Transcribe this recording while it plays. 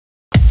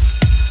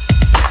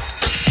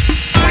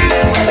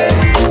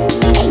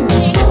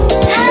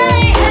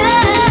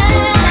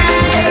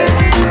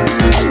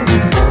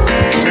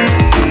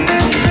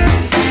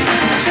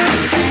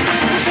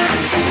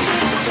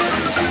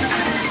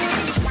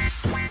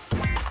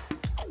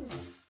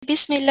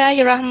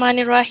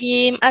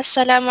Bismillahirrahmanirrahim.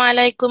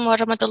 Assalamualaikum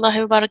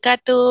warahmatullahi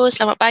wabarakatuh.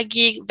 Selamat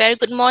pagi, very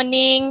good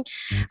morning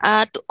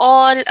to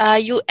all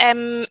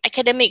UM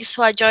academics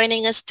who are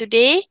joining us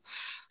today.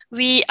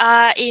 We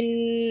are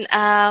in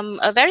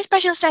a very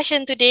special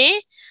session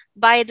today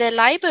by the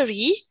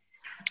library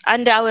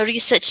under our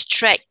research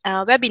track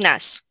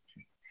webinars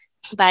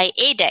by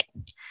ADEC.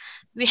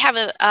 We have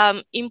a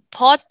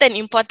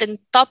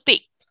important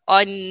topic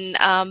on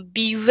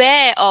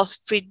beware of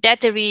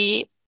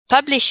predatory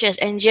publishers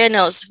and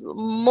journals.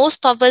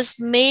 Most of us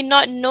may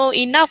not know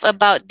enough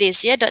about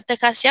this. Yeah, Dr.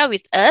 Khasiah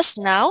with us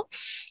now.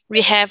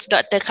 We have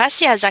Dr.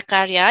 Khasiah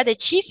Zakaria, the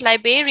Chief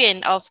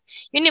Librarian of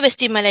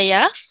University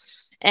Malaya.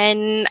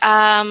 And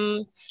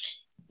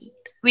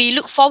we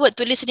look forward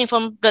to listening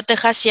from Dr.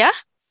 Khasiah.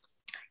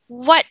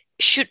 What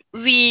should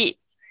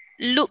we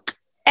look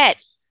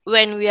at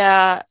when we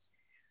are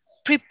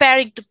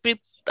preparing to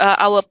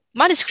our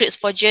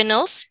manuscripts for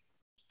journals?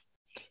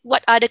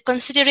 What are the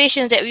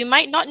considerations that we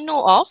might not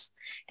know of,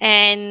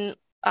 and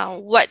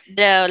what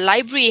the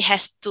library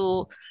has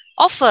to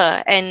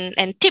offer and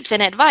tips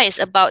and advice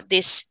about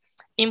this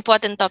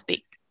important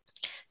topic.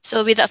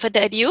 So without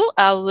further ado,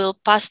 I will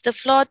pass the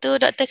floor to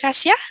Dr.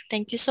 Khasiah.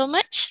 Thank you so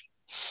much.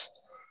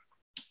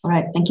 All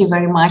right, thank you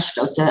very much,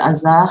 Dr.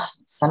 Azhar.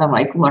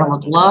 Assalamualaikum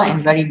warahmatullahi,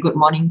 and very good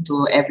morning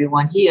to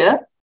everyone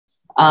here.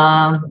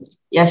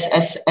 Yes,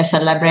 as a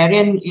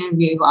librarian,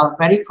 we are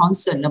very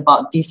concerned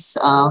about this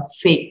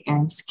fake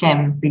and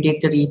scam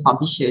predatory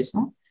publishers.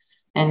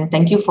 And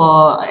thank you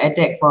for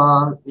ADEC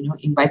for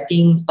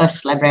inviting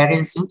us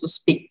librarians to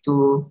speak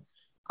to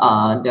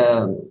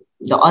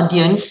the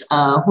audience,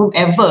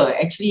 whomever.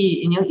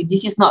 Actually,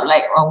 this is not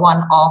like a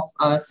one-off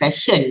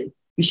session.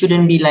 We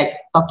shouldn't be like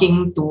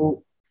talking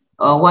to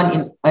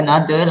one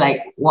another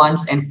like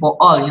once and for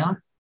all.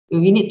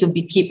 We need to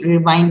keep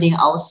reminding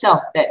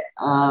ourselves that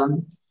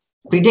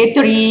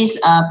predators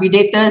are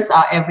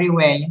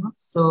everywhere.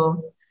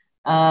 So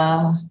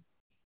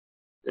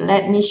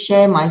let me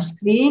share my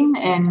screen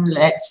and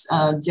let's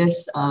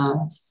just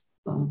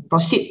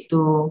proceed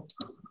to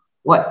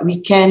what we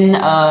can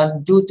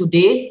do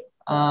today.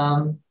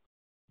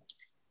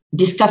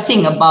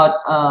 Discussing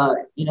about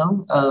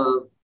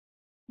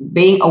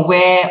being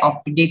aware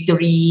of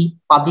predatory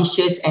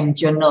publishers and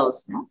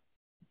journals.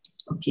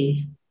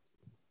 Okay,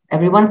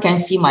 everyone can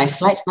see my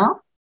slides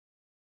now.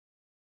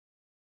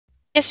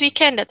 Yes, we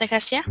can, Dr.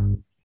 Khasiah.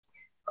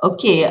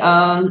 Okay,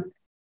 I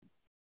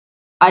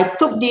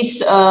took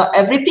this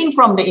everything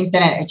from the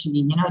internet.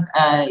 Actually,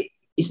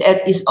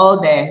 it's all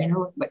there.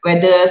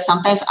 Whether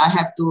sometimes I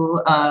have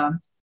to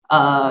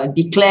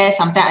declare,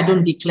 sometimes I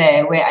don't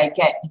declare where I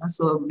get.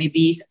 So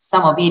maybe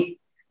some of it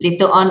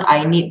later on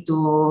I need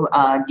to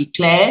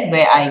declare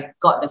where I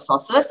got the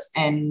sources,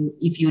 and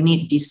if you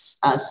need these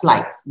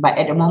slides. But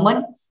at the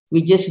moment,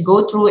 we just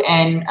go through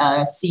and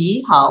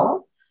see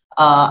how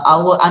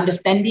our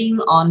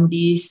understanding on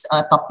this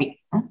topic.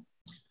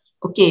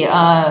 Okay,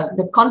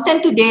 the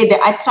content today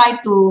that I try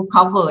to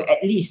cover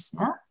at least.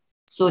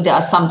 So there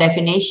are some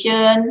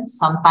definitions,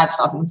 some types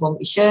of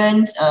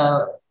information.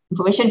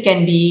 Information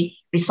can be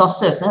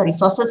resources.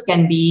 Resources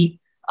can be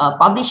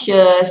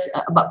publishers,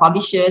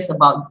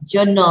 about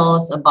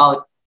journals,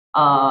 about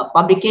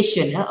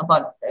publication,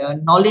 about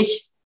knowledge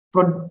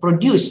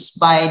produced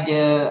by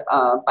the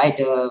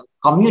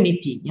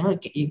community.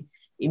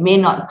 It may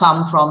not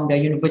come from the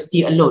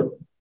university alone.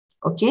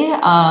 Okay,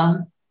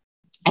 and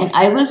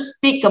I will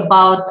speak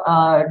about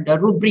the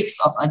rubrics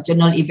of a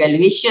journal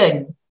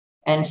evaluation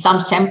and some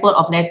sample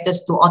of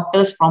letters to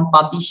authors from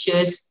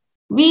publishers,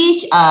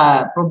 which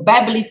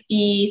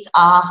probabilities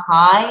are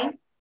high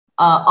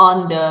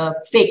on the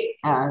fake.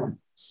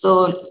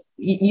 So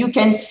you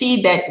can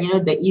see that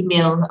the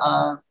email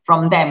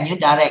from them,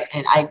 direct,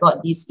 and I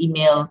got this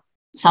email.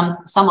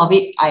 Some of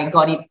it I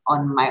got it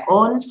on my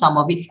own. Some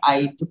of it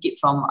I took it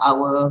from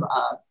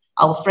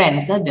our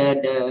friends,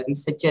 the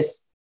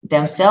researchers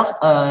themselves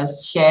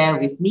share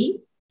with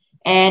me.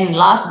 And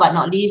last but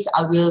not least,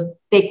 I will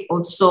take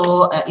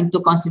also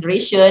into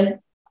consideration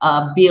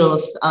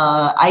Bill's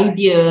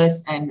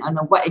ideas and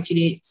what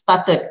actually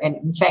started. And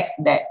in fact,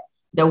 that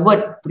the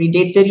word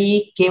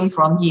predatory came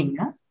from him.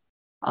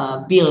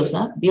 Bill's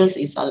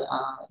is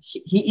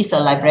he is a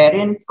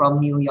librarian from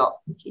New York.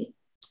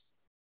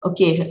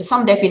 Okay, so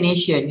some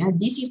definition.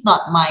 This is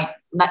not my,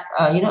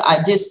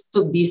 I just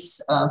took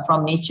this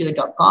from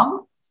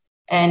nature.com,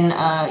 and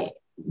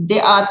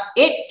there are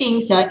 8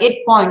 things,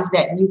 8 points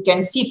that you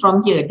can see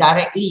from here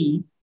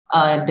directly.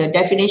 The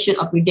definition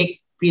of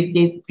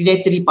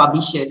predatory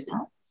publishers.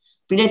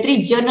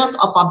 Predatory journals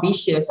or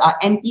publishers are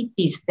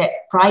entities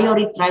that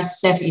prioritize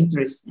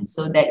self-interest.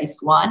 So that is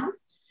one.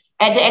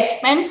 At the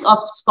expense of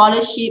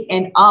scholarship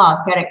and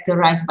are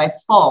characterized by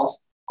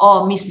false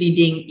or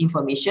misleading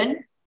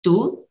information.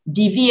 2,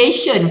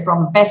 deviation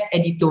from best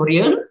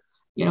editorial,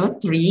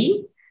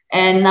 3.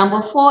 And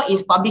number 4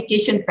 is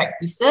publication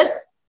practices,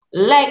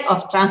 lack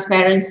of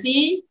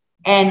transparency,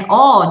 and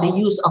or the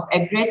use of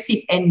aggressive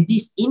and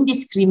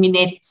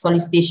indiscriminate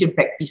solicitation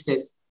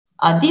practices.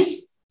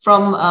 These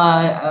from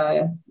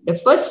the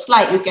first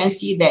slide, you can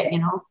see that, you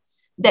know,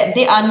 that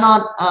they are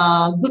not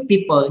good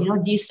people. You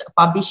know, these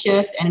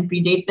publishers and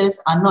predators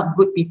are not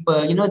good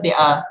people. You know, they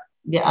are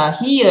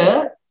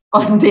here,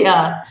 or they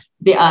are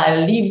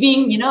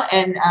living, you know,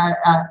 and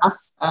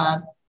us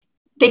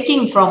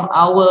taking from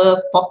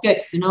our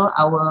pockets, you know,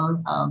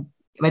 our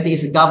whether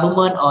it's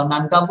government or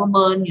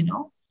non-government, you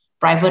know,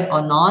 private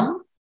or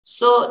non.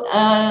 So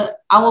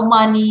our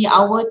money,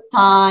 our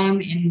time,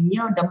 and, you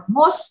know, the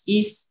most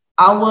is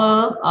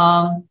our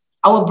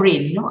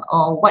brain, you know,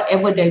 or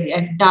whatever that we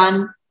have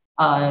done,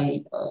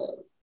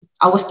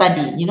 our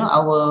study, you know,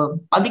 our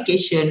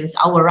publications,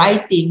 our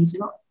writings, you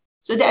know.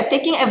 So they are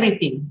taking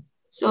everything.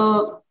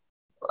 So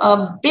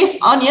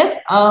based on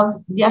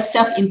their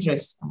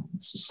self-interest,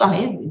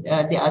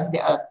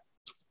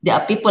 there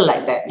are people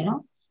like that, you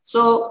know.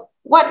 So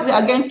what we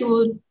are going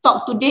to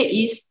talk today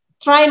is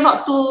try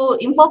not to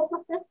involve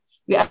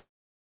we are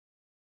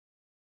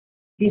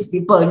these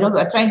people, you know. We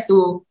are trying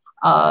to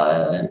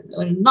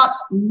not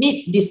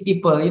meet these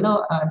people, you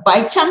know,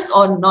 by chance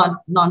or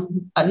not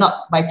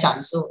by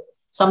chance. So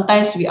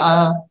sometimes we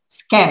are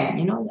scammed,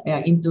 you know,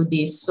 into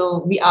this.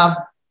 So we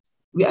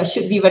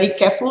should be very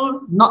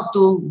careful not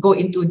to go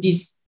into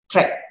this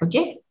trap.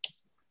 Okay.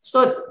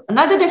 So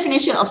another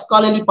definition of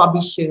scholarly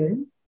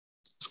publication: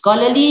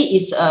 scholarly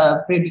is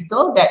a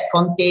predicate that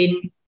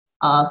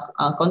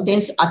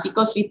contains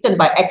articles written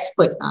by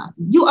experts.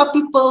 You are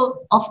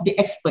people of the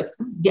experts.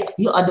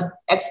 You are the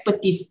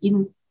expertise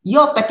in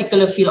your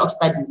particular field of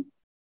study.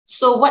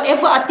 So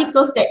whatever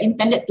articles that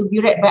intended to be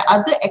read by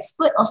other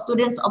experts or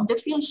students of the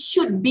field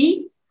should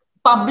be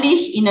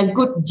published in a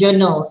good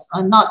journals,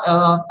 not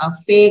a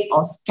fake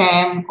or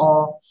scam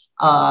or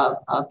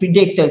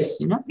predators,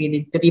 you know,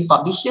 predatory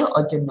publisher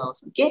or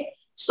journals. Okay,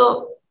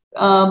 so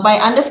by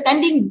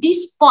understanding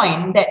this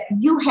point, that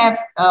you have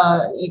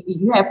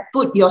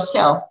put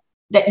yourself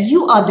that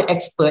you are the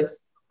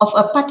experts of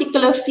a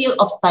particular field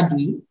of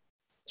study,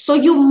 so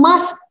you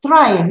must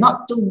try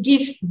not to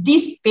give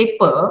this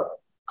paper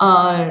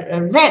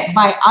read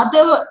by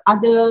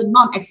other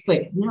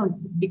non-expert, you know,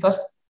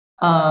 because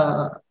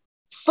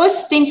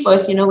first thing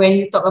first, you know, when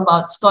you talk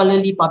about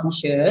scholarly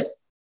publishers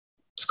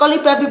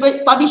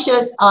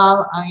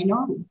are you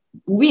know,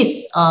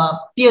 with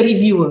peer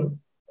reviewer.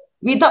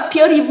 Without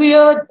peer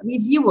reviewer,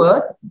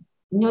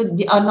 you know,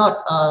 they are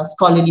not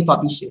scholarly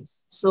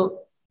publishers.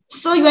 So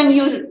when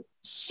you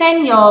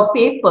send your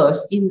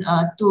papers in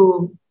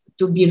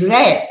to be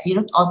read, you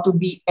know, or to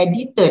be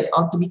edited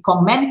or to be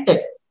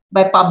commented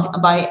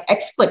by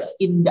experts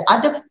in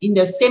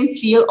the same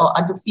field or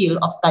other field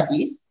of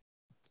studies,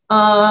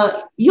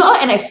 you are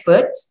an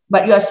expert,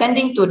 but you are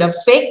sending to the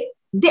fake.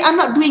 They are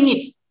not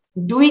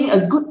doing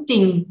a good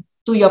thing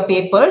to your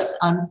papers.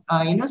 And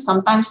you know,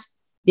 sometimes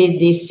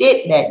they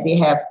said that they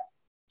have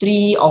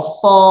 3 or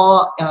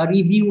 4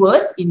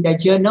 reviewers in their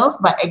journals,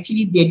 but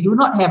actually they do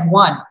not have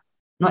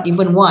not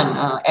even one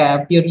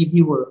peer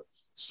reviewer.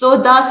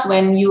 So thus,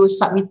 when you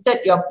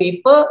submitted your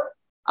paper,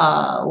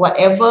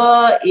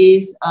 whatever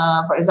is,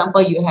 for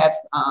example, you have,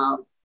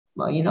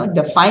 you know,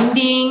 the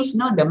findings, you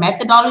know, the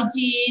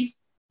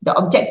methodologies, the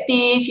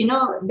objective, you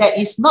know, that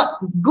is not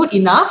good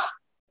enough,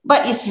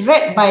 but it's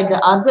read by the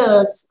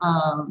others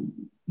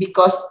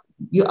because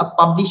you are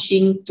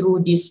publishing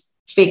through this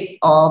fake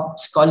or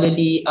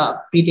scholarly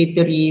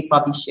predatory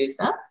publishers.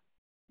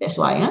 That's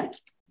why.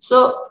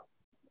 So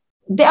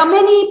there are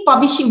many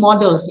publishing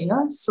models, you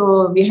know.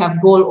 So we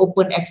have gold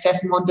open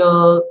access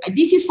model.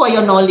 This is for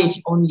your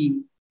knowledge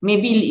only.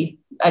 Maybe we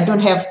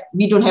don't have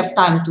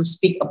time to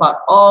speak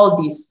about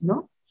all this, you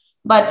know.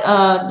 But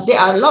there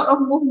are a lot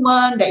of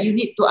movement that you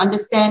need to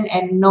understand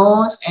and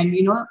know, and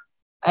you know,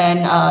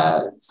 and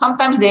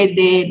sometimes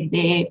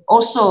they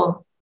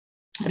also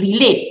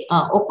relate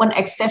open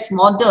access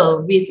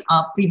model with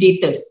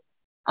predators,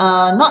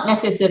 not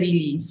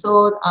necessarily.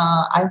 So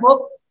I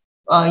hope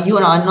you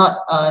are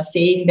not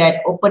saying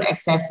that open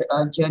access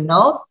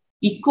journals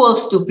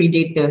equals to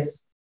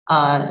predators.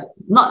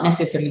 Not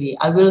necessarily.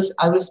 I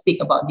will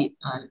speak about it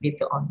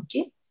later on.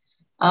 Okay.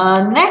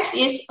 Next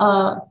is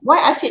why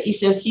I said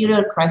it's a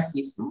serial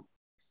crisis.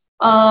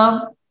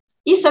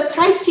 It's a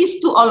crisis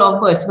to all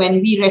of us when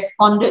we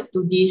responded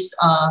to these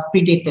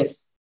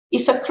predators.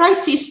 It's a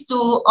crisis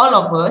to all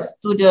of us,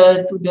 to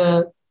the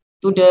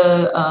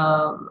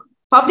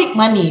public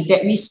money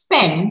that we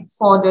spend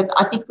for the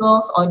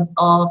articles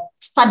or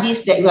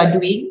studies that we are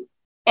doing.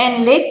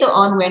 And later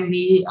on, when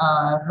we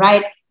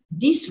write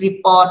these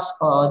reports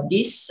or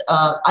these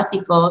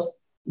articles,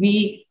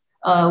 we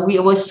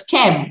were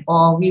scammed,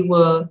 or we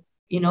were,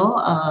 you know,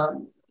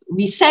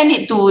 we send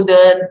it to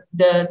the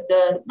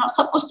not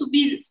supposed to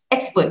be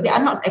expert. They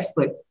are not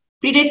expert.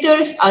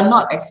 Predators are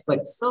not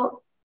experts.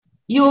 So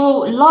you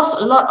lost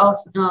a lot of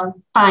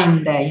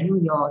time there, you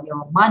know,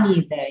 your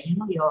money there, you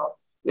know,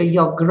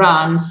 your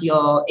grants,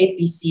 your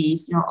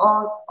APCs, you know,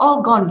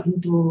 all gone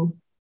into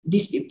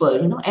these people,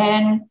 you know.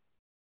 And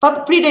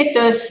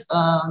predators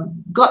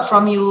got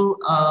from you,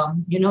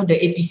 you know, the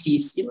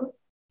APCs, you know,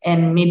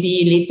 and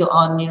maybe later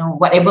on, you know,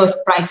 whatever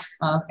price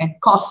and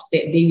cost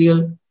that they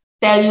will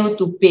tell you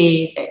to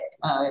pay,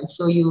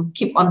 so you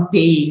keep on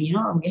paying. You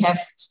know, we have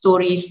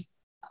stories,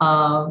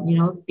 you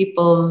know,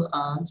 people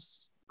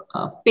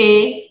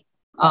pay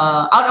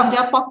out of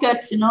their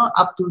pockets, you know,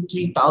 up to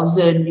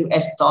 3,000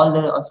 US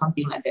dollar or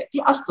something like that.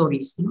 There are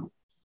stories, you know.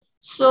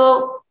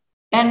 So,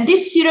 and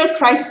this serial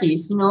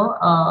crisis, you know,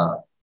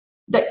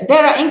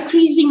 there are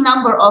increasing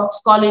number of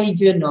scholarly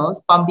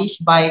journals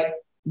published by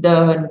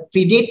the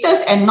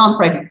predators and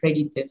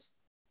non-predators.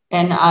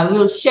 And I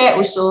will share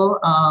also,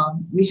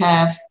 we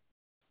have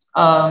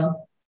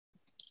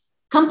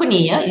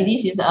company,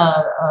 this is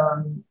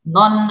a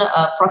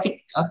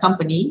non-profit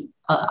company,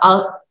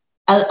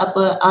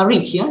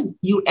 Ulrich,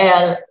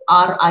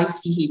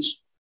 ULRICH.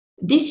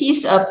 This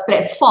is a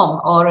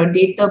platform or a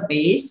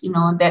database, you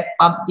know, that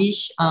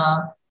publish,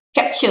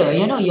 capture,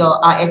 you know,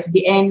 your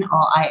ISBN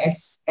or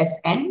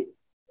ISSN,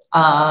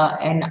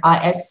 and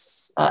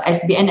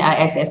ISBN,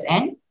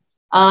 ISSN.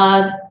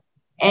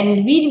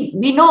 And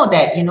we know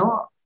that, you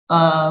know,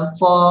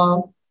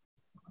 for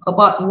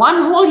about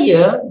one whole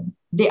year,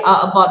 there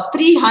are about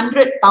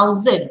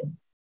 300,000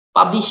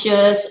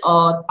 publishers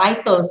or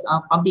titles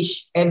are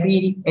published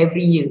every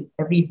year,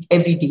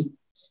 every day.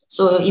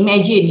 So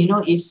imagine, you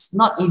know, it's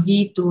not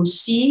easy to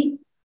see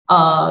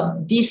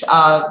these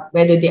are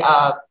whether they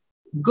are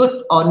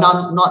good or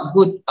not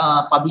good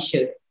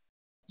publisher.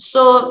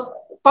 So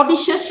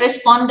publishers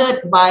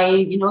responded by,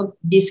 you know,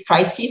 this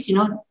crisis, you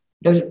know,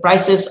 the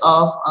prices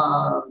of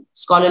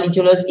scholarly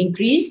journals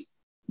increase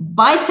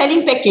by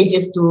selling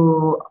packages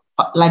to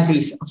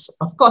libraries.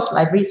 Of course,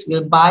 libraries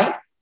will buy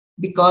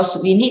because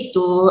we need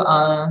to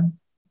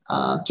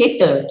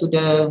cater to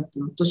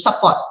to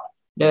support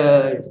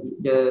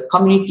the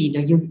community,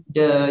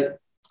 the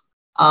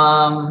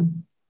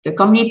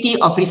community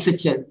of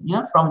researchers, you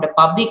know, from the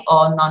public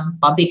or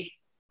non-public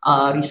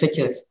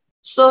researchers.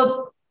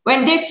 So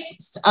when they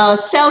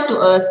sell to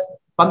us,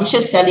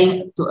 publishers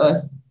selling to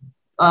us,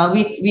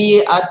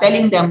 we are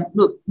telling them,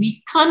 look,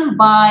 we can't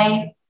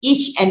buy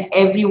each and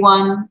every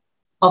one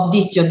of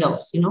these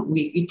journals. You know,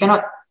 we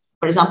cannot,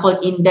 for example,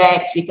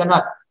 index, we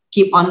cannot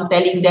keep on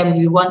telling them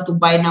we want to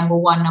buy number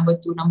 1, number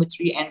 2, number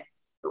 3, and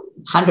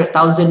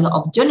 100,000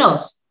 of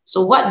journals.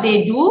 So what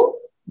they do,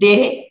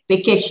 they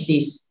package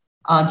these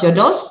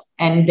journals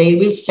and they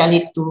will sell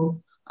it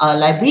to a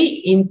library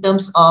in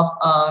terms of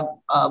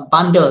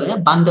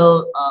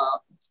bundle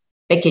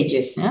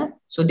packages.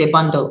 So they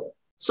bundle.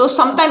 So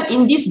sometimes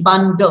in this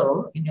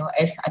bundle, you know,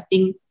 as I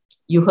think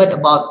you heard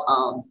about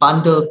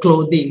bundle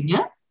clothing,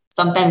 yeah.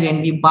 Sometimes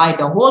when we buy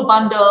the whole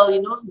bundle,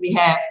 you know, we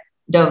have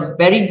the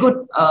very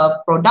good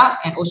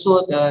product and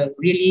also the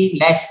really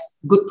less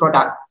good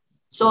product.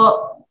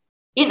 So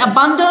in a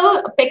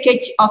bundle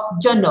package of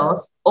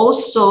journals,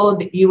 also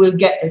you will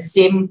get the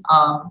same,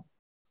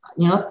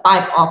 you know,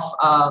 type of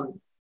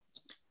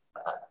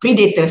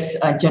predators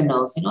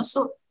journals, you know.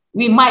 So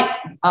we might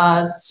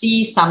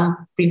see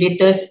some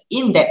predators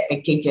in that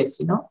packages,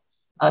 you know.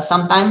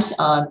 Sometimes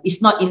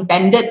it's not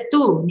intended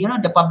to, you know,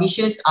 the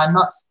publishers are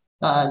not,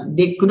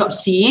 they could not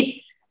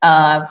see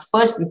it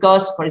first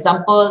because, for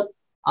example,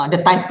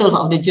 the title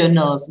of the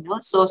journals, you know.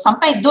 So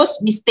sometimes those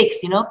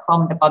mistakes, you know,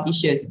 from the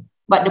publishers,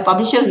 but the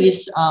publisher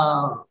is,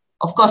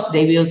 of course,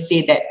 they will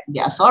say that they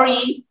are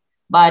sorry,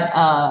 but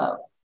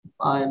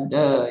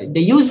the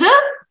user,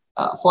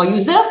 for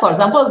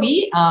example,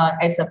 we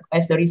as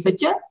a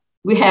researcher,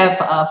 we have,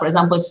 for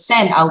example,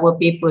 send our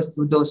papers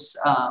to those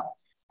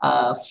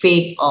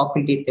fake or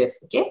predators.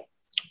 Okay,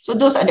 so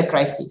those are the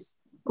crises.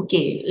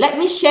 Okay, let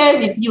me share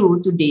with you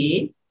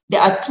today.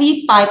 There are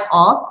 3 types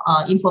of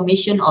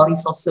information or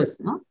resources.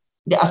 No?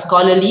 There are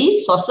scholarly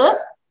sources.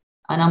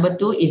 Number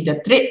 2 is the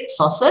trade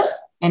sources.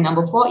 And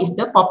number 4 is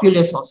the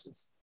popular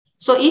sources.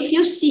 So if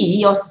you see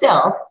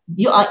yourself,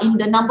 you are in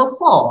the number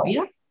 4.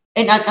 Yeah?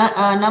 And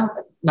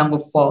number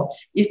 4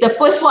 is the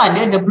first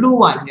one, the blue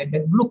one,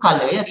 the blue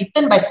color,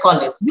 written by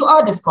scholars. You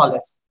are the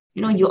scholars.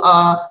 You know, you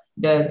are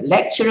the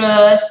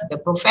lecturers, the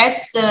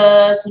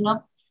professors, you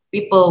know,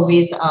 people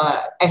with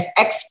as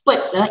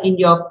experts in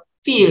your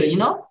field, you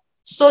know.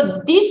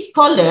 So these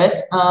scholars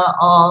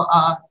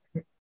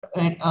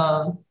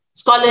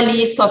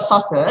scholarly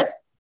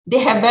sources, they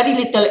have very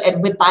little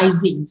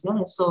advertising. You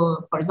know?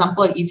 So, for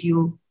example, if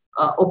you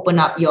open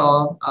up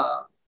your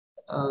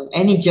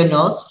any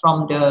journals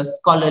from the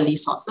scholarly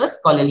sources,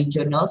 scholarly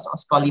journals or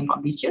scholarly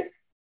publishers,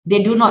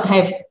 they do not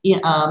have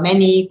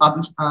many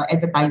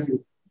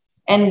advertising.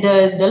 And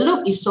the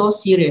look is so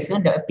serious,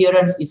 the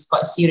appearance is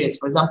quite serious.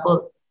 For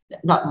example,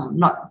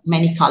 not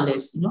many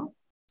colors, you know.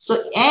 So,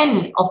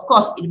 and of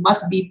course, it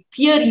must be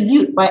peer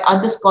reviewed by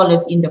other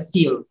scholars in the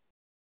field.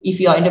 If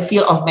you are in the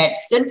field of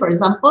medicine, for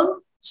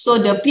example, so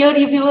the peer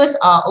reviewers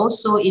are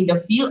also in the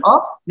field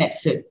of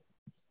medicine.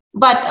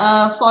 But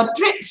for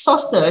trade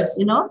sources,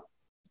 you know,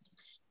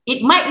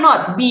 it might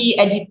not be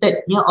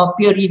edited, you know, or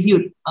peer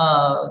reviewed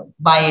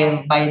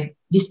by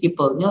these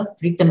people, you know,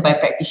 written by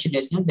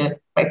practitioners. You know, the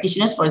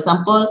practitioners, for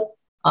example,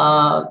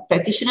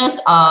 practitioners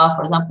are,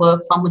 for example,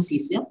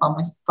 pharmacists. You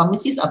know,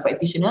 pharmacists are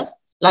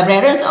practitioners.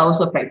 Librarians are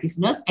also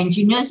practitioners.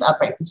 Engineers are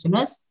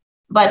practitioners.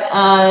 But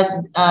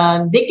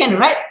they can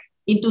write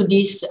into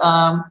these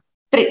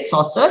trade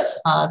sources.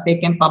 They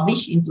can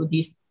publish into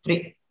these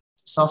trade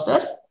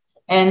sources,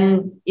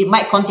 and it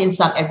might contain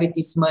some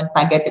advertisement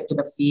targeted to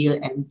the field,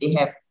 and they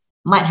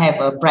might have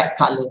a bright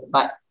color,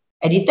 but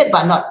edited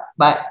but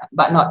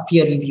not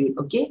peer reviewed.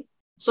 Okay,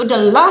 so the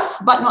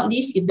last but not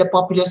least is the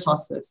popular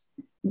sources.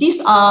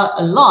 These are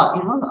a lot,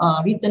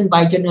 written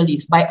by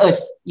journalists, by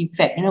us, in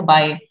fact,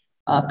 by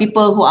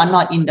people who are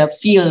not in the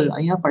field.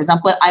 For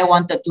example, I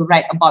wanted to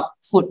write about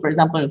food, for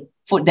example,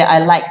 food that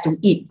I like to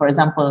eat, for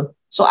example.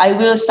 So I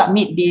will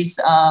submit this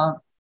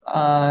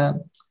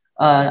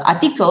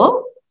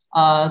article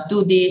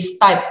to this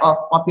type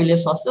of popular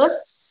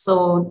sources.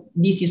 So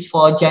this is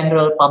for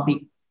general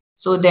public.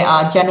 So there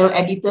are general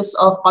editors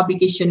of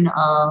publication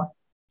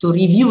to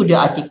review the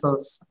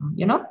articles,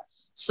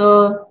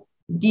 So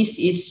this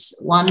is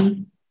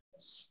one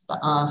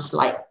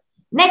slide.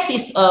 Next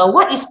is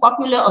what is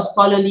popular or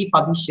scholarly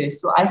publishers.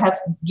 So I have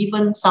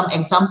given some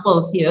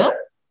examples here.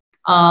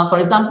 For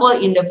example,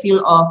 in the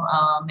field of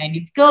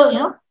medical,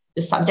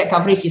 the subject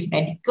coverage is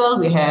medical.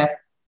 We have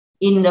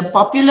in the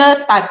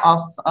popular type of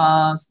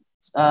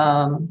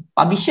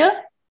publisher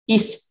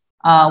is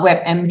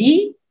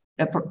WebMD.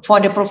 For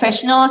the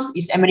professionals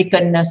is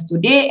American Nurse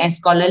Today, and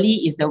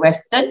scholarly is the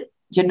Western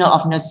Journal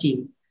of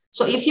Nursing.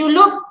 So if you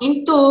look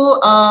into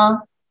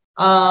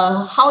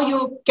how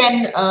you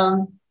can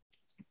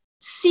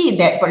see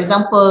that, for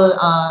example,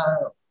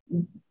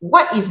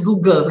 what is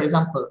Google, for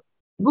example?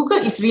 Google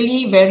is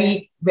really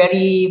very,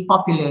 very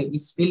popular.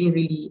 It's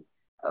really,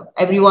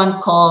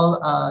 everyone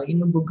call,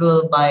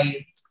 Google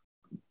by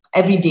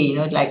every day,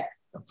 like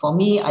for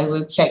me, I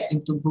will check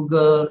into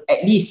Google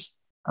at least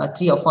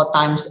 3 or 4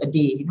 times a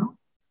day,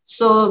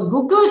 So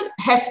Google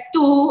has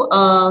two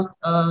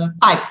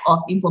type of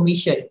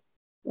information.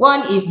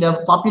 One is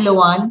the popular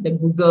one, the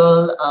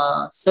Google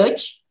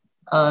search.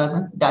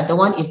 The other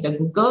one is the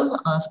Google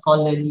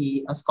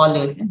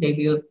scholars, and they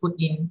will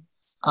put in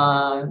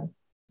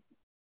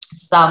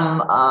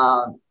some,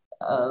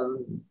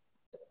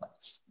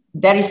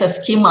 there is a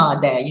schema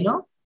there,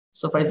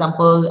 So for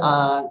example,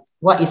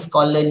 what is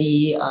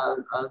scholarly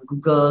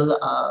Google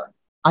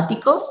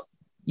articles?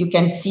 You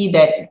can see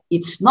that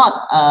it's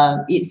not,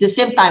 it's the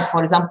same type.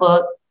 For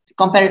example,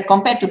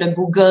 compared to the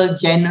Google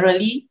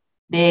generally,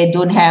 they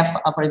don't have,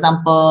 for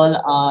example,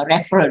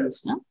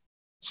 reference.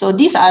 So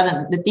these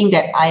are the things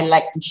that I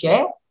like to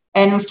share.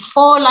 And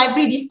for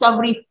library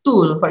discovery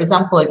tool, for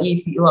example,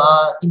 if you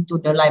are into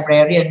the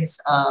librarians,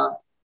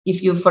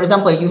 if you, for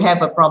example, you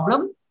have a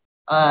problem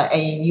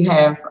and you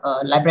have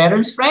a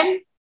librarian's friend,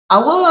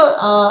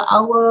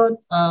 our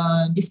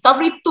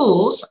discovery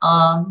tools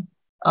are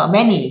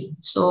many.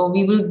 So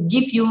we will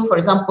give you, for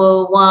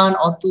example, 1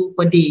 or 2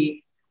 per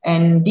day.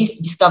 And this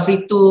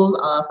discovery tool,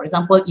 for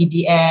example,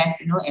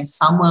 EDS, and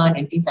summon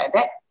and things like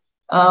that,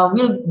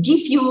 will give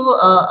you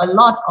a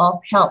lot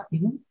of help,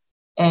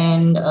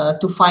 and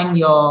to find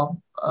your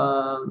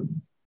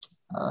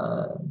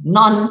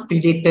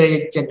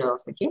non-predator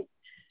journals.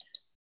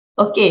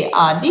 Okay,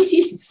 this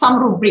is some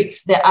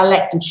rubrics that I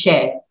like to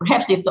share.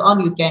 Perhaps later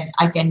on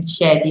I can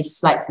share this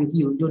slide with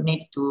you. You don't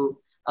need to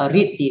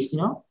read this.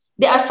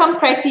 There are some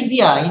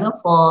criteria,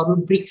 for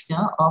rubrics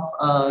of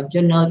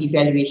journal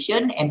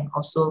evaluation and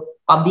also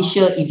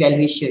publisher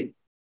evaluation.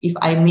 If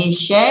I may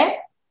share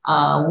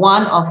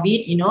one of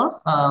it,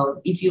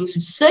 if you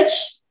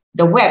search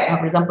the web,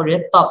 for example,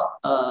 the top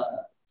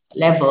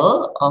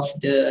level of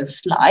the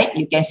slide,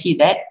 you can see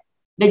that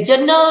the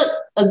journal,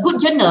 a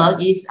good journal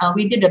is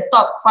within the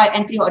top 5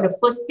 entry or the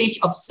first page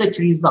of search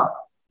result.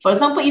 For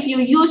example, if you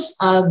use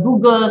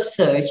Google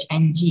search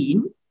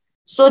engine,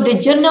 so the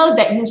journal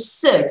that you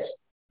search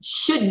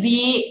should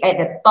be at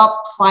the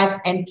top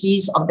 5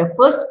 entries of the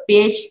first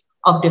page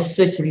of the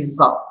search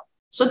result.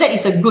 So that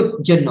is a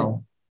good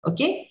journal,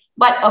 okay?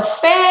 But a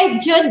fair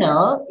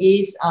journal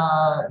is,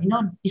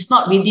 it's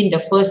not within the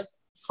first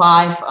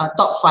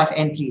top 5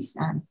 entries,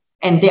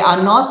 and there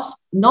are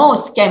no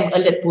scam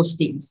alert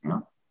postings.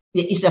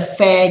 It is a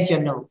fair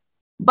journal.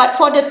 But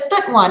for the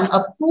third one,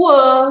 a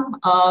poor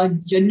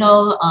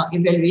journal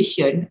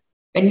evaluation,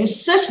 when you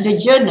search the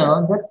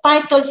journal, the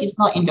titles is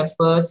not in the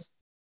first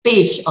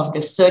page of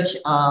the search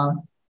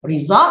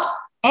results,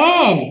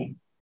 and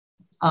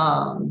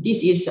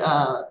this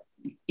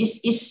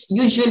is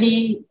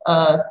usually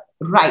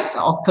right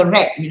or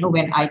correct.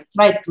 When I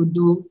try to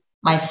do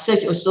my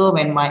search, also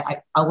when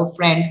our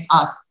friends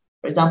ask,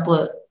 for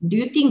example, do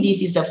you think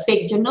this is a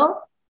fake journal?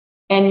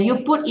 And you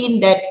put in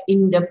that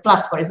in the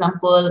plus, for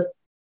example,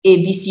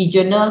 ABC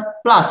journal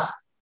plus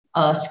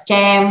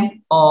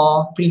scam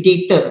or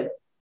predator.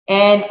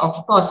 And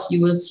of course,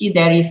 you will see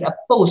there is a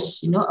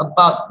post,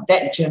 about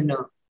that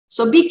journal.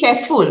 So be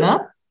careful.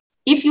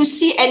 If you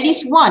see at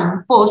least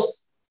one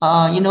post,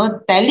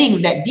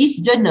 telling that this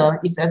journal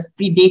is a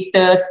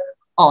predators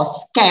or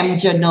scam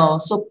journal,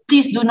 so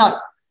please do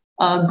not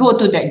go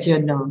to that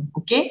journal.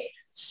 Okay,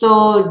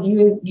 so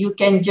you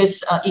can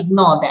just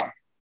ignore them.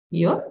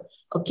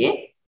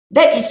 Okay.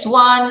 That is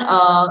one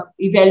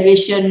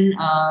evaluation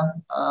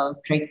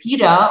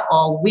criteria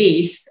or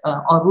ways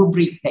or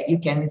rubric that you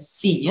can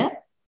see.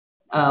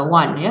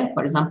 one, yeah,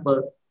 for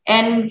example.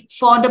 And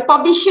for the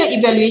publisher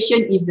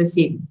evaluation is the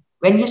same.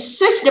 When you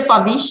search the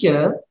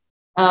publisher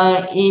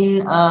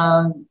in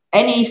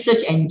any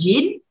search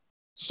engine,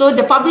 so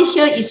the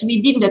publisher is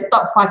within the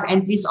top 5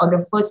 entries on the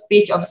first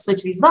page of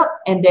search result,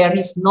 and there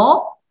is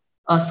no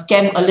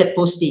scam alert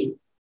posting.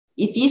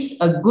 It is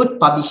a good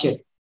publisher.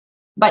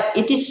 But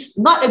it is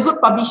not a good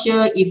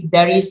publisher if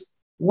there is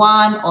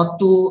 1 or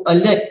 2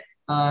 alert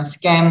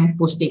scam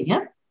posting.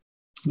 Yeah?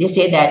 They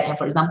say that,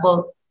 for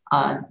example,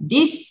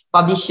 this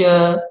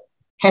publisher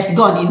has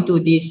gone into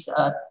this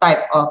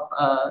type of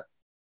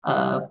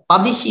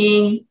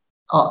publishing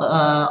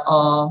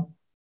or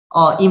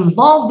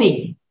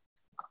involving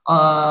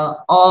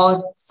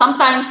or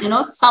sometimes, you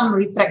know, some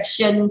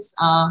retractions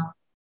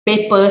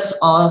papers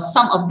or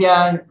some of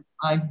their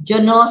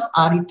journals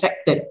are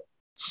retracted.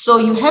 So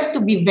you have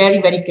to be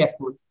very, very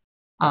careful.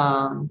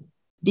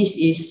 This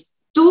is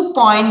 2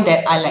 points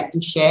that I like to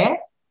share.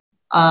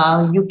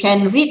 You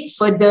can read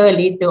further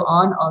later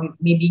on, or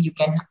maybe you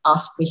can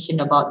ask question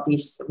about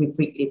this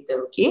rubric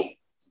later, okay?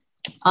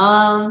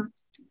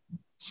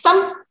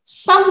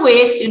 Some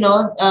ways, you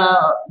know,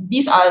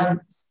 these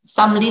are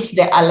some lists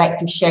that I like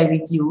to share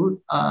with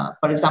you.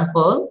 For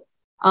example,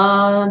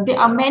 there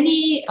are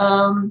many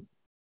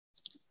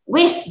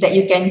ways that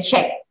you can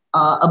check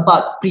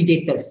about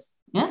predators.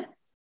 Yeah?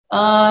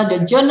 The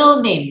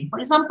journal name, for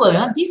example,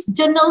 this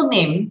journal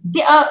name,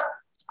 they are,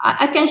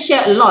 I can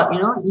share a lot, you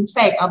know. In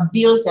fact,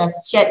 Bill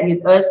has shared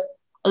with us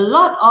a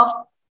lot of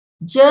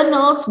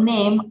journals'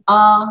 name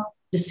are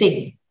the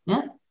same,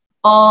 yeah?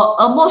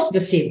 Or almost the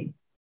same.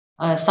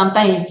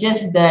 Sometimes it's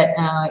just that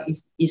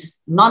it's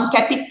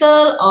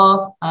non-capital, or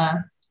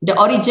the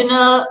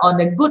original or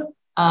the good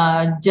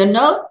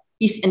journal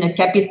is in a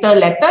capital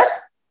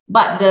letters,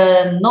 but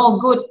the no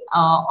good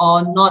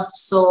or not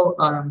so,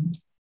 I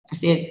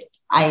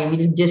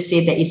will just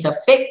say that it's a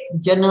fake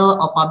journal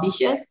or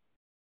publishers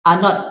are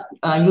not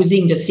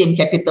using the same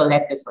capital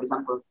letters, for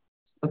example.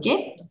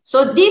 Okay,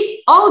 so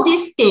all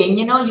these things,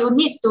 you know, you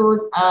need to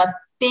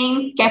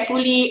think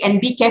carefully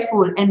and be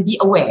careful and be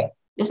aware.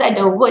 Just like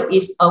the word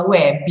is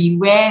aware,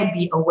 beware,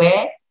 be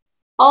aware.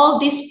 All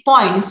these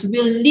points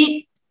will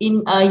lead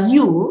in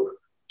you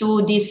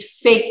to these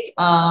fake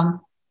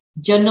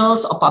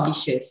journals or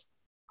publishers.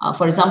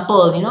 For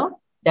example, you know,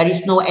 there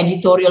is no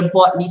editorial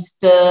board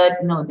listed.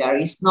 No, there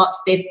is not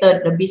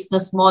stated the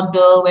business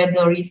model,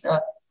 whether it's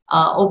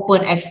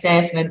open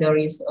access, whether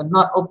it's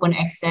not open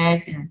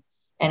access,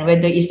 and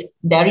whether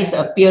there is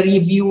a peer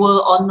reviewer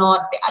or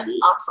not. There are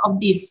lots of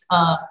these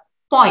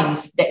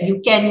points that you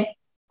can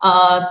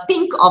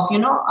think of. You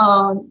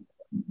know,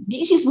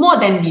 this is more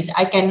than this.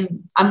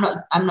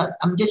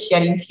 I'm just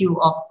sharing few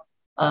of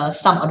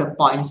some of the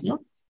points. You know,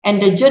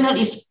 and the journal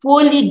is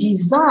poorly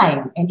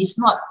designed and it's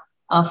not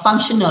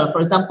functional. For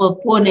example,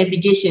 poor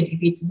navigation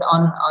if it is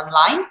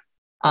online.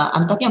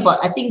 I'm talking about,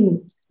 I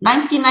think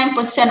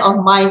 99%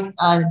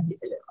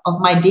 of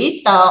my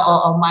data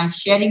or of my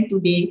sharing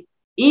today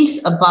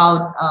is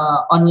about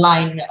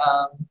online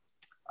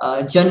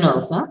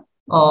journals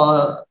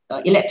or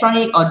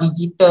electronic or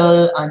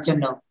digital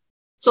journal.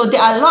 So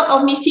there are a lot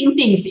of missing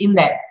things in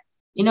that.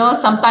 You know,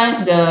 sometimes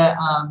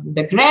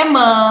the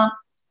grammar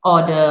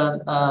or the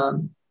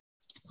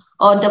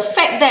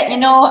fact that, you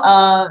know,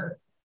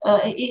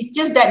 it's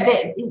just that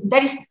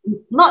there is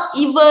not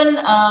even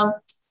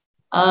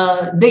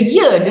the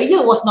year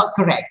was not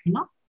correct, you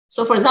know.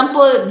 So for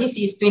example, this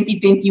is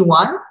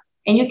 2021,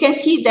 and you can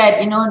see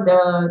that, you know,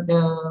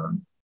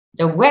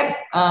 the web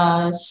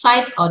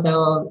site or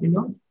the, you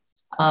know,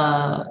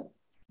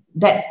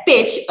 that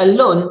page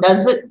alone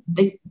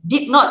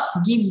did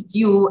not give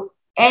you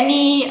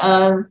any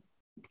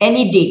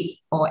date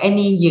or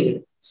any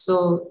year.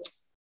 So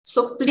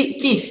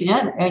please,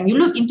 yeah, and you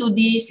look into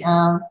this.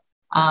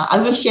 I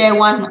will share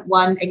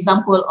one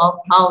example of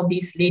how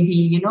this lady,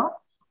 you know,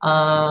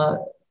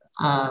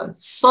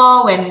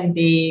 saw when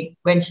he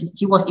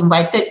was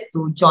invited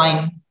to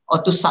join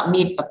or to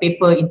submit a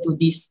paper into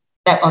this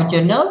type of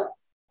journal.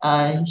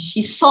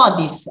 She saw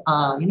this,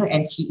 you know,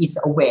 and she is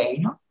aware,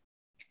 you know.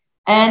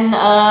 And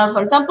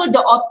for example, the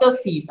author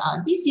fees.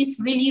 This is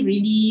really,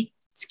 really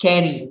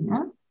scary.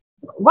 Yeah?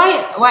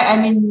 Why I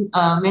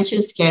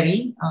mention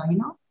scary? You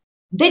know,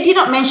 they did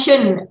not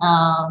mention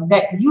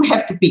that you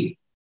have to pay.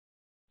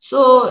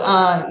 So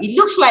it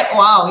looks like,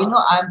 wow, you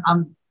know,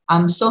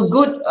 I'm so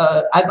good.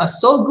 I'm a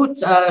so good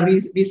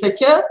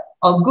researcher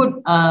or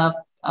good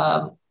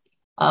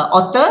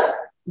author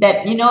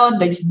that, you know,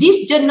 this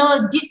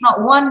journal did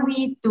not want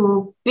me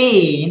to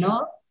pay. You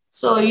know,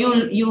 so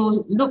you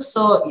look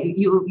so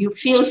you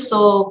feel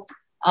so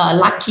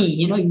lucky.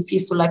 You know, you feel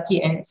so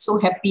lucky and so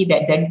happy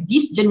that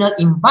this journal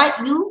invite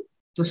you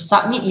to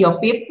submit your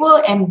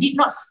paper and did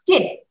not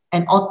state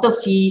an author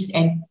fees,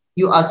 and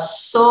you are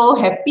so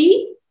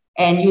happy.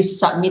 And you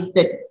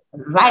submitted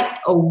right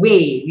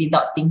away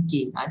without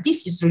thinking.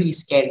 This is really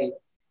scary.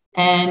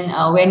 And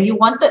when you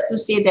wanted to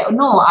say that,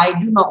 no, I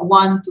do not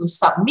want to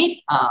submit,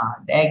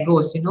 there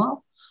goes, you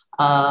know,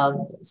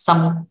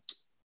 some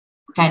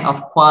kind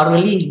of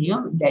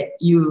quarreling, that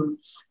you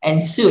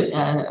ensued,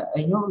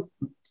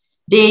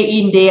 day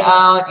in, day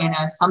out, and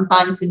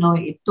sometimes,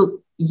 it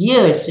took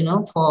years,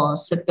 for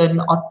certain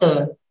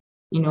author,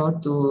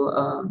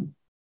 to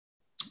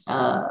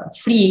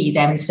free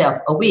themselves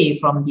away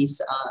from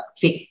these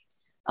fake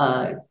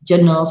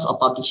journals or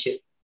publishers.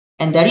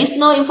 And there is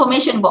no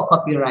information about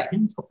copyright.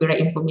 Copyright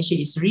information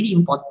is really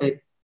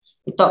important.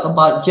 We talk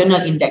about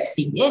journal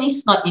indexing, and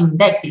it's not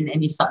indexed in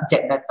any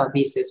subject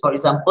databases. For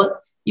example,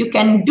 you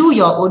can do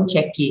your own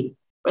checking.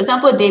 For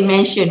example, they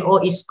mention,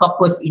 it's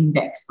corpus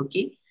index,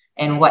 okay?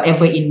 And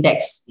whatever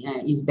index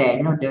is there.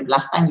 The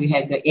last time we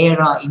have the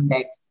ERA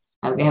index,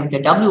 we have the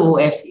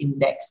WOS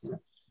index.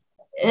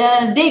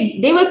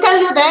 They will tell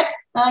you that,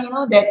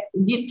 that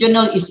this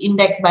journal is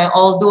indexed by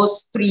all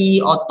those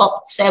 3 or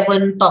top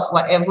 7, top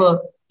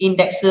whatever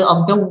indexer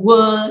of the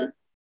world,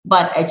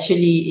 but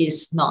actually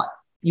it's not.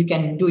 You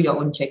can do your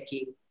own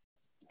checking.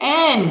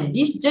 And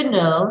this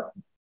journal,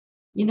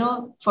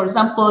 for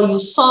example, you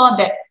saw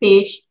that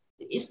page,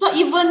 it's not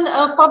even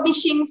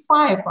publishing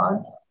 5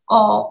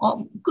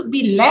 or could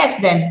be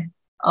less than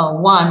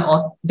 1,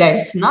 or there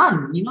is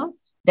none,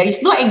 There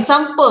is no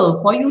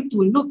example for you to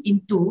look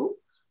into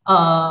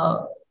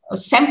a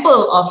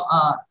sample of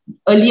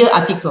earlier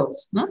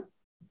articles.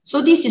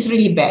 So this is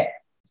really bad.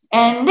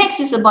 And next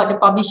is about the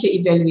publisher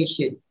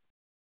evaluation.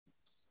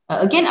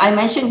 Again, I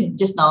mentioned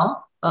just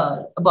now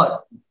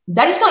about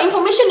there is no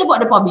information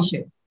about the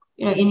publisher.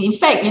 In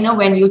fact,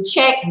 when you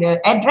check the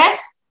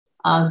address,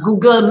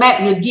 Google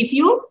Map will give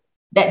you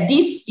that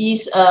this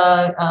is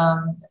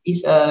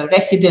a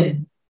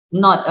resident,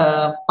 not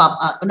a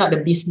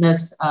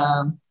business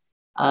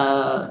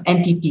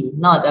entity,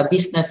 not a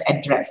business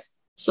address.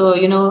 So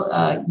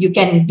you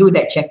can do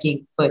that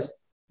checking first,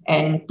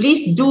 and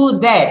please do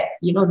that.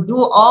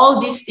 Do all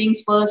these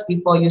things first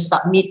before you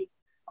submit,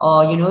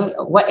 or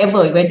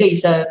whatever, whether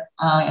it's a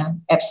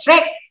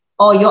abstract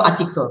or your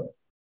article.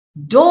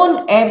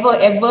 Don't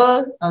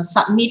ever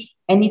submit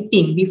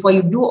anything before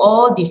you do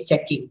all this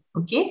checking.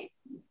 Okay,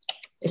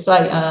 that's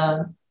why.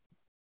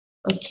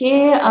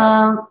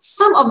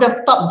 Some of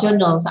the top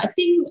journals, I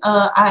think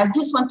I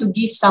just want to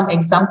give some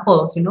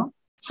examples.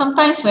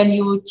 Sometimes when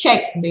you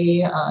check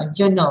the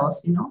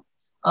journals,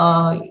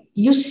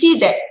 you see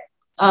that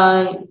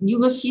you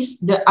will see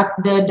the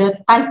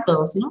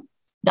titles.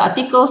 The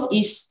articles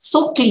is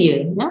so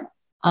clear,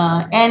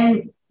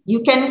 and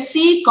you can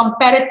see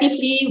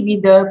comparatively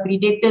with the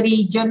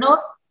predatory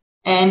journals.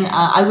 And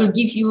I will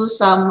give you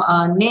some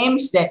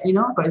names that,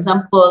 for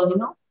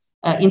example,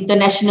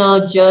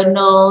 international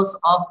journals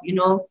of,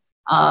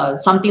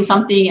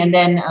 something, and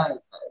then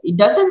it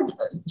doesn't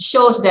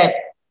shows that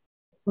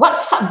what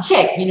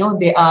subject,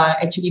 they are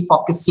actually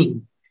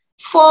focusing.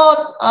 For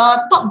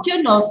top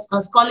journals,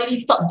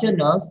 scholarly top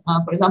journals,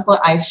 for example,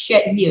 I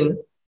shared here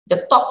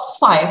the top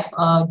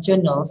 5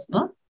 journals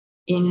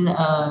in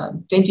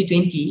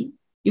 2020.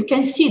 You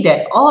can see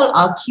that all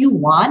are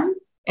Q1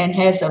 and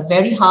has a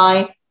very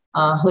high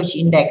H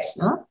index.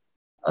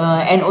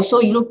 And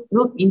also you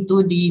look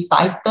into the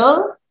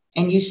title,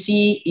 and you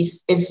see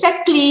is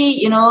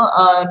exactly,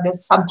 the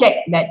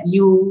subject that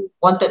you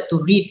wanted to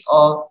read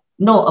or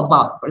know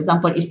about. For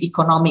example, it's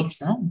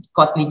economics,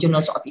 quarterly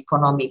journals of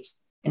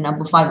economics. And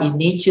number 5 is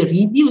nature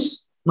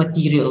reviews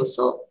material.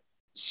 So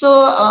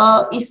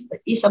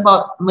it's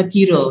about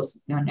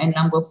materials. And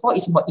number 4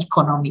 is about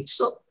economics.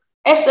 So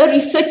as a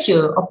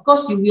researcher, of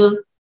course, you will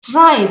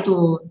try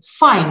to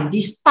find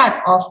this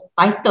type of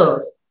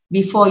titles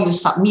before you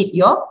submit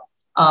your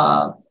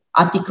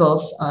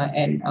articles,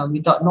 and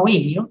without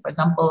knowing, for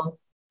example,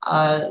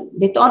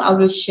 later on I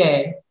will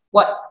share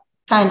what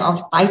kind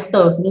of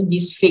titles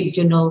these fake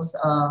journals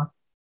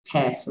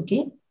has.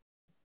 Okay,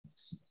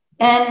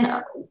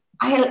 and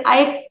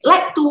I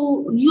like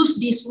to use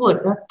this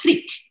word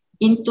trick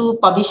into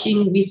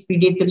publishing with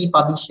predatory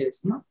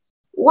publishers.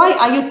 Why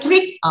are you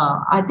tricked?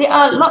 There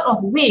are a lot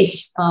of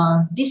ways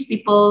these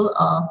people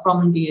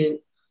from the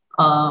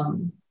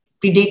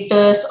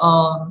predators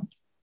or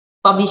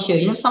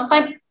publisher,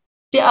 sometimes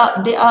they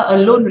are a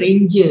lone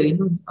ranger.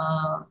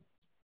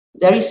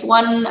 There is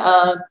one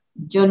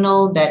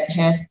journal that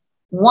has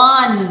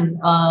one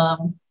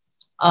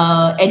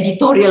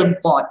editorial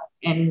board,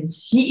 and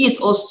he is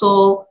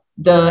also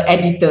the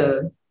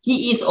editor.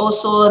 He is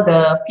also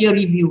the peer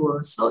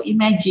reviewer. So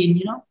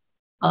imagine,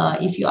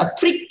 if you are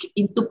tricked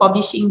into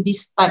publishing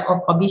this type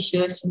of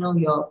publishers,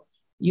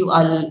 you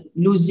are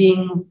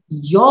losing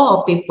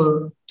your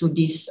paper to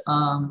this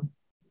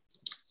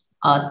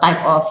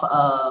type of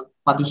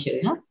publisher,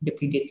 the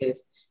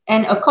predators.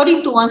 And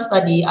according to one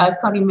study, I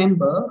can't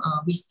remember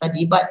which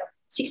study, but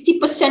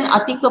 60%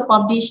 article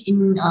published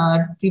in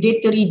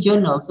predatory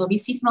journals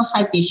receive no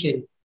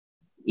citation.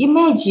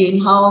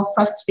 Imagine how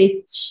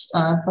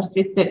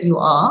frustrated you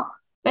are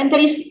when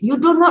you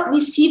do not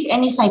receive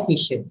any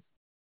citations.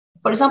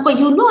 For example,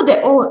 you know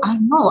that,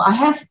 I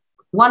have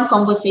one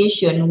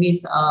conversation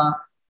with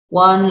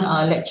one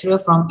lecturer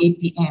from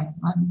APM.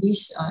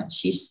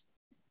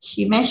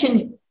 She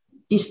mentioned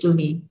this to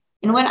me.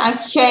 And when I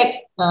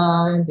check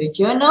the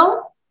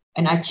journal,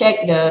 and I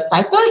checked the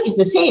title is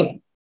the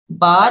same,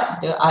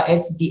 but the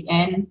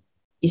ISBN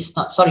is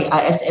not, sorry,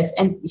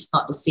 ISSN is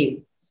not the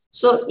same.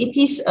 So it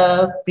is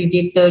a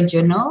Predator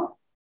journal,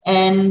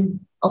 and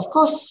of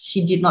course,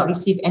 she did not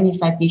receive any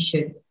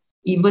citation,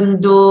 even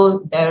though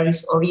there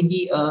is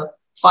already a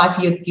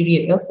 5-year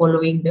period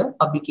following the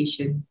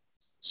publication.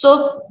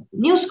 So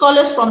new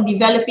scholars from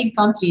developing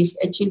countries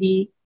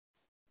actually,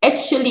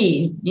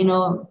 you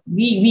know,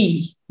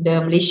 we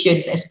the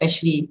Malaysians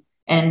especially,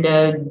 and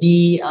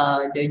the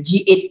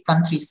G8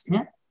 countries, you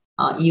know,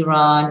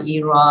 Iran,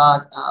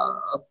 Iraq,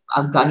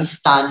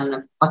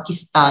 Afghanistan,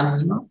 Pakistan,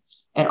 you know,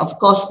 and of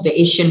course the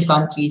Asian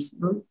countries. You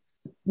know,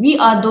 we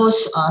are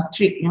those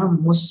tricked. You know,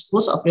 most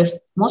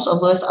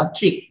of us are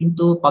tricked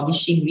into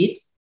publishing with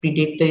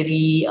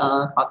predatory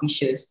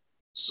publishers.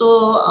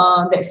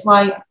 So that's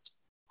why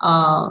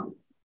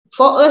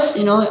for us,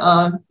 you know,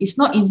 it's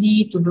not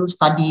easy to do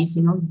studies.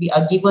 You know, we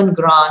are given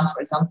grant, for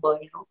example,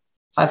 you know,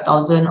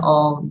 5,000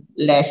 or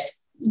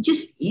less. It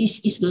just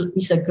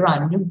is a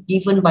grant, you know,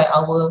 given by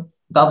our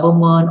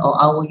government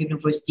or our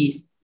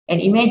universities.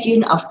 And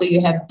imagine after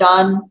you have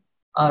done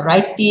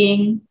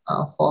writing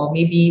for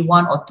maybe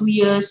 1 or 2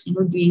 years, you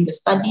know, doing the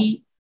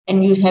study,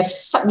 and you have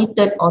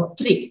submitted or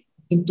tricked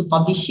into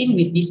publishing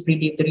with these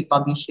predatory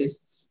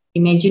publishers.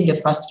 Imagine the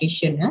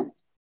frustration. Huh?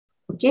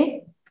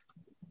 Okay.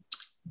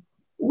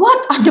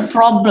 What are the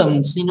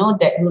problems, you know,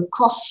 that will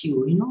cause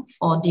you, you know,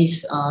 for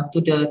this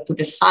to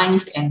the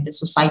science and the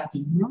society,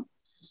 you know?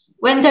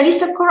 When there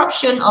is a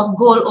corruption of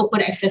gold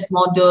open access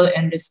model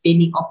and the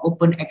staining of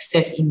open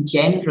access in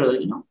general,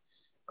 you know,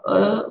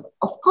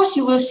 of course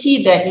you will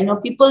see that, you know,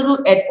 people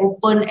look at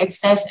open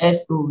access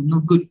as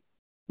no good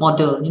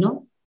model, you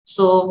know.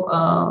 So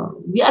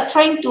we are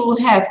trying to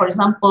have, for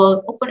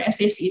example, open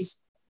access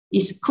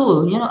is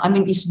cool, you know. I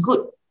mean, it's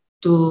good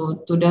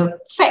to the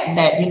fact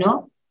that, you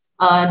know,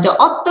 the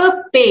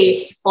author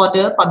pays for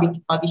the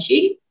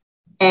publishing,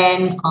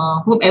 and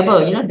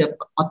whomever, you know, the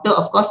author,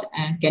 of course,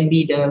 can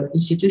be the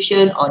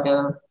institution or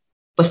the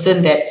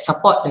person that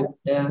support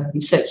the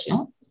research. You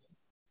know?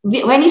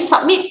 When you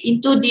submit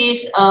into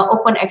this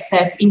open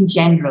access in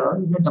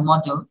general, you know, the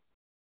model,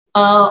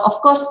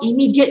 of course,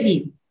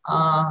 immediately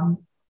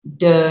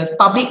the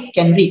public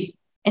can read.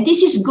 And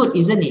this is good,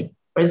 isn't it?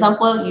 For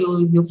example,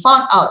 you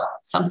found out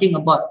something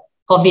about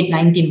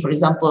COVID-19, for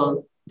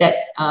example, that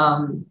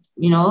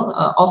you know,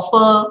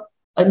 offer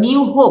a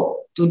new hope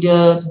to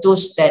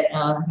those that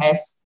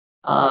has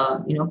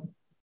you know,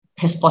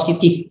 has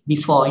positive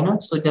before, you know.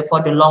 So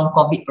for the long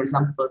COVID, for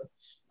example,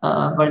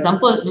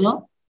 you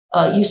know,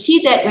 you see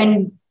that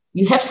when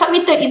you have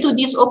submitted into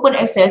this open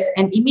access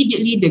and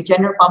immediately the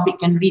general public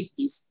can read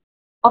this,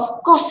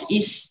 of course,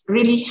 is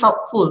really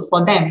helpful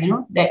for them, you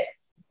know, that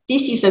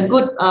this is a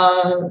good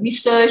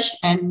research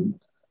and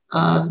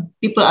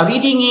people are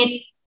reading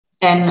it.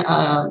 And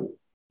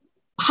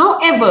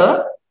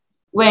however,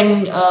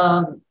 when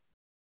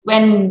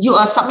you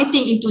are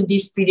submitting into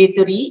this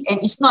predatory and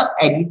it's not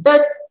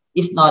edited,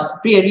 it's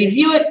not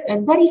peer-reviewed,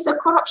 and there is a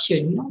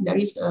corruption, you know, there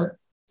is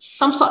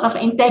some sort of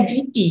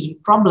integrity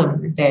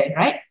problem there,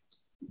 right?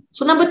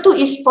 So number 2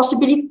 is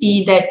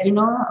possibility that, you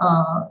know,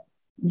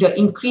 the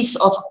increase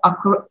of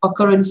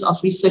occurrence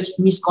of research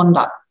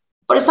misconduct.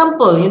 For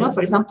example, you know,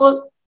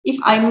 if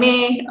I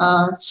may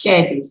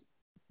share this,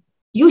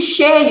 you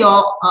share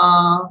your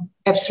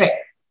abstract.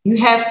 You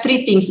have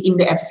 3 things in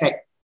the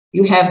abstract.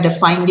 You have the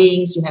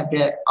findings, you have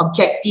the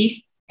objective,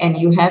 and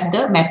you have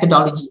the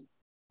methodology.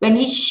 When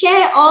you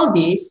share all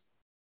this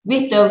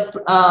with the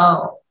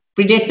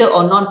predator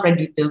or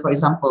non-predator, for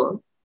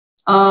example,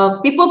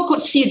 people could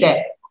see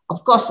that,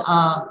 of course,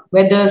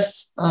 whether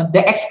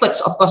the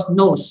experts, of course,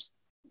 knows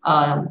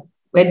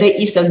whether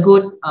it's a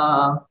good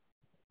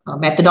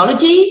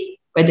methodology,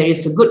 whether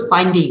it's a good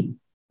finding.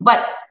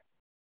 But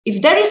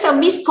if there is a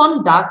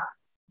misconduct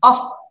of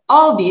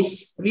all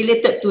this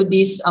related to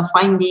this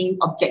finding,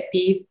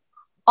 objective,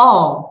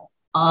 or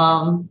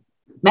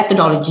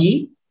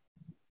methodology,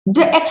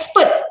 the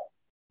expert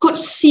could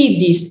see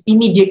this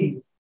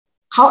immediately.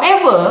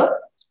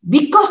 However,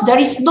 because there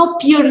is no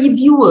peer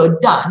reviewer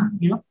done,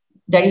 you know,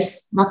 there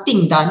is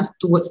nothing done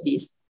towards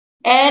this.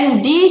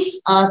 And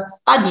this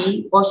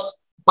study was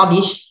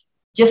published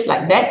just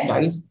like that.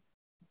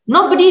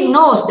 Nobody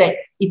knows that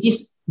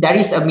there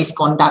is a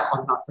misconduct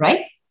or not,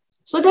 right?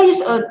 So there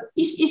is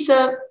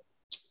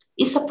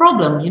it's a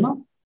problem, you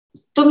know.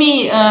 To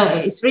me,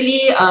 it's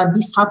really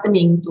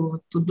disheartening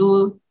to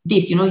do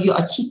this. You know, you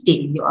are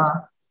cheating. You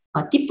are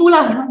tipu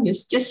lah. You know, you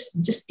just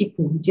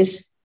tipu,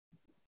 just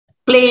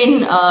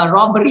plain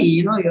robbery.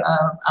 You know,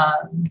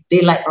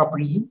 daylight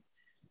robbery.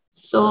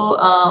 So,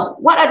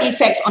 what are the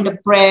effects on the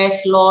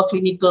press, law,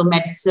 clinical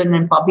medicine,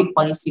 and public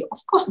policy?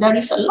 Of course, there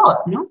is a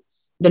lot. You know,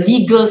 the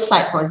legal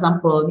side, for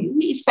example,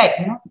 will affect,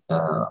 you know,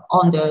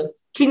 on the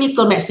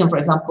clinical medicine, for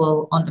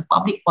example, on the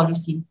public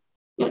policy.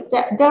 You know,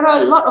 there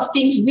are a lot of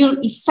things will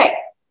affect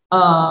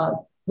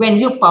when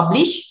you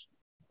publish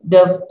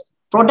the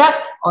product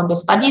or the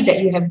study that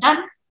you have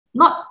done,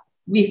 not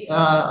with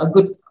a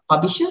good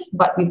publisher,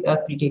 but with a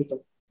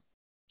predator.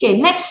 Okay,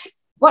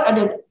 next, what are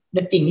the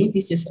the thing.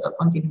 This is a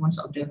continuance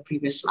of the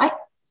previous slide.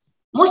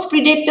 Most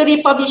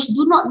predatory publishers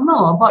do not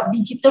know about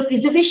digital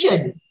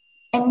preservation.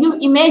 And you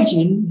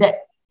imagine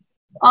that,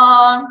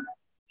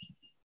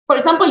 for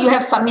example, you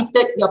have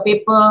submitted your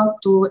paper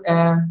to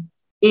a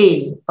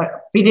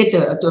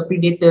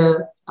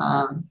predator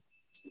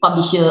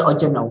publisher or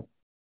journal.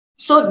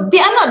 So they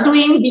are not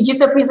doing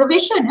digital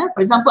preservation.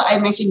 For example, I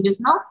mentioned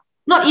just now,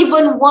 not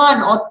even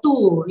one or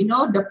two,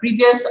 the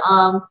previous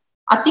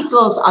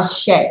articles are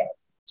shared.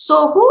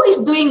 So who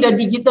is doing the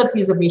digital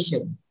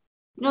preservation?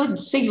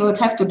 So you would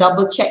have to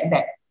double check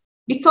that.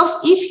 Because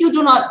if you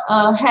do not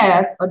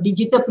have a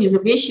digital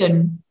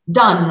preservation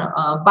done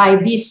by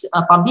this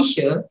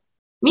publisher,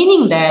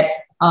 meaning that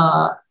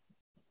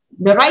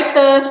the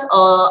writers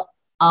or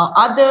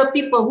other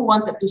people who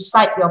wanted to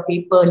cite your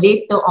paper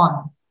later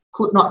on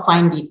could not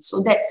find it.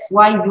 So that's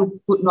why you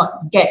could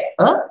not get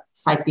a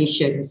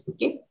citation.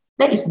 Okay,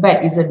 that is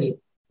bad, isn't it?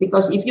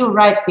 Because if you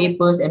write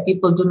papers and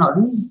people do not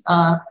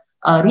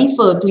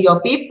refer to your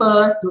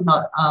papers, do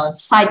not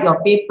cite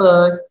your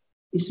papers,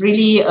 it's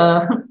really,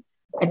 I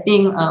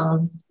think,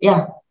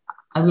 yeah,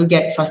 I will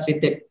get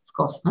frustrated, of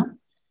course. Huh?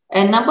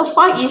 And number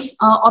 5 is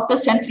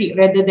author-centric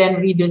rather than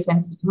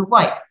reader-centric.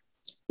 Why?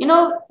 You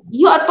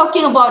are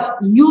talking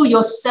about you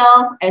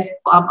yourself as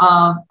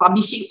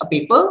publishing a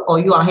paper, or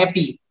you are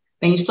happy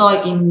when you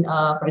saw in,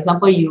 for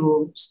example,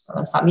 you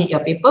submit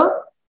your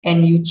paper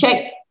and you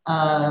check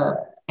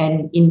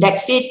and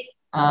index it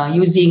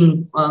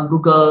using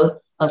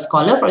Google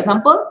Scholar, for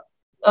example.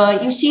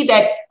 You see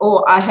that,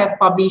 oh, I have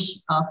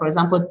published, for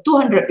example,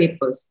 200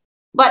 papers.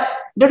 But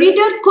the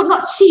reader could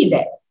not see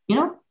that,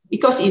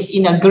 because it's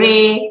in a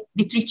gray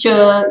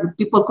literature.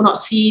 People could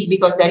not see it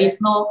because there is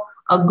no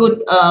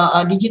good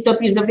digital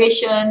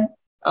preservation.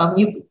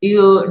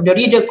 The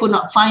reader could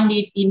not find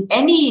it in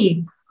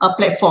any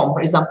platform,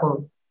 for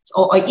example,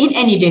 or in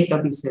any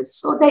databases.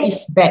 So that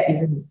is bad,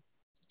 isn't it?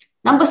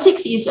 Number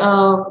 6 is,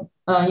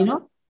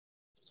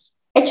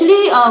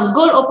 actually,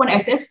 gold open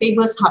access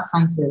favors hard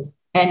sciences,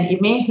 and it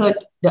may hurt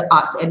the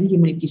arts and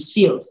humanities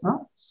fields.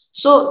 No?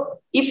 So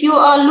if you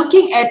are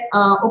looking at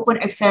open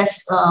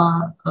access,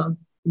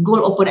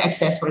 gold open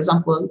access, for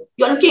example,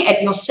 you're looking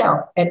at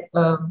yourself, at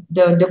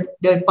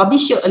the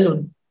publisher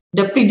alone,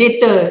 the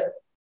predator.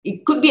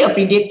 It could be a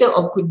predator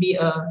or could be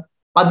a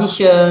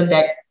publisher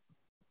that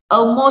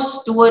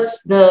almost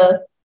towards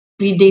the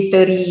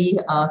predatory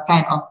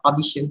kind of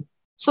publisher.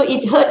 So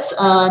it hurts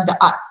the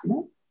arts.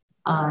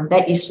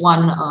 That is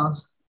one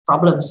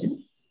problem.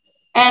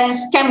 And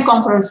scam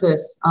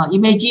conferences.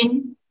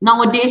 Imagine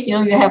nowadays, you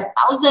have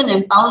thousands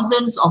and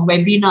thousands of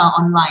webinars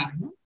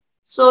online.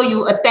 So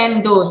you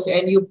attend those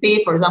and you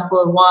pay, for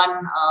example,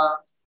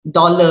 $1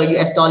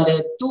 US dollar,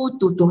 2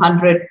 to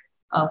 200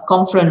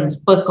 conference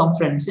per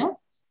conference. Yeah?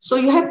 So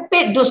you have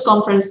paid those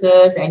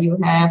conferences and you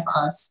have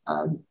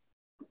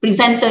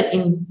presented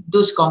in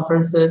those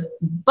conferences,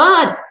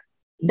 but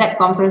that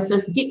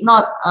conferences did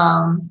not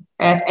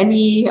have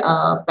any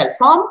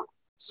platform.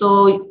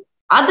 So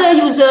other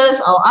users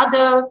or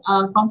other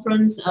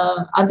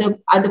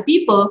other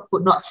people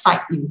could not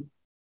cite you.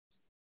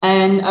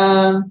 And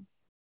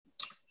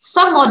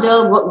some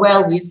model work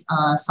well with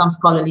some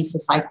scholarly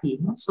society.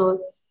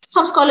 So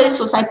some scholarly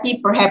society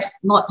perhaps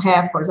not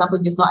have, for example,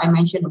 just now I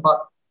mentioned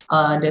about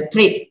the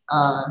trade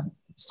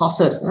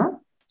sources.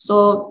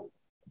 So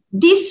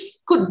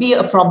this could be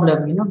a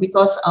problem,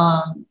 because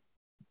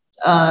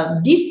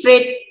these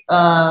trade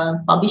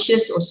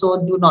publishers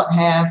also do not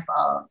have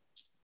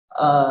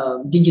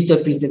digital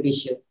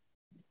preservation.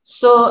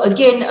 So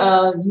again,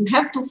 you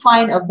have to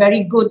find a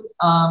very good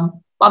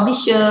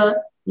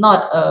publisher,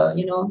 not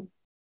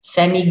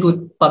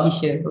semi-good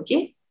publisher.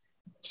 Okay.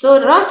 So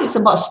the rest is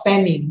about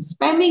spamming.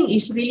 Spamming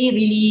is really,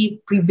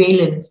 really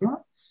prevalent.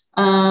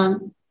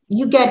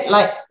 You get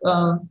like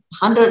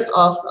hundreds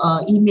of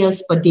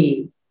emails per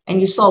day, and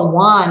you saw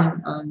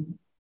one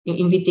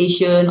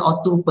invitation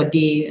or 2 per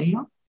day.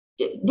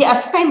 They are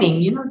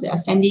spamming. They are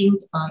sending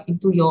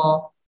into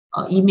your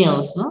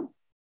emails.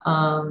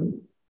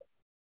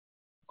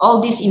 All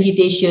this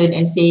invitation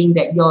and saying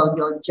that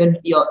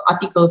your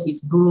articles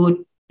is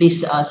good.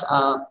 Please,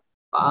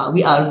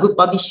 we are a good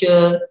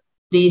publisher.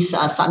 Please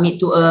submit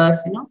to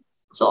us.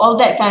 So all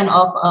that kind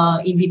of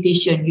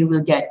invitation you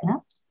will get.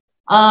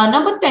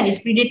 Number 10 is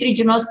predatory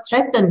journals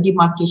threaten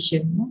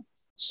demarcation.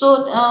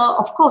 So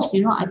of course,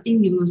 I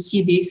think you will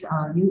see this.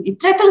 It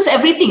threatens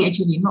everything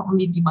actually, not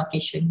only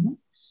demarcation.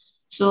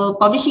 So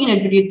publishing in a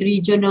predatory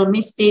journal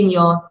may stain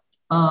your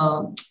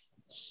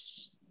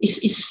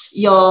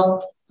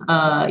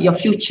your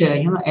future,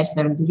 as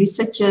a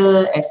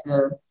researcher,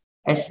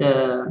 as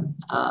a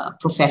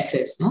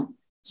professors.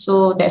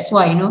 So that's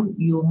why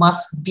you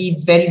must be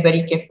very,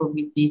 very careful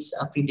with these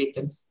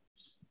predators.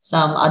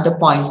 Some other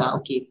points are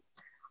okay.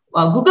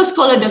 Google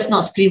Scholar does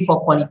not screen for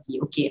quality.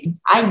 Okay,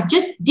 I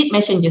just did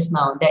mention just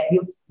now that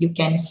you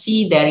can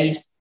see there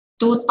is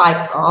 2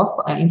 types of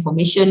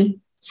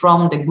information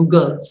from the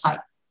Google site.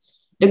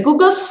 The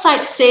Google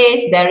site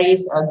says there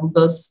is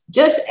Google's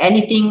just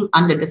anything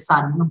under the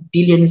sun,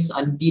 billions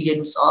and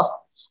billions of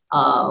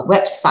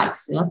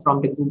websites,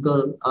 from the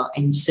Google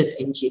and search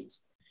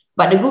engines.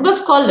 But the Google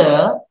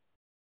Scholar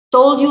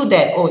told you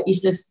that, oh,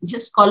 it's a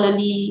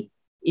scholarly,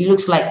 it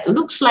looks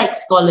like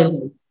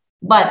scholarly,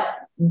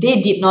 but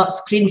they did not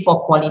screen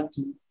for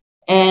quality.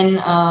 And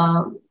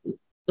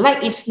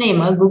like its name,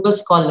 Google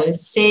Scholar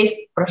says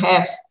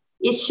perhaps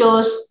it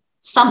shows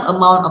some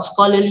amount of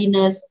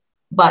scholarliness,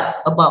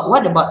 but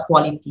what about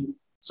quality?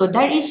 So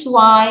that is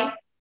why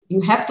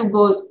you have to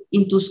go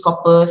into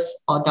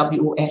Scopus or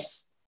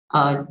WOS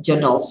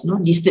journals,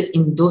 listed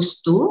in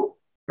those two,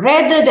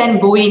 rather than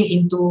going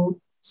into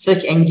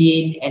search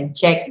engine and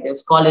check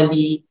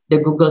the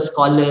Google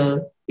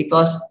Scholar,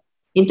 because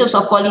in terms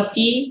of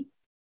quality,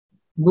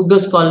 Google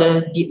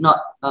Scholar did not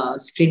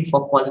screen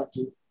for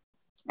quality.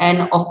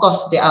 And of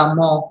course, there are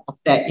more of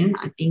that.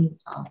 I think,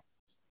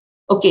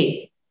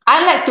 okay,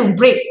 I like to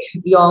break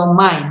your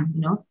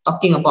mind,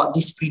 talking about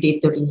this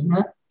predatory,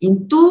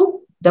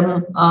 into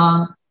the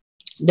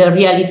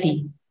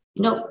reality.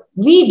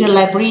 We, the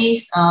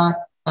libraries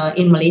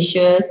in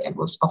Malaysia, and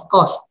of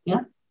course,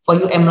 for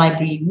UM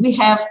Library, we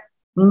have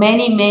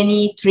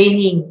many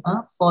training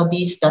for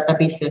these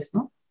databases.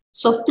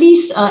 So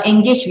please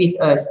engage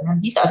with us.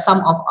 These are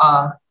some of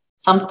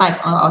some type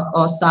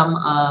or some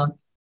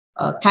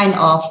kind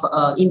of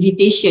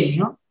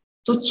invitation,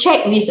 to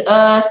check with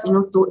us,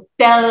 to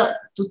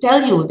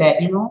tell you that,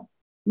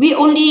 we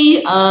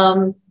only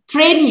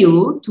train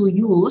you to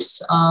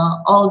use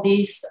all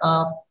these.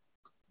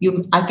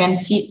 I can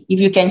see, if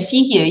you can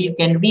see here, you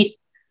can read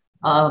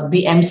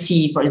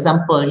BMC, for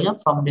example,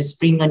 from the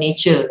Springer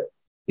Nature.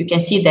 You can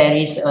see there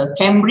is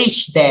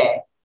Cambridge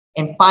there,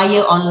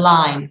 Empire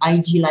Online,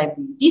 IG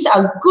Library. These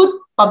are good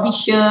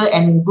publisher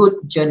and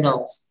good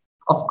journals.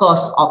 Of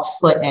course,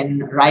 Oxford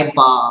and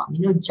RIBA,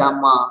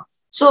 JAMA.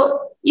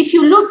 So if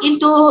you look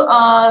into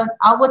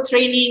our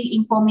training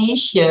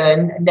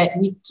information,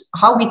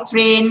 how we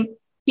train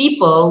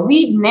people,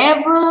 we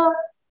never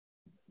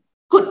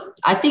could,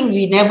 I think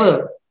we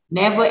never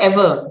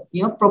ever,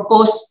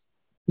 propose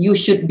you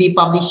should be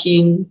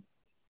publishing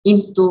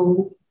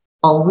into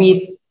or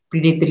with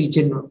predatory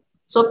journal.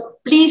 So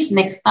please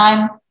next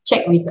time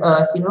check with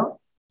us,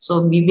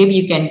 so maybe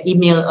you can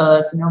email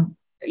us,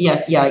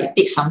 yes, yeah, it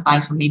takes some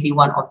time, so maybe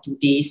 1 or 2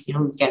 days, we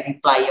can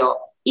reply your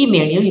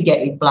email, you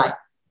get reply.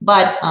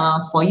 But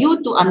for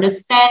you to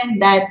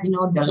understand that,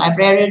 the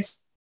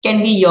librarians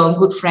can be your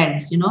good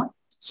friends,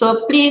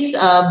 so please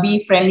be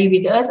friendly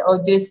with us,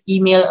 or just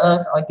email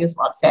us, or just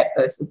WhatsApp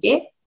us,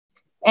 okay?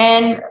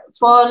 And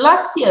for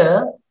last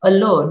year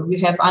alone, we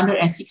have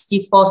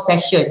 164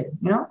 sessions,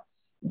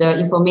 the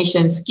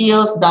information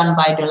skills done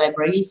by the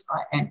libraries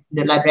and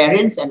the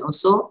librarians, and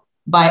also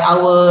by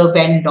our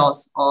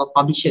vendors or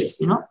publishers,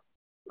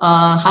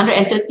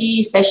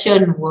 130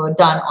 sessions were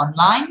done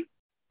online,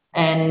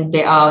 and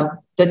there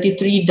are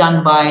 33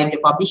 done by the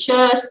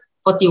publishers,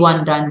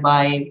 41 done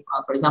by,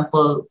 for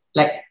example,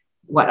 like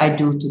what I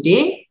do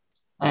today,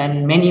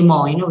 and many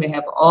more. We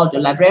have all the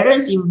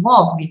librarians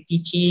involved with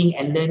teaching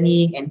and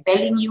learning and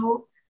telling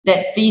you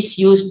that please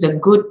use the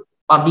good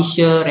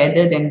publisher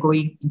rather than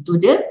going into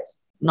the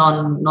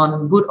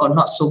non-good or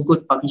not so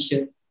good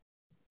publisher.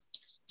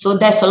 So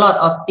there's a lot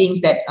of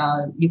things that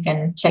you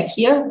can check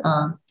here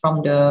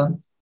from the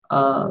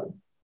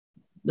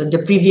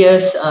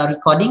previous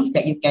recordings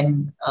that you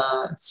can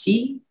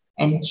see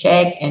and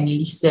check and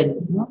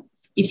listen.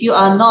 If you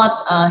are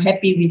not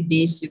happy with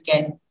this, you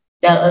can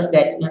tell us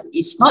that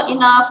it's not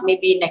enough.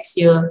 Maybe next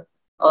year,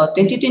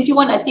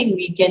 2021, I think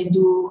we can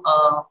do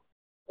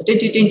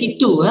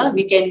 2022.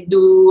 We can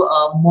do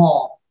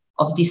more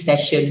of these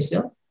sessions.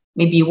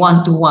 Maybe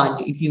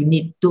 1-to-1 if you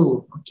need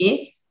to.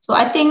 Okay. So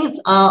I think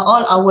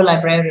all our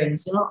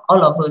librarians,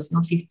 all of us,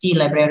 50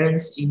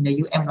 librarians in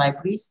the UM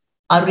libraries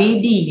are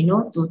ready,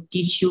 to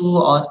teach you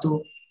or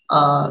to,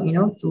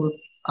 to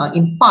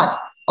impart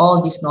all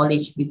this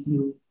knowledge with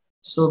you.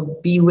 So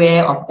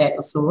beware of that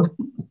also.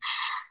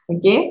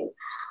 Okay.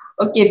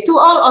 Okay. To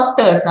all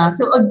authors.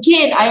 So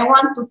again, I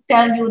want to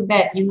tell you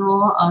that,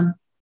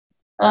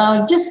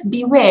 just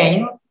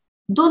beware.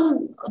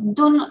 Don't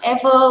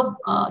ever,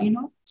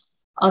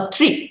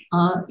 trick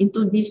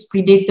into these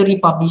predatory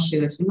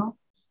publishers.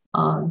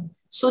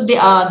 So they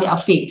are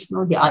fakes.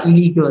 They are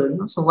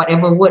illegal. So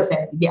whatever words,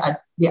 they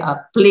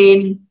are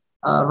plain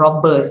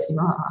robbers.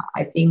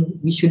 I think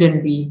we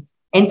shouldn't be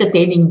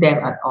entertaining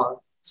them at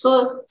all.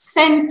 So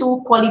send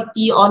to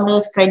quality,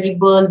 honest,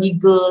 credible,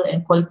 legal,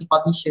 and quality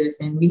publishers.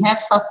 And we have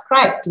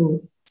subscribed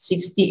to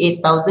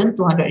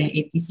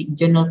 68,286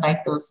 journal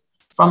titles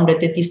from the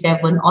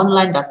 37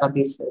 online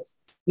databases,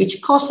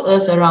 which cost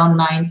us around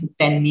 9 to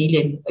 10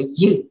 million a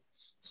year.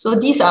 So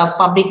these are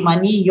public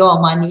money, your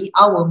money,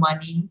 our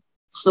money.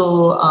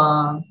 So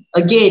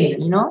again,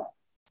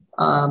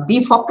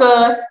 be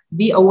focused,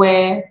 be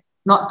aware,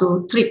 not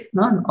to trick,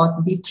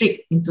 or be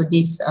tricked into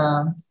these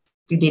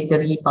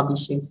predatory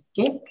publishers.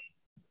 Okay.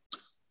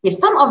 Okay.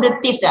 Some of the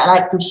tips that I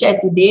like to share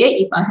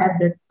today, if I have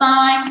the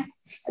time,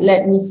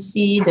 let me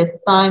see. The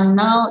time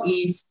now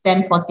is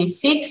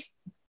 10:46.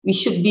 We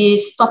should be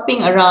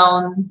stopping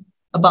around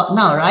about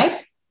now,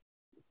 right?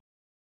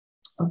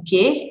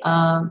 Okay,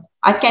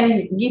 I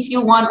can give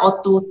you one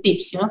or two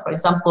tips, for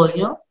example,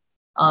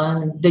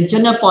 the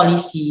journal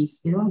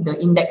policies, the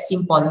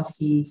indexing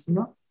policies,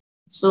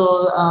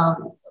 So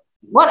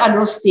what are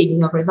those things?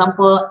 For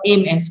example,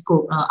 aim and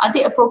scope. Are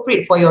they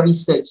appropriate for your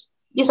research?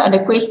 These are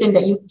the questions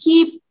that you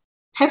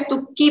have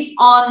to keep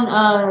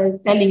on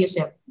telling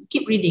yourself.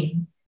 Keep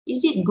reading.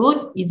 Is it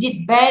good? Is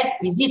it bad?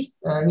 Is it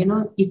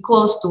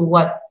equals to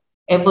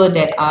whatever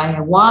that I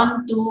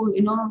want to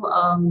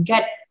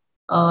get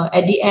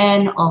at the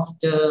end of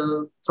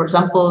for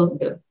example,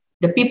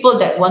 the people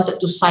that wanted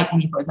to cite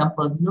me, for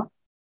example,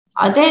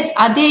 are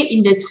they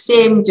in the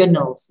same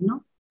journals?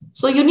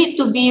 So you need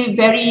to be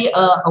very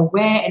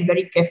aware and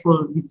very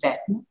careful with that.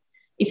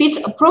 If it's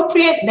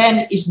appropriate,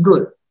 then it's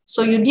good.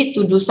 So you need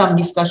to do some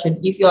discussion.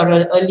 If you are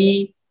an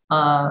early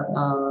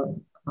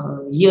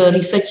year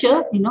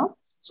researcher,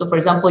 So for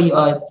example, you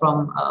are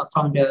from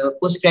the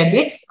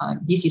postgraduates.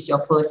 This is your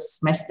first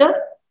semester.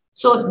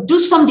 So do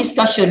some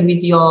discussion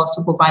with your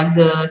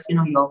supervisors,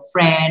 your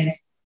friends,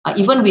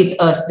 even with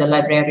us, the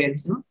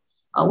librarians.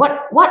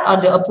 What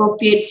are the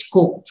appropriate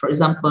scope, for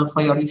example,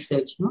 for your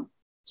research?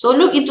 So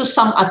look into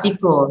some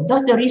articles.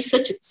 Does the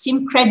research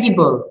seem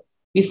credible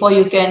before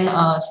you can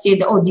say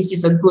that, oh, this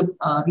is a good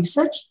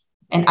research,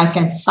 and I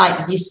can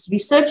cite this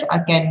research. I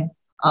can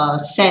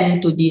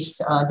send to this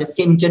the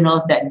same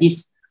journals that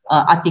this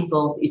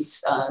article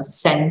is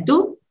sent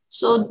to.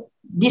 So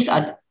these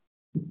are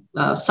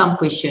some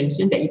questions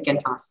that you can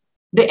ask.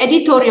 The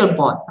editorial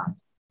board.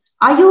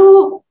 Are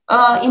you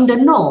in the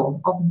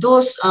know of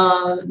those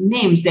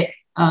names that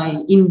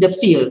in the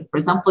field? For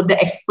example, the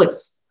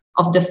experts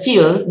of the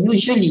field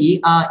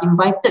usually are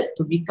invited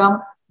to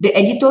become the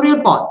editorial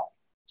board.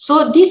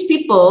 So these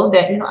people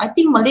that, I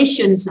think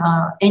Malaysians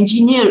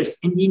engineers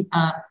and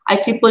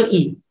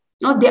IEEE,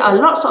 there are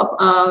lots of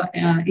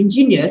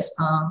engineers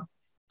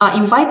are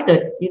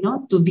invited,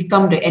 to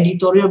become the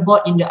editorial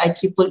board in the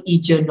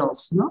IEEE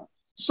journals.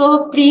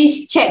 So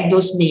please check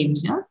those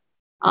names.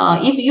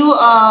 If you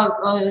are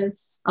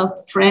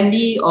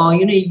friendly or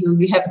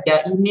you have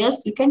their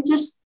emails, you can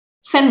just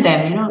send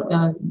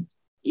them.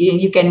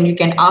 You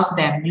can ask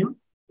them.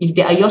 If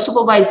they are your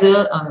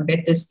supervisor,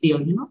 better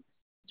still.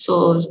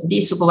 So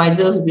this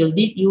supervisor will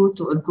lead you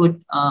to a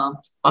good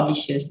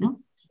publishers.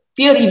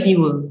 Peer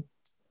reviewer.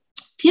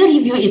 Peer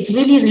review is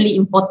really, really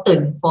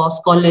important for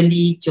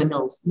scholarly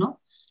journals,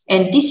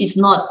 and this is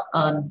not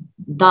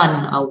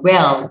done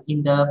well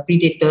in the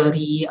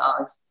predatory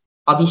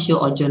publisher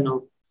or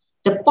journal.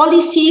 The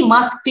policy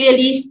must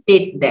clearly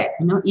state that,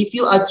 if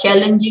you are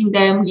challenging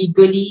them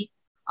legally,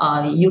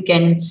 you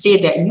can say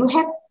that you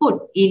have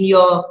put in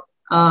your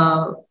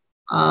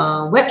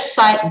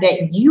website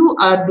that you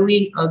are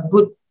doing a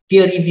good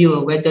peer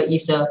review, whether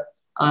it's a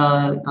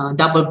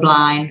double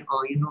blind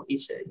or,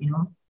 it's,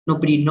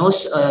 nobody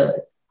knows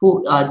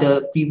who are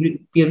the peer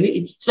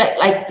review. It's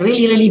like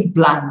really, really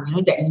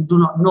blind, that you do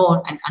not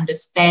know and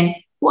understand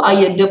who are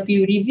the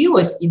peer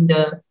reviewers in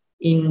the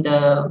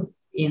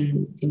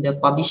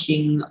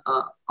publishing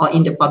or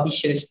in the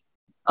publishers,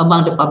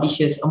 among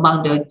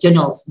the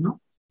journals.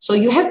 So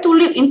you have to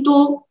look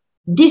into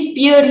this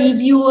peer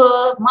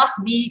reviewer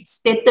must be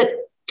stated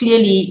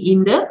clearly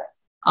in the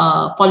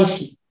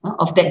policy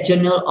of that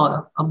journal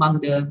or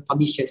among the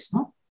publishers.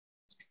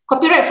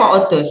 Copyright for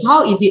authors,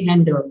 how is it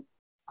handled?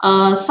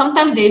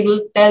 Sometimes they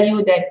will tell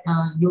you that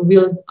you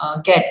will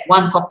get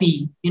one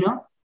copy,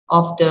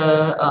 of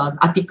the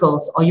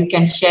articles, or you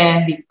can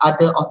share with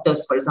other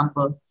authors, for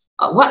example.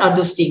 What are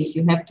those things?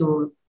 You have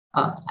to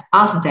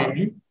ask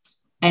them.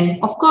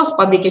 And of course,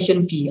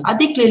 publication fee. Are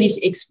they clearly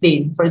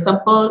explained? For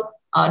example,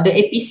 the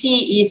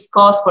APC is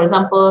cost, for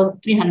example,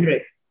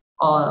 300,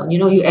 or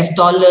US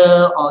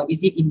dollar, or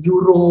is it in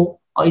euro,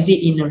 or is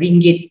it in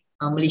ringgit,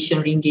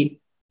 Malaysian ringgit,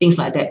 things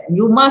like that.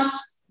 You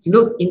must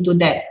look into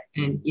that,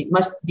 and it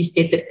must be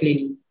stated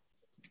clearly.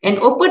 And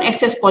open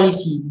access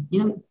policy,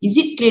 is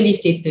it clearly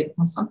stated?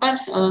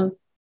 Sometimes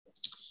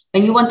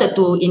when you wanted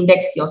to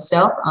index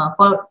yourself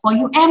for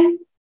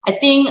I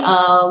think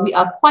we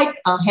are quite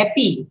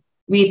happy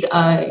with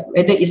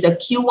whether it's a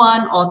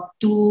Q1 or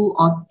 2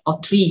 or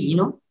 3,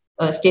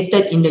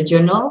 stated in the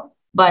journal,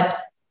 but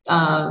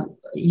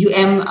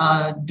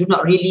do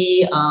not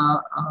really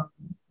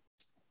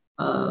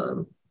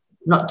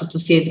not to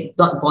say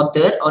not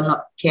bothered or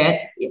not cared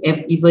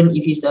even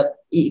if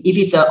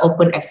it's a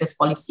open access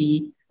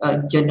policy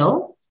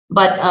journal.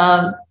 But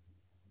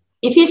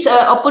if it's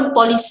an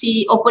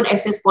open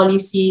access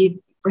policy,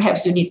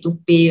 perhaps you need to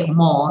pay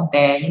more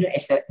there,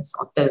 as an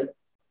author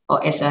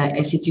or as an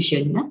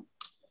institution.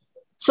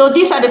 So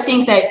these are the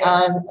things that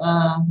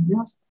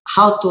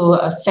how to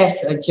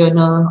assess a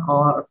journal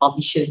or a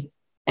publisher.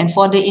 And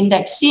for the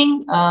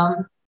indexing,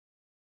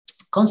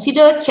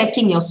 consider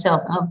checking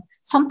yourself.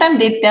 Sometimes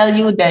they tell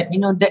you that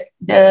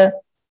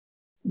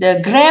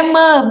the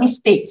grammar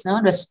mistakes,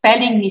 the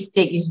spelling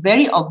mistake is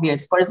very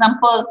obvious. For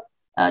example,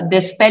 the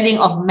spelling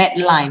of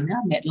Medline,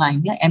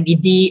 MEDLINE.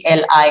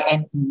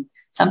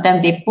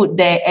 Sometimes they put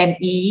there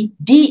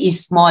MED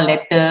is small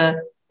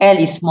letter, L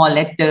is small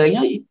letter.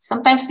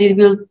 Sometimes they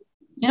will,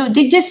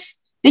 they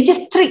just they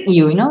just trick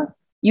you, you know.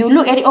 You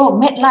look at it, oh,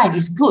 Medline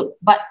is good,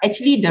 but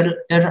actually the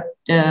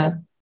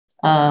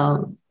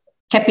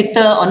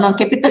capital or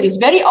non-capital is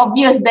very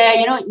obvious there,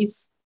 you know.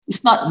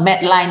 It's not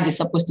Medline. It's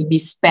supposed to be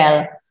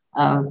spelled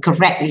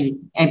correctly,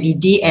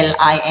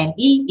 Medline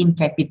in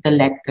capital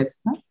letters.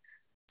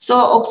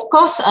 So of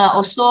course,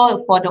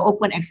 also for the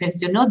open access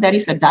journal, there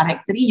is a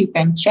directory you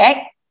can check.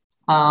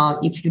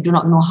 If you do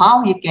not know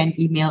how, you can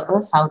email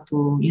us how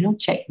to, you know,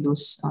 check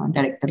those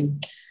directory.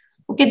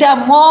 Okay, there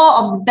are more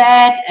of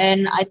that,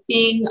 and I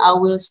think I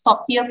will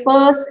stop here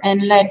first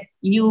and let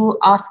you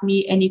ask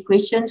me any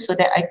questions so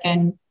that I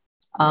can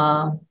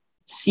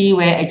see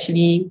where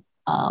actually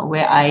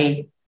where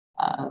I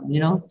you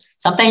know,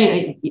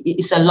 sometimes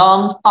it's a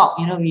long talk,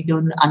 you know, we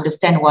don't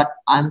understand what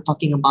I'm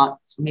talking about.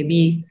 So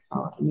maybe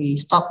we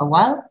stop a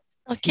while.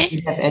 Okay. If you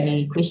have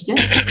any questions.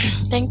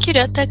 Thank you,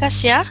 Dr.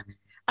 Khasiah.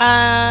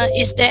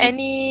 Is there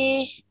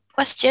any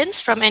questions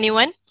from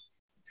anyone?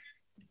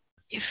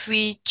 If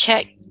we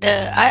check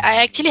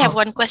I actually have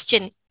one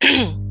question.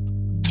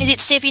 Is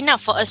it safe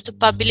enough for us to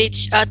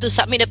publish, to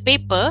submit a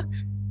paper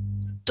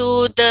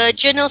to the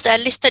journals that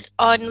are listed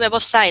on Web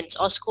of Science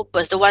or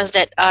Scopus, the ones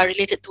that are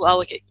related to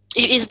our?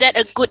 Is that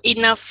a good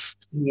enough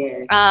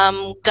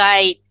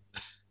guide?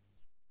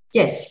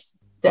 Yes,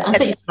 the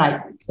answer is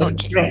right.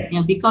 Okay. Right.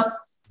 Yeah, because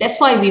that's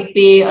why we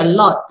pay a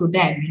lot to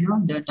them, you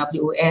know, the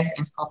WOS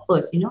and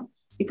Scopus, you know,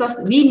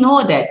 because we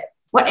know that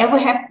whatever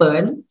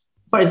happened,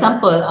 for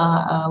example,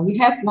 we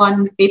have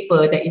one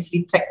paper that is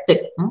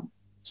retracted.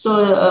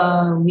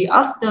 So we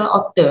asked the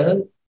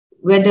author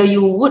whether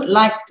you would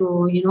like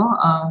to, you know,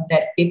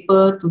 that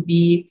paper to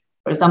be,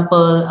 for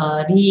example,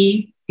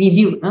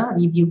 reviewed,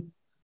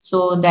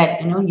 so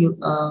that, you know,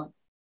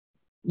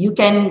 you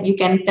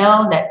can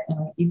tell that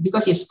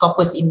because it's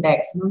Scopus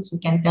index, you know, so you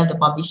can tell the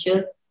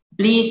publisher,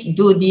 please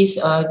do this,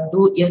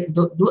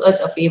 do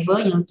us a favor,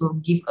 you know, to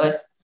give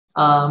us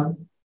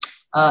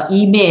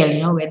email,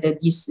 you know, whether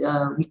this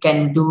we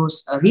can do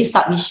a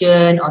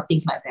resubmission or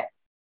things like that.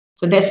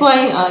 So that's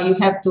why you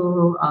have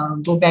to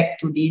go back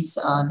to these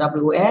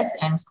WOS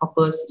and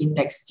Scopus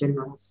index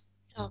journals.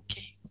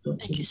 Okay.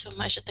 Thank you so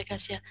much, Dr.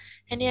 Khasiah.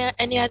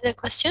 Any other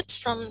questions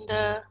from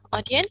the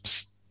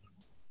audience?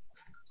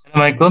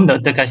 Assalamualaikum,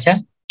 Dr.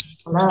 Khasiah.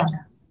 Hello.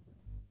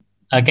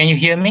 Can you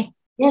hear me?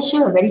 Yeah,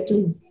 sure, very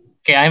clear.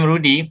 Okay, I'm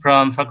Rudy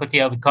from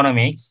Faculty of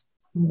Economics.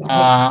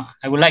 I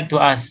would like to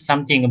ask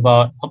something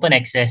about open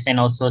access and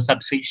also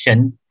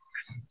subscription.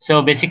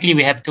 So basically,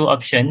 we have two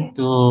options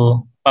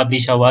to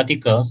publish our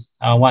articles.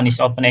 One is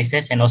open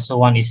access and also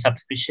one is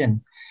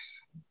subscription.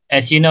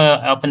 As you know,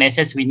 open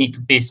access, we need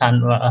to pay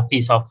some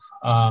fees of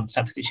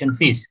subscription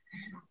fees.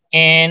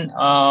 And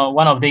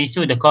one of the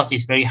issue, the cost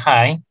is very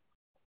high.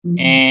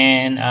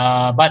 And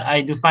but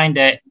I do find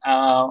that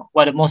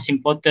what the most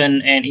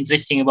important and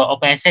interesting about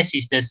open access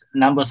is the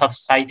numbers of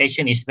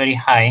citation is very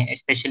high,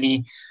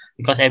 especially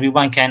because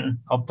everyone can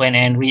open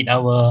and read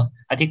our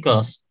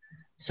articles.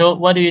 So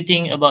what do you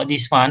think about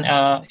this one?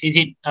 Is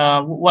it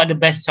what the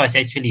best choice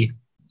actually?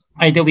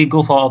 Either we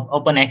go for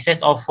open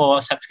access or for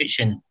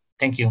subscription.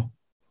 Thank you.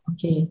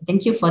 Okay,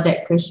 thank you for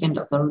that question,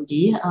 Dr.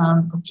 Rudy.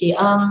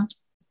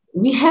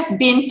 We have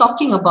been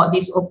talking about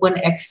this open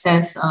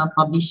access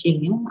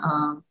publishing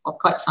for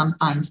quite some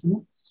time,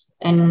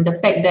 and the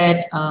fact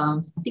that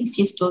I think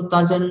since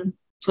 2012,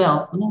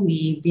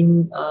 we've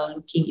been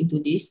looking into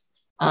this,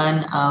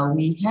 and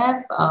we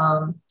have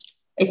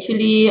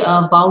actually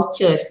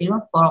vouchers,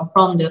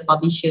 from the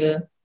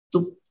publisher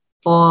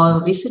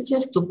for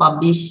researchers to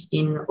publish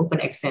in open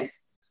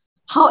access.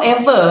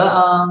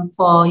 However,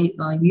 for if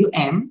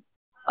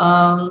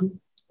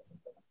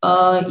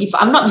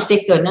I'm not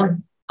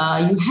mistaken,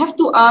 you have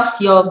to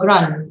ask your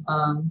grant,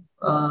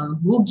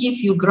 who give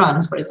you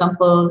grants, for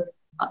example,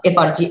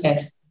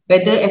 FRGS,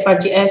 whether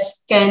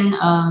FRGS can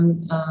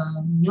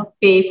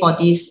pay for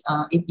these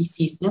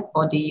APCs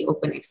for the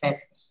open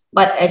access.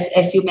 But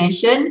as you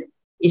mentioned,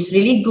 it's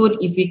really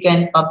good if we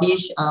can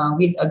publish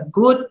with a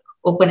good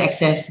open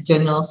access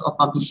journals or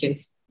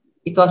publishers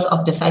because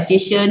of the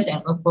citations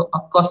and of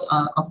course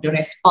of the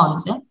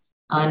response.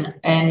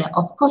 And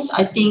of course,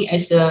 I think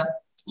as a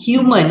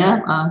human,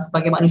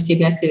 sebagai manusia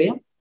biasa,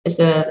 as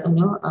a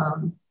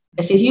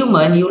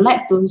human, you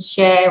like to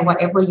share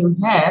whatever you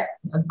have,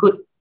 a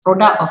good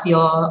product of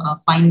your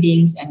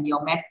findings and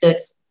your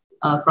methods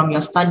from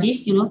your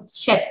studies,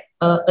 share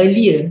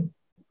earlier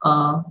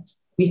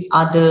with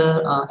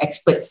other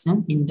experts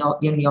in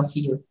your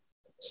field.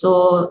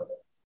 So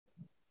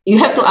you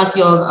have to ask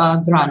your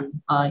grant,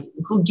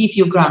 who give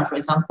you grant, for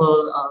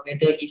example,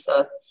 whether it's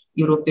a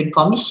European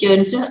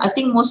Commission. So I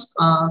think most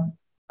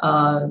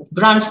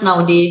grants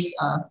nowadays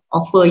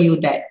offer you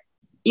that.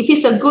 If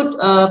it's a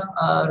good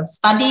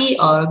study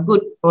or a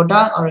good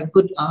product or a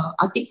good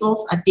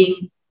articles, I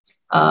think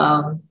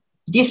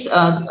this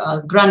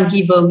grant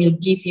giver will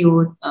give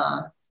you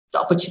the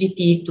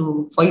opportunity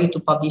for you to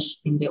publish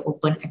in the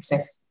open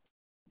access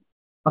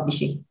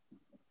publishing.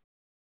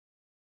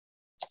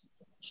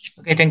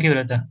 Okay, thank you,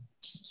 Rata.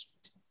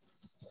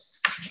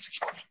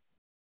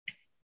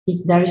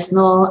 If there is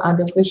no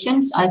other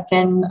questions, I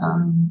can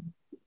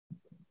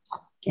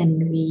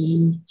Can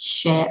we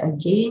share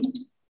again?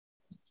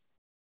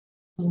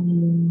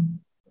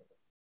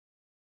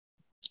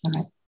 All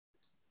right.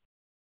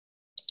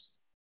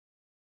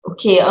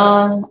 Okay.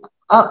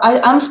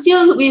 I'm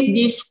still with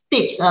these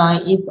tips.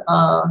 If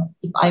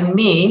I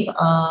may.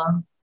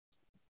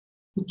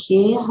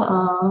 Okay.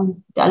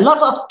 There are a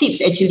lot of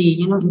tips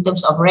actually. You know, in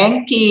terms of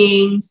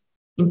rankings,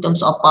 in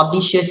terms of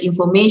publishers'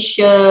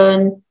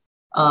 information.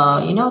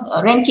 You know,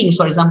 rankings,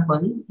 for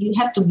example, you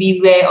have to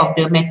beware of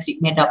the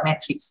made-up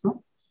metrics.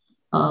 No?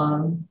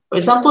 For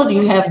example,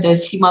 you have the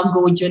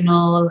Simago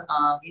journal.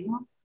 You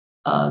know.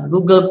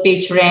 Google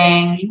page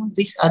rank, you know,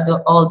 these are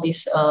all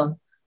these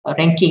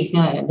rankings, you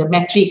know, the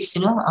metrics,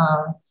 you know,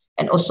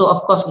 and also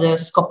of course the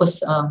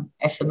Scopus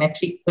as a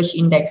metric, push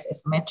index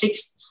as a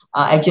metrics,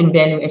 agent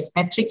value as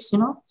metrics, you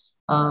know.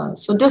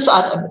 So those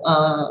are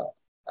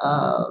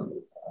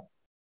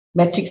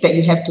metrics that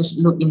you have to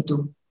look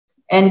into,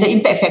 and the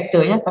impact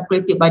factor, yeah,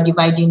 calculated by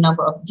dividing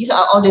number of. These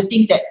are all the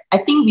things that I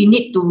think we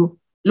need to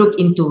look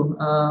into.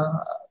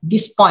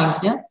 These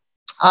points, yeah.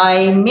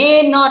 I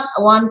may not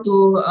want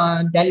to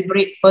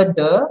deliberate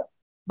further,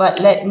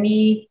 but let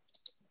me,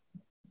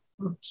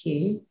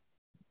 okay.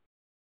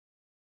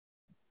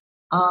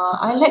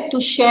 I like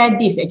to share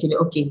this actually,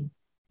 okay.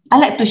 I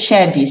like to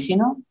share this, you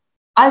know.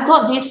 I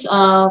got this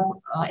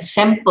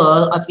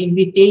sample of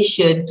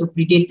invitation to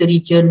predatory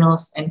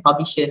journals and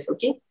publishers,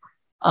 okay.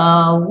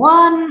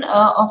 One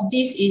of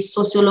these is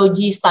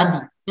sociology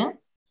study, yeah.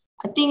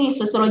 I think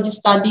sociology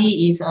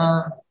study is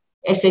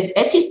as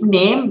its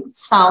name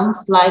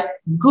sounds like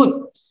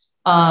good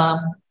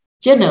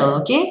journal,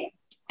 okay,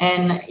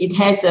 and it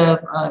has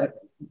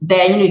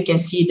there you can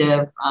see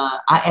the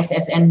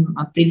ISSN,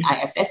 print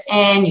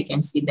ISSN, you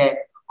can see the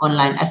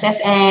online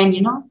SSN,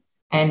 you know,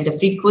 and the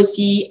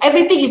frequency,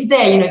 everything is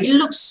there, you know. It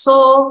looks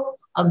so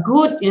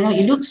good, you know.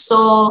 It looks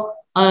so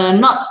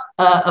not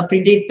a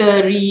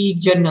predatory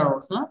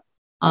journal.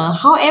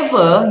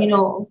 However, you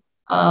know,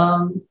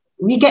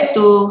 we get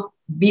to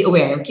be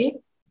aware, okay,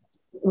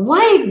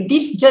 why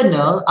this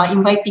journal are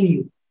inviting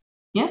you,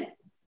 yeah.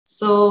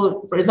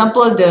 So, for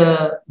example,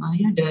 the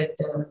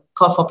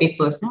call for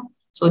papers, yeah?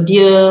 So,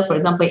 dear, for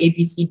example,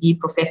 ABCD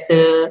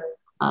professor,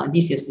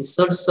 this is a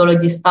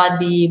sociology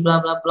study, blah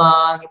blah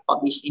blah, you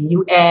published in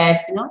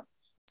US, you know.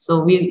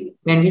 So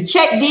when we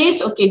check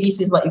this, okay,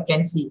 this is what you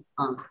can see.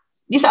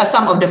 These are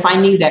some of the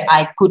findings that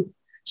I could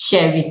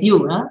share with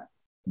you.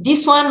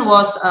 This one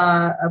was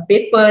a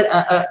paper,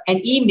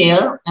 an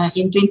email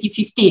in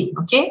 2015,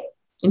 okay?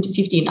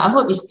 2015. I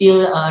hope it's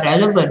still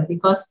relevant,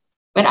 because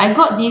when I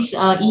got this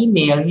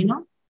email, you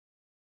know,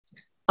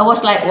 I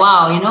was like,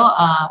 wow, you know,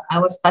 I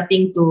was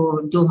starting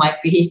to do my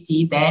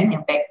PhD then,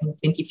 in fact, in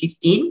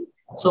 2015.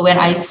 So when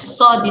I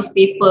saw this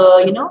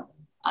paper, you know,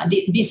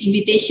 this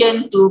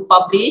invitation to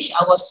publish,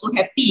 I was so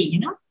happy, you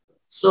know.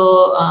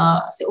 So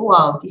I said, oh,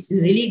 wow, this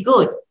is really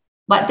good.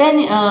 But then,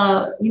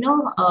 you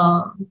know,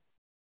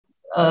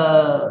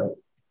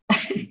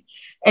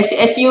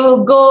 as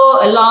you go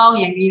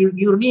along and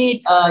you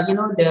read, you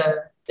know,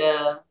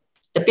 the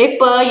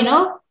paper, you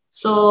know,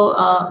 so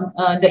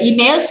the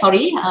email,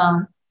 sorry.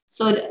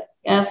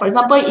 For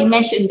example, it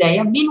mentioned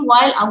there,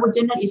 meanwhile, our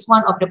journal is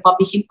one of the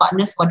publishing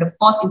partners for the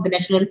 4th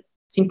International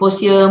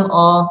Symposium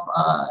of,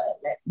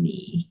 let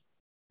me,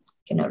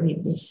 cannot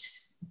read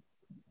this.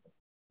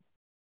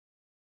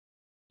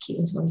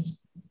 Okay, sorry.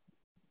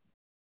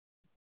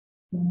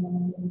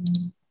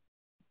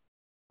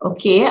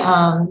 Okay,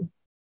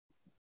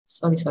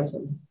 sorry.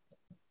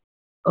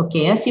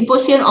 Okay, a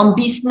symposium on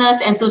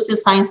business and social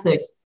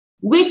sciences,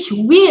 which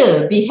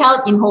will be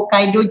held in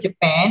Hokkaido,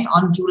 Japan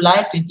on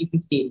July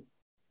 2015.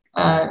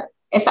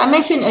 As I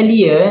mentioned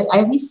earlier, I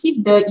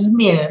received the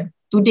email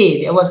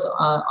today. That was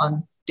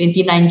on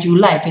 29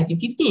 July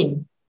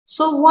 2015.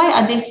 So why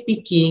are they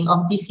speaking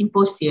of this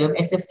symposium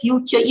as a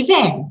future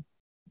event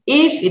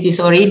if it is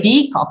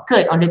already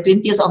occurred on the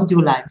 20th of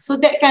July? So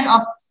that kind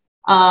of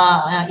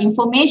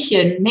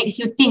information makes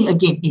you think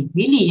again, hey,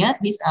 really,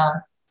 this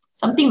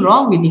something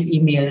wrong with this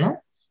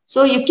email.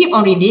 So you keep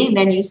on reading,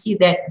 then you see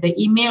that the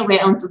email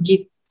went on to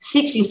give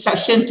 6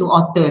 instructions to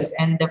authors,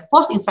 and the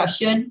 4th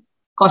instruction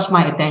caught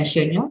my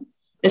attention.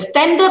 The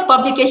standard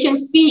publication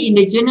fee in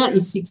the journal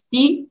is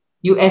 $60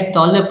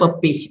 per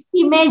page.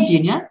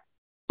 Imagine,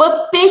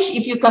 per page,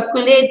 if you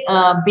calculate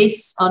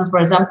based on, for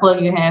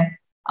example, you have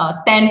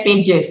 10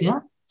 pages,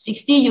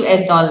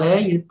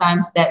 $60, you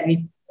times that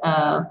with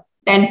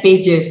 10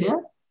 pages.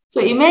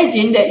 So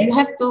imagine that you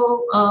have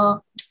to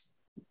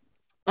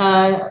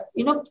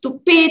to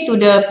pay to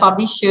the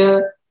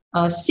publisher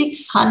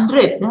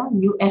 $600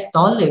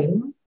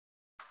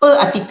 per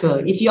article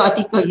if your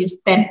article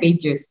is 10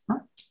 pages.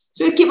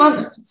 So you keep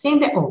on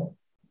saying that, oh,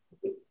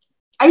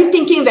 are you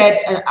thinking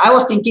that, I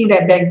was thinking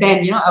that back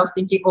then, I was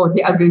thinking, oh,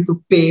 they are going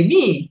to pay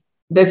me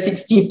the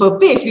 60 per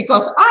page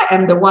because I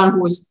am the one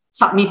who's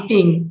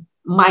submitting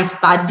my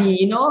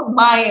study,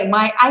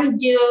 my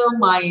idea,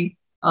 my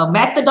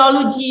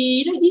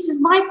methodology, this is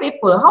my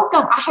paper. How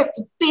come I have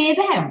to pay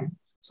them?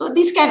 So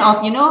this kind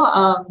of,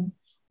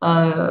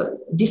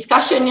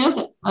 discussion,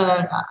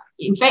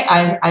 in fact,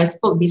 I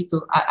spoke this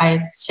to, I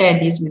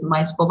shared this with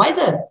my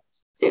supervisor.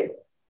 Said,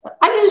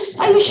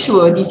 are you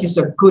sure this is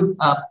a good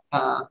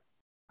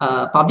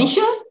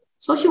publisher?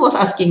 So she was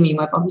asking me,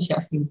 my publisher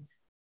asking me,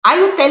 are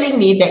you telling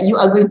me that you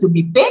are going to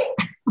be paid?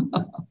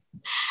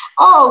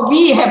 Oh,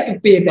 we have to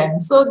pay them.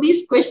 So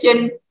this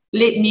question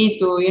led me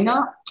to, you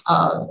know,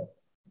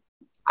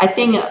 I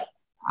think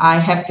I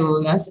have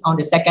to, on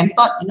the second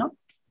thought, you know,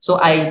 so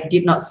I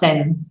did not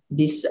send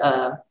this,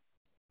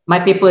 my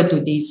paper to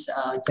these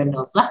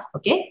journals lah.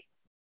 Okay.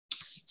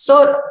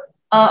 So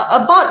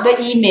about the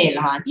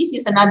email, this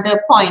is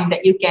another point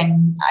that I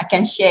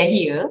can share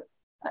here.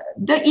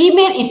 The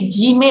email is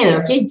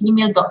Gmail, okay,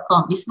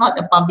 gmail.com. It's not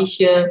a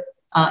publisher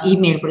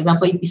email. For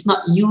example, it's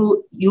not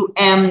um.edu.my.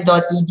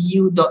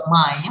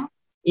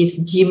 It's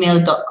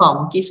gmail.com,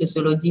 okay,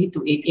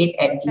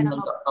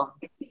 sociology288@gmail.com.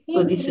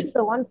 So this is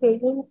the one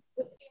paying.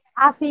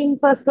 Ask him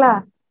first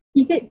lah.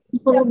 He said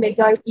people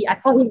majority. I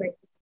told him like,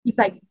 if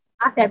I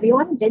ask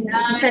everyone, then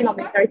depend on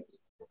majority.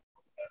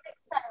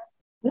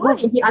 No,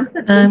 he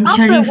answered.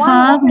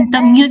 Sharifah,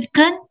 minta mute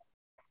kan?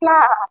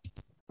 Lah.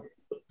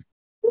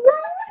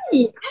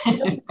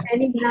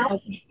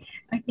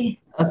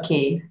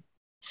 Okay.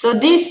 So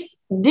these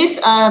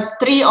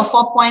 3 or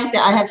 4 points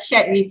that I have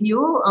shared with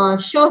you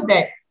shows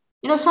that,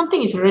 you know,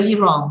 something is really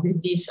wrong with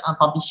this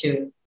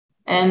publisher,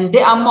 and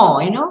there are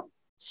more, you know.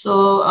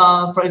 So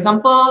for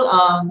example,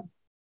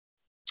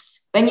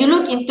 when you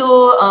look into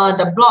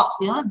the blogs,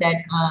 you know,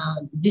 that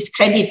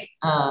discredit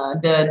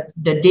the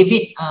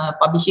David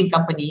publishing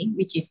company,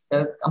 which is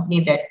the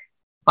company that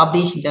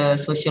published the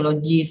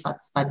sociology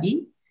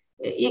study,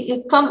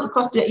 you come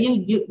across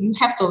you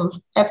have to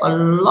have a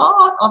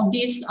lot of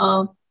these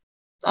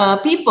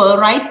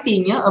people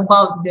writing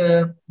about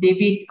the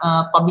David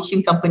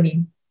publishing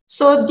company.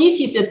 So this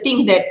is the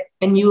thing that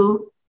when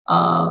you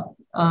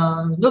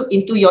look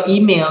into your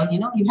email, you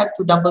know, you have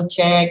to double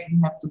check, you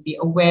have to be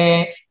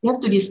aware, you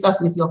have to discuss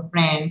with your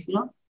friends, you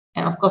know,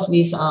 and of course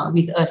with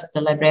us,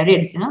 the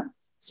librarians, you know.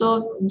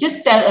 So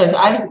just tell us,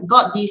 I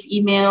got this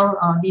email,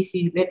 this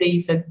is whether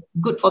it's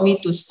good for me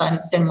to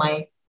send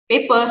my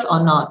papers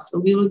or not. So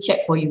we will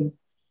check for you.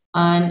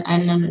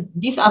 And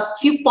these are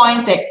few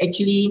points that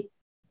actually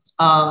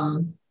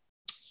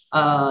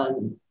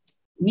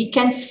we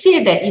can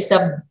say that it's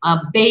a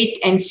bait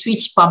and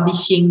switch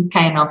publishing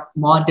kind of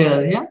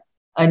model, yeah?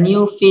 A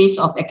new phase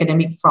of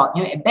academic fraud.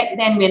 You know, back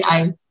then when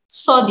I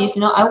saw this,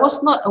 you know, I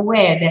was not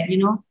aware that, you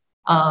know,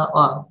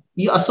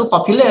 you are so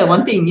popular,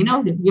 one thing, you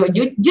know,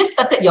 you just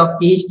started your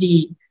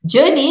PhD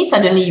journey,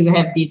 suddenly you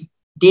have this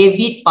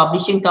David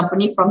publishing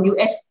company from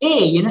USA,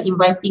 you know,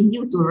 inviting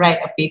you to write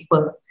a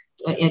paper,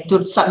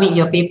 to submit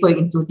your paper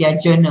into their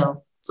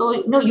journal. So,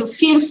 you know, you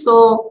feel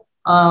so,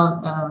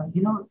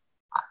 you know,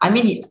 I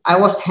mean, I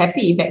was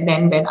happy back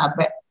then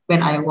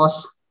when I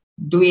was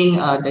doing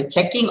the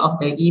checking of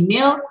the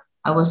email.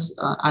 I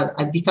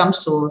become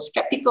so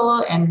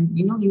skeptical, and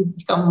you know, you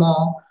become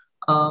more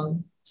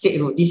say,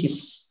 oh, this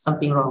is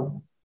something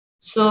wrong.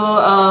 So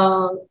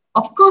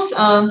of course,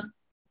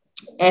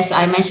 as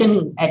I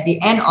mentioned at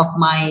the end of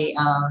my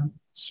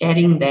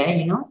sharing there,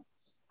 you know,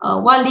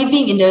 while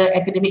living in the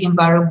academic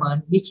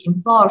environment, which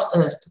implores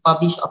us to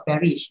publish or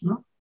perish, you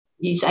know,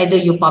 it's either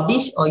you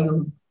publish or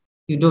you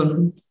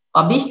don't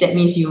publish. That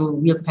means you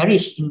will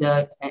perish in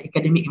the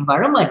academic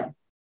environment.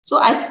 So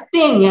I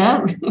think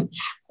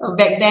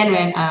back then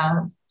when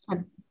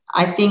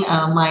I think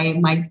my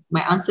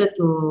answer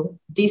to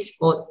this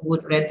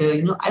would rather,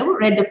 you know, I would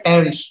rather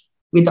perish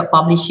without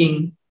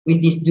publishing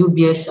with this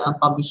dubious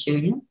publisher.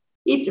 You know,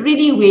 it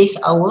really wastes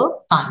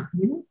our time.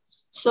 You know,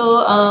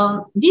 so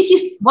this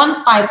is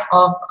one type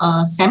of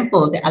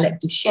sample that I like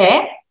to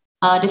share.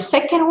 The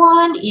second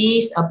one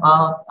is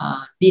about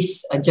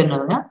this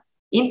journal,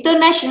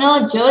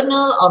 International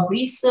Journal of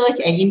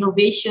Research and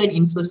Innovation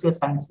in Social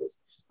Sciences.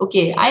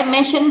 Okay, I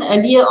mentioned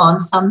earlier on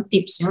some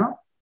tips, you know,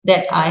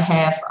 that I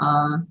have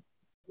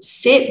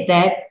said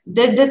that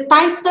the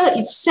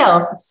title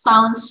itself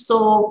sounds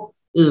so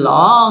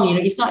long, you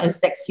know, it's not a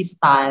sexy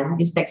style.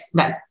 It's like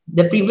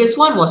the previous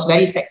one was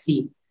very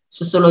sexy,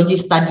 sociology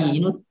study,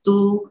 you know,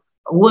 2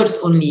 words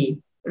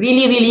only.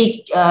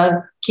 Really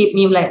keep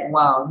me like,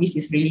 wow, this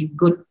is really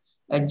good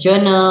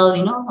journal,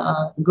 you know,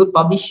 good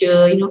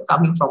publisher, you know,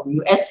 coming from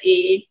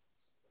USA.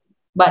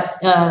 But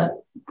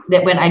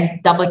that when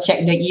I double check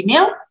the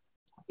email,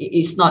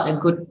 it's not a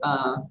good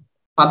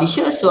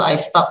publisher, so I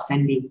stopped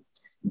sending.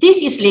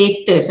 This is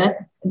latest.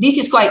 This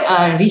is quite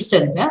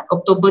recent.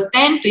 October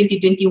 10,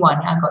 2021,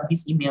 I got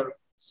this email.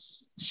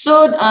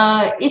 So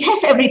it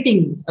has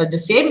everything the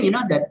same, you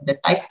know, the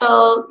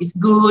title is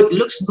good,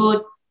 looks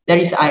good. There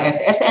is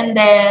ISSN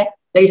there.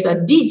 There is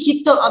a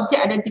digital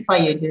object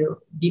identifier, the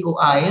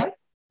DOI.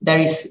 There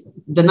is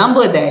the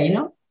number there, you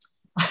know.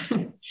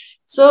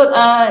 So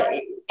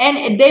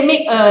and they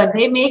make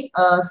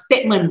a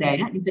statement there.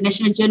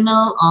 International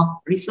Journal of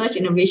Research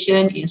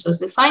Innovation in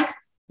Social Science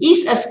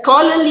is a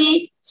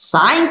scholarly,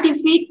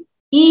 scientific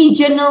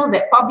e-journal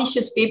that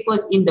publishes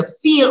papers in the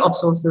field of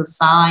social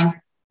science,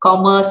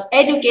 commerce,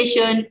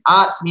 education,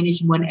 arts,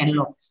 management, and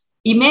law.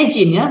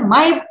 Imagine,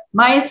 my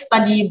my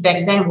study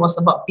back then was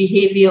about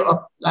behavior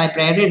of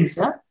librarians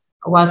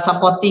while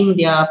supporting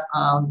their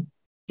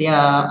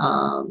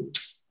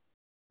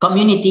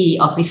community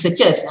of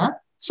researchers.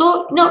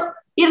 So,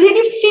 it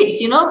really fits,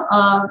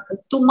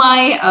 to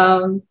my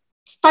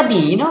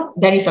study.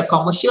 There is a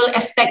commercial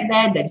aspect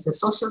there is a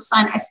social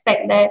science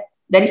aspect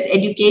there is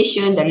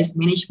education, there is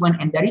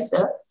management, and there is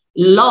a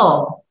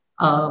law,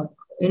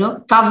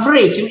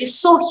 coverage. It's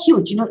so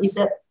huge.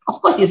 Of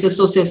course, it's a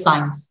social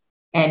science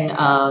and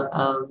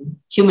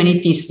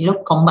humanities,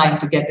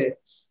 combined together.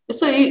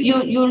 So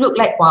you look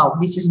like, wow,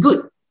 this is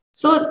good.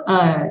 So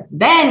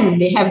then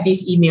they have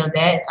this email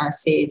there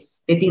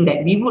stating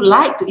that we would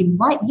like to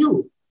invite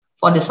you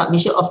for the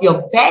submission of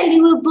your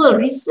valuable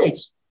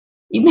research.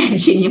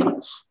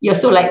 Imagine, you're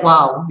so like,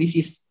 wow, this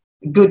is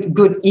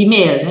good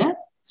email.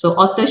 So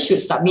authors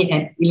should submit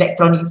an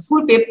electronic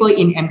full paper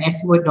in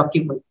MS Word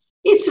document.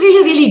 It's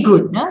really, really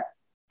good.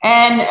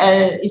 And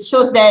it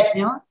shows that,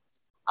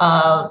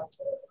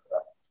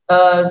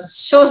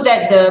 shows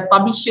that the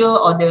publisher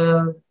or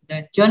the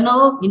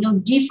journal,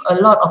 give a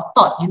lot of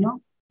thought,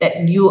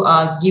 that you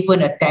are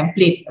given a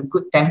template, a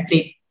good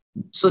template,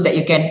 so that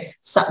you can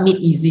submit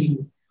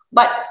easily.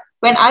 But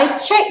when I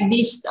check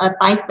this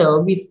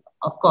title with,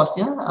 of course,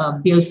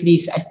 Bill's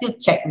list, I still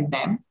check with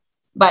them,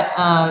 but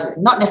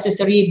not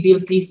necessarily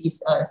Bill's list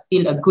is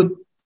still a good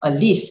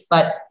list,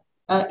 but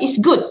it's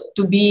good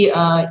to be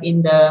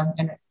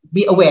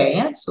be aware.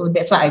 Yeah? So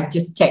that's why I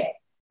just check.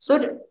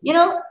 So,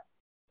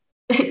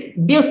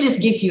 Bill's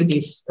list gives you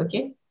this,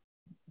 okay?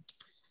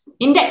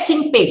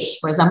 Indexing page,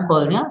 for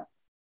example,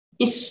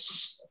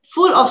 is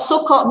full of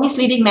so-called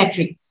misleading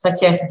metrics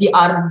such as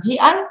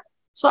DRGI.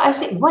 So I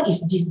said, what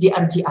is this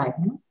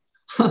DRGI?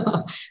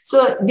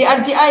 So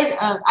DRGI,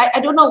 I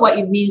don't know what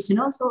it means,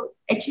 So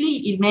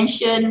actually it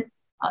mentioned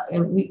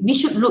we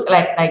should look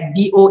like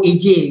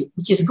DOAJ,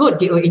 which is good,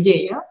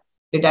 DOAJ,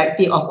 the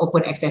Directive of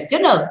Open Access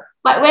Journal.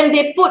 But when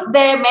they put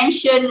there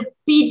mention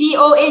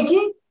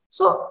PDOAJ,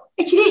 so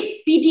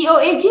actually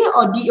PDOAJ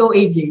or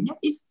DOAJ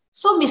is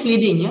so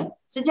misleading,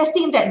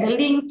 suggesting that the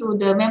link to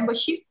the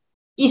membership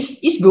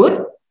is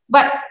good,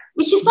 but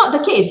which is not the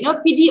case.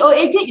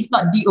 PDOAJ is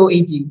not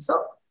DOAJ.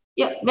 So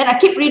when I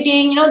keep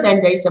reading,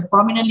 then there is a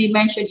prominently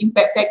mentioned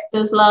impact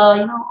factors,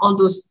 all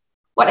those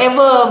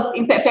whatever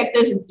impact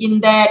factors in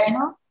that,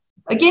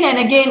 again and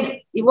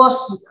again, it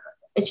was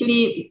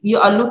actually you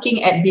are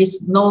looking at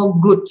this no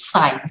good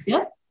signs.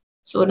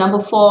 So number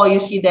 4, you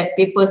see that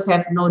papers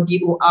have no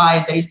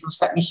DOI, there is no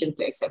submission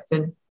to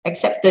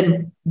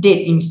acceptance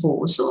date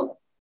info. So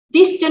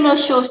this journal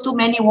shows too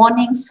many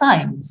warning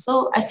signs.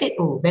 So I said,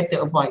 oh,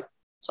 better avoid.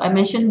 So I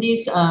mentioned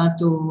this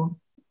to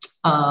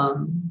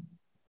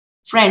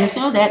friends,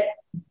 that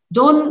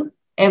don't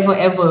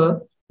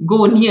ever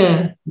go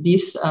near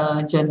these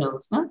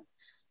journals.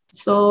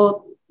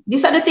 So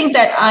these are the things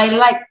that I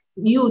like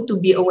you to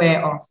be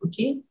aware of,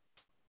 okay?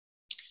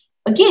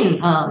 Again,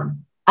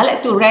 I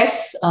like to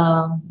rest,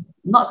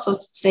 not so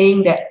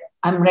saying that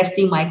I'm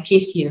resting my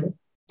case here,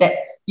 that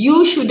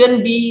you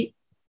shouldn't be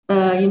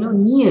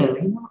near,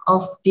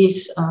 of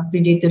these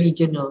predatory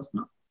journals.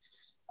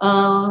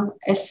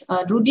 As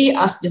Rudy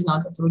asked just now,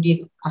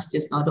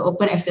 the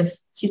open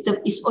access system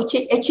is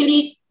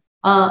actually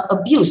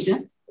abused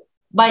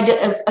by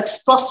the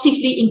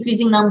explosively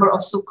increasing number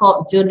of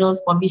so-called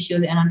journals,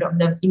 publishers, and other of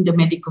them in the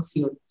medical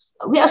field.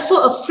 We are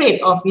so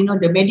afraid of,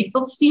 the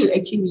medical field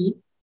actually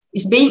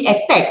is being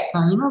attacked,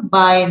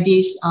 by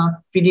these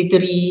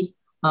predatory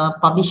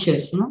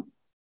publishers,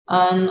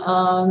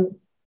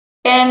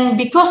 and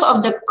because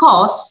of the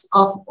cost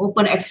of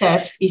open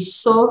access is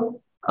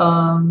so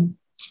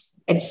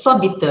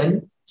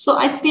exorbitant, so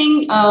I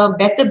think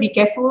better be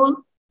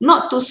careful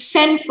not to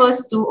send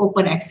first to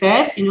open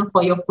access,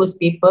 for your first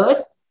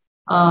papers.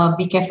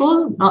 Be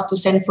careful not to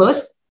send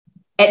first,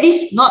 at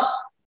least not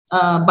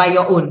by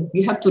your own.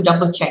 You have to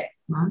double check.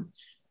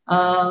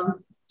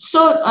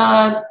 So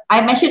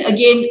I mentioned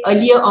again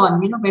earlier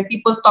on, when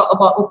people talk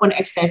about open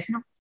access,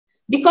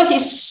 because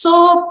it's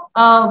so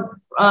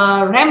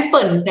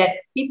rampant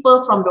that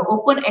people from the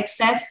open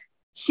access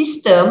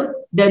system,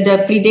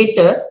 the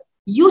predators,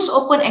 use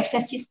open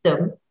access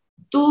system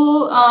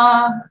to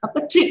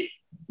trick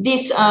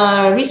these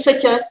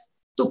researchers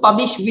to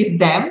publish with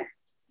them.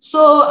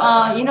 So,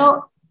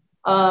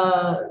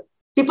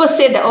 people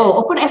say that,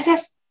 oh, open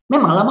access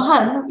memanglah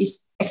mahal,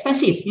 it's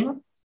expensive,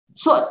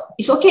 So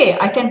it's okay,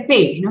 I can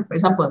pay, for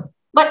example.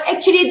 But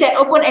actually that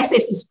open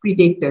access is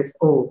predators.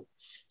 Oh,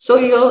 so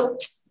you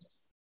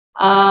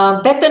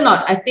better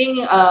not. I think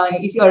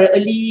if you are an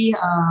early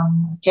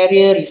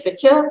career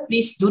researcher,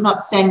 please do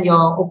not send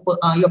your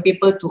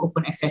paper to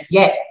open access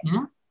yet.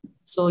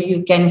 So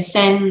you can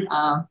send,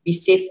 be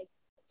safe,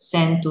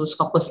 send to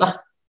Scopus lah,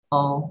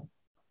 or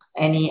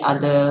any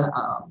other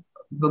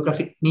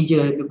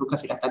major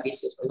bibliographic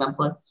databases, for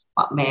example,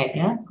 PubMed,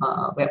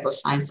 Web of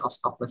Science, or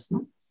Scopus.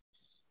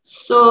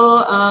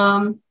 So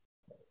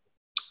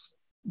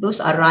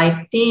those are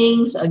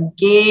writings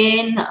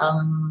again.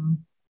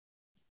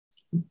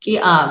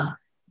 Okay,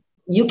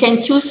 you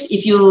can choose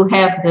if you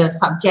have the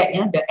subject,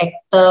 the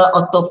actor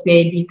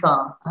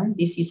orthopedica.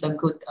 This is a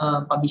good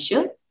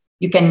publisher.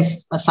 You can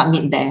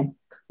submit there.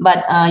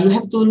 But you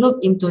have to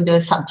look into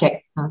the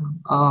subject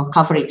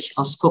coverage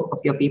or scope of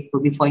your paper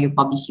before you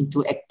publish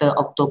into actor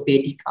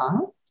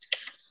orthopedica.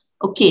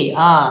 Okay,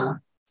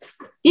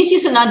 this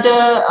is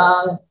another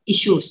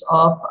issues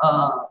of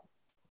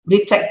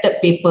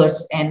retracted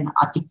papers and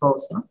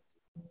articles.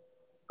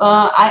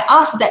 I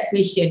asked that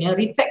question,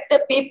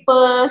 retracted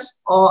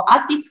papers or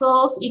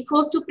articles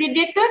equals to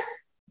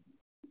predators?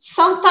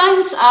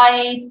 Sometimes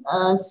I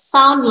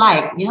sound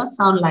like,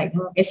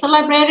 as a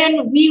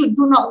librarian, we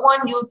do not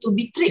want you to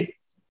be tricked.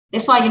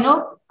 That's why,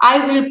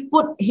 I will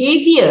put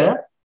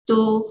heavier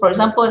to, for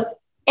example,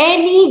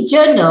 any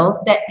journals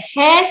that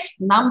has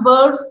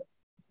numbers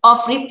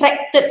of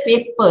retracted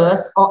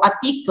papers or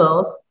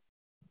articles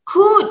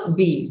could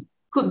be,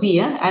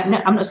 I'm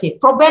not saying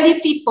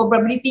probability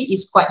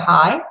is quite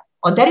high,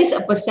 or there is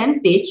a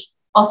percentage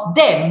of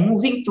them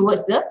moving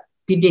towards the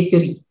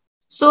predatory.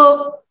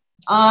 So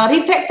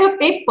retracted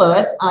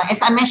papers,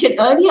 as I mentioned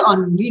earlier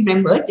on,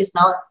 remember just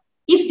now,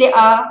 if they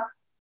are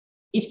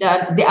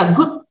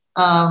good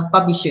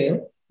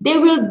publisher, they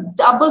will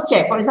double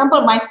check. For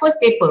example, my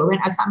first paper, when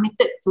I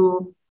submitted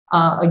to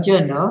a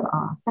journal,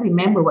 I can't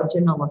remember what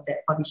journal was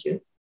that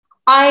publisher.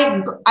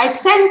 I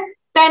sent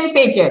 10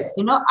 pages,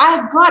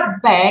 I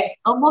got back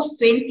almost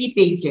 20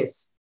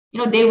 pages.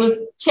 They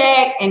will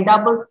check and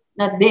double,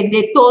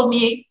 they told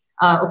me,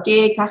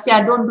 okay,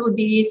 khasiah, don't do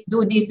this,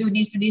 do this,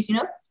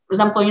 for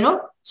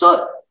example,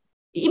 so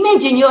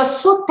imagine you are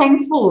so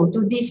thankful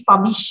to this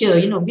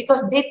publisher,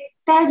 because they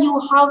tell you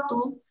how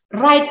to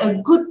write a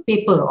good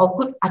paper or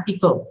good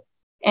article.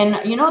 And,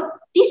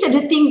 these are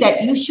the things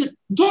that you should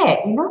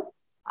get,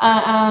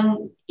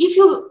 if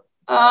you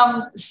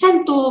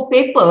send to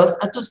papers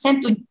to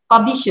send to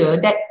publisher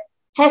that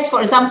has,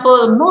 for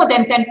example, more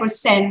than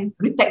 10%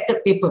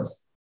 retracted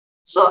papers.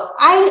 So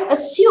I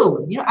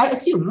assume,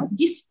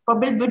 this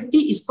probability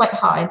is quite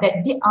high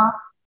that they are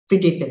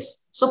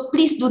predators. So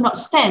please do not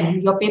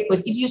send your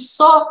papers. If you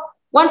saw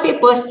one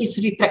paper is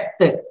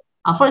retracted,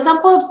 for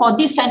example, for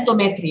this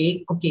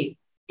cytometric, okay,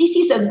 this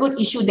is a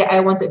good issue that I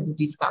wanted to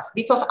discuss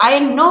because I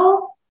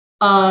know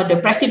the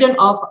president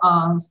of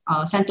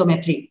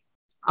cytometric,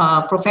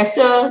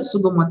 Professor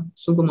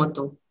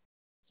Sugimoto.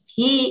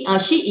 She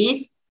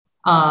is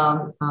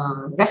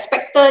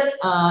respected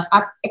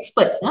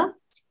experts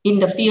in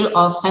the field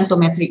of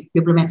cytometric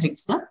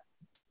bibliometrics.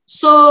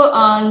 So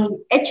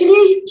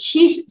actually,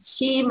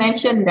 she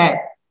mentioned that,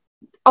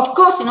 of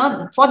course,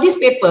 for this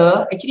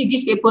paper, actually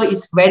this paper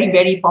is very,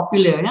 very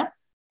popular.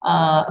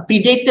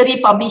 Predatory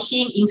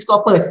publishing in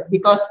Scopus,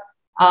 because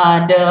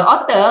the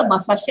author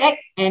Masashek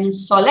and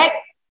Solek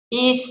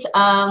is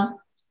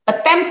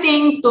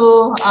attempting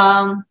to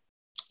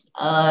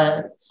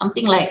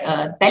something like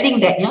telling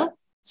that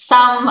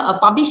some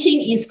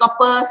publishing in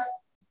Scopus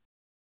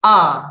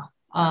are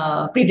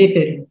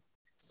predatory.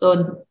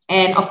 So,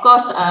 and of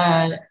course,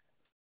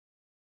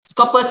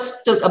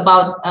 Scopus took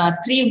about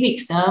 3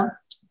 weeks to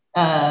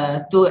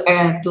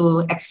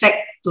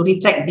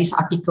retract this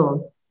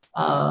article.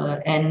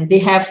 And they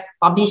have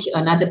published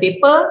another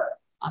paper.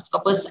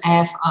 Scopus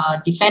have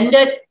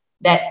defended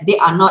that they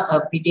are not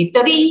a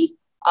predatory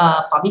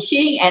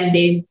publishing, and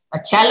they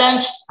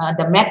challenge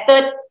the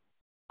method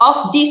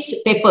of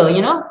this paper,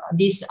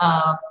 this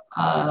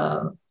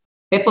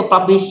paper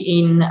published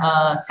in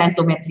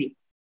cytometry.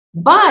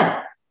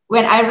 But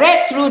when I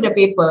read through the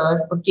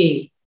papers,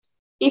 okay,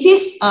 it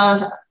is,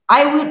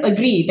 I would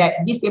agree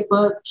that this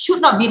paper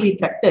should not be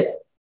retracted,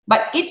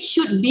 but it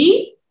should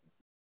be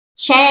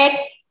checked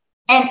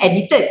and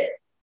edited.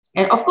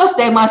 And of course,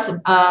 there must,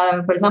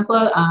 for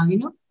example,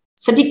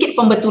 sedikit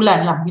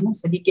pembetulan lah,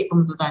 sedikit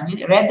pembetulan,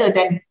 rather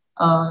than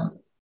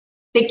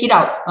take it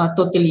out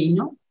totally,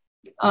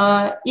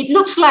 It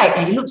looks like,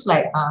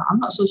 I'm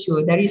not so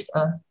sure, there is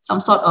some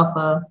sort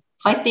of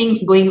fighting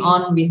going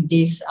on with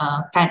this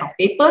kind of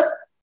papers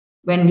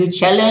when you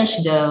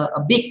challenge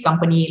a big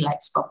company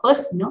like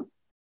Scopus,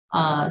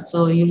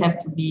 so you have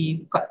to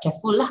be quite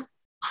careful lah.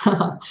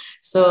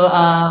 So,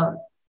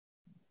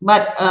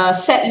 but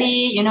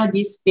sadly,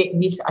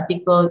 this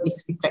article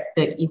is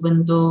retracted,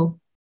 even though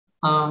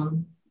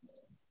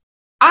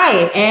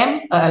I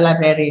am a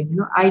librarian.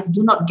 I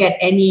do not get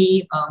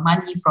any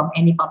money from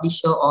any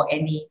publisher or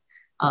any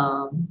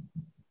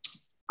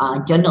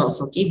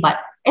journals. Okay, but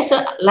as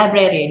a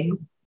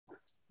librarian,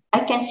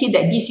 I can see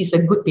that this is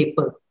a good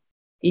paper.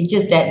 It's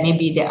just that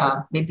maybe there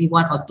are maybe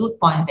 1 or 2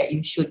 points that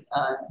you should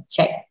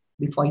check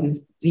before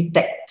you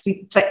retract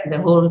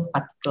the whole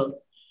article.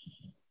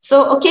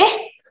 So, okay,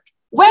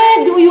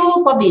 where do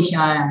you publish?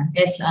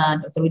 As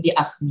Dr. Rudi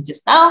asked me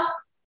just now,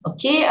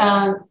 okay,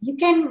 you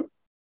can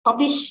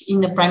publish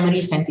in the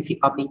primary scientific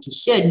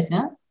publications.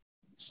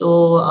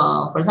 So,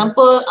 for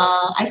example,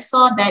 I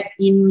saw that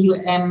in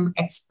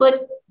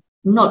Expert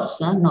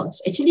notes.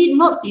 Actually,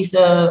 notes is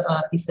a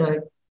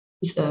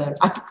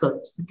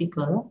article.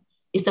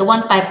 It's a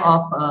one type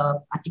of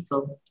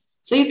article.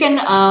 So you can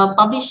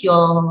publish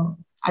your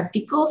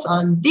articles,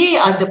 they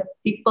are the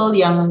people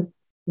yang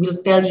will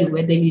tell you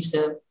whether it's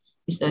a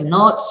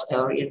notes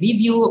or a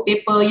review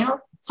paper. You know,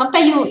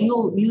 sometimes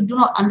you do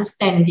not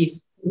understand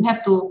this. You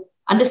have to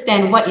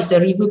understand what is a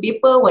review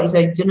paper, what is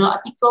a journal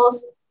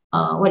articles,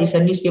 what is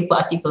a newspaper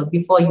article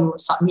before you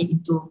submit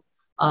into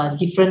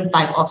different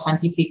type of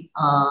scientific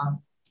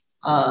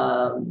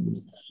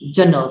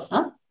journals.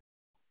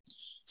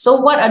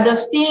 So what are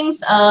those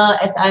things?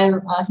 As I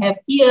have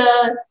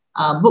here,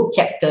 book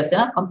chapters,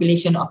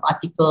 compilation of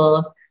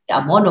articles. There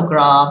are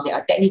monographs, there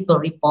are technical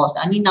reports.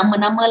 Ini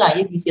nama-nama lah,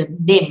 these are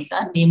names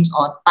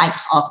or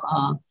types of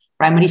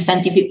primary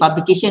scientific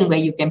publication where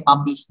you can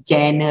publish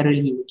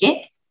generally.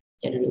 Okay,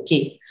 generally.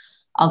 Okay.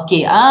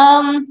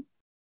 I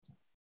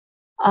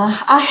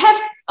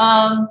have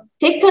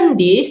taken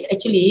this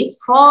actually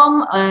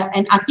from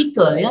an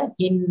article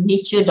in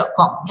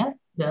nature.com.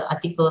 The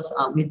articles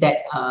with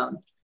that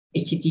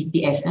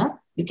HTTPS.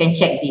 You can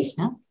check this.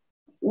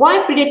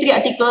 Why predatory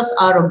articles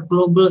are a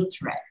global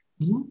threat?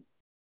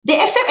 They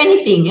accept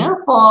anything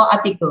for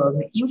articles.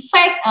 In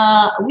fact,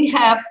 we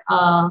have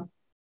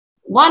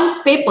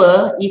one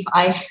paper, if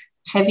I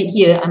have it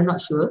here, I'm not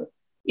sure.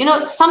 You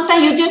know,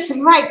 sometimes you just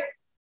write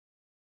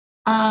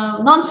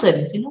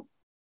nonsense, you know,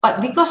 but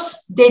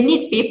because they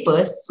need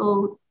papers,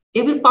 so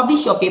they will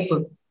publish your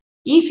paper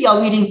if you are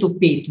willing to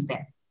pay to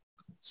them.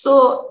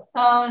 So,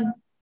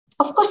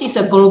 of course, it's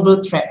a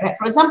global threat, right?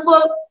 For example,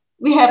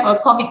 we have a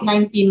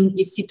COVID-19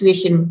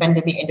 situation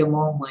pandemic at the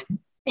moment,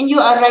 and you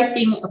are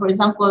writing, for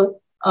example,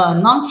 a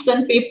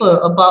nonsense paper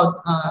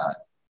about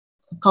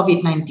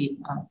COVID-19,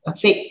 a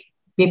fake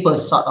paper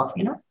sort of,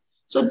 you know.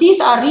 So these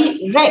are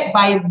read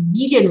by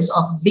millions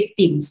of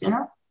victims, you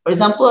know. For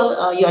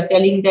example, you are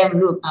telling them,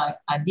 look,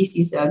 this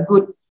is a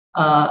good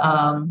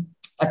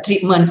a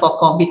treatment for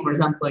COVID, for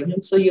example. You know?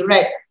 So you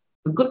write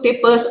good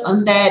papers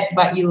on that,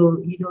 but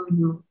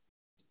you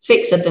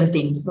fake certain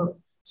things.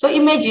 So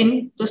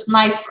imagine those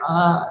naive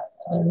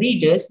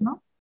readers, no?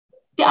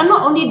 They are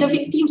not only the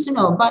victims, you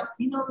know, but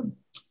you know,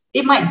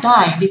 they might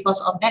die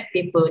because of that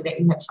paper that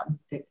you have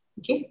submitted.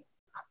 Okay.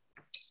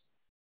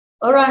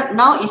 All right,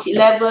 now it's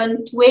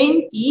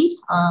 11:20.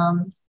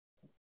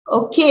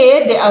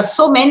 Okay, there are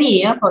so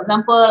many. For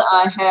example,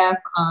 I have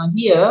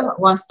here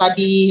one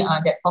study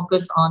that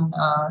focused on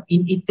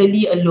in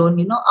Italy alone.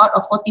 You know, out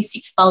of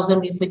 46,000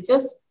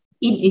 researchers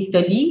in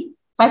Italy,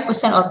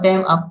 5% of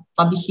them are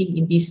publishing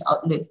in these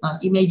outlets.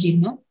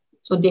 Imagine,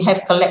 so they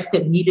have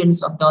collected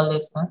millions of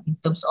dollars in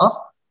terms of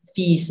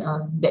fees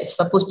that's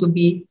supposed to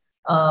be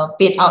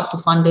paid out to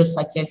funders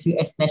such as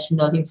US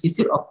National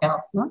Institute of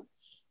Health.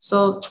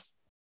 So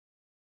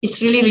it's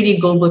really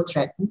global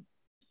threat.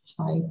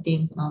 I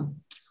think.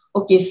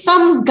 Okay,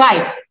 some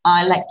guide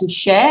I like to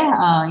share.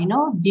 You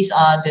know, these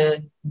are the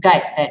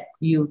guide that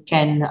you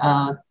can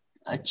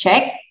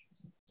check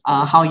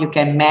how you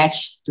can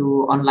match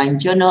to online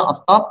journal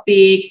of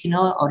topics, you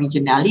know,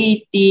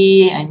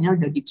 originality, and you know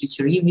the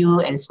literature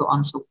review and so on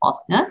and so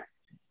forth.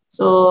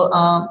 So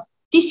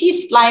this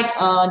is like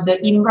the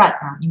IMRAT.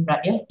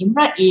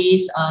 IMRAT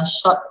is a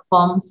short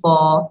form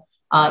for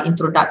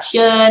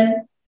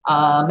introduction,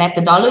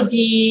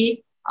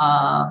 methodology,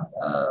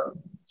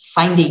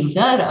 findings,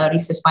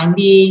 research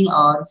finding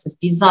or research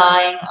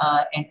design,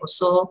 and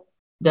also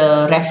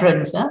the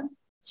reference.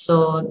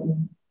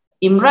 So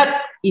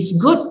IMRAT is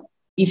good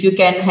if you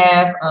can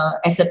have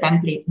as a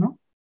template.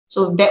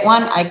 So that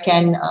one I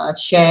can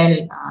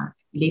share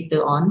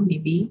later on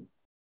maybe.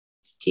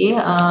 Okay,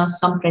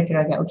 some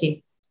criteria.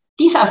 Okay,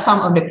 these are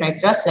some of the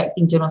criteria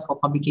selecting journals for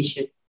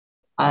publication.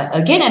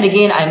 Again and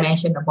again, I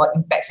mentioned about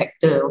impact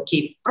factor.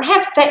 Okay,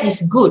 perhaps that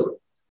is good,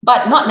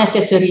 but not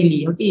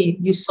necessarily. Okay,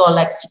 you saw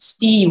like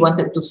 60, you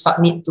wanted to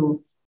submit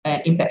to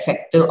an impact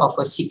factor of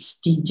a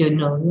 60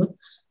 journal.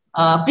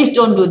 Please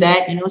don't do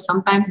that. You know,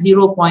 sometimes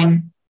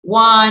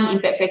 0.1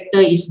 impact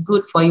factor is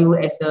good for you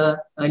as a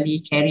early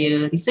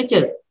career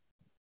researcher.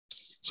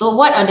 So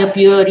what are the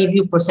peer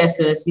review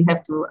processes? You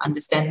have to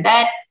understand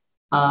that.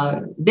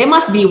 There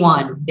must be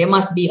one. There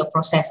must be a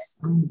process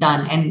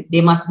done, and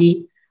there must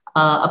be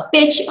a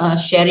page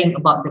sharing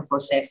about the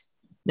process.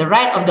 The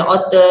right of the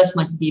authors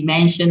must be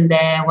mentioned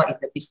there. What is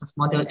the business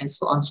model and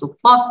so on and so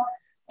forth.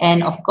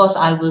 And of course,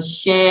 I will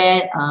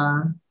share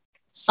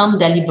some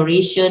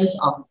deliberations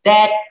of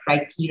that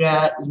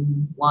criteria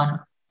in one.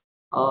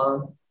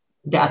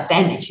 There are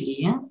 10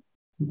 actually. Yeah,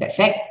 impact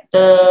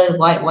factor.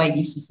 Why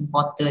this is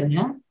important?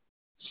 Yeah.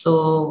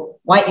 So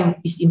why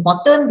it's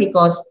important?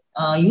 Because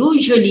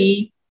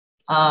usually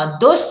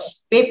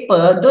those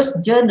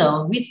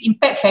journal with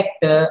impact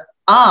factor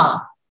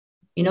are,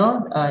 you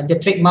know, the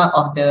trademark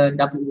of the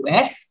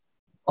WS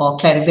or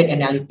Clarivate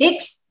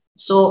Analytics.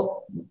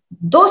 So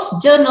those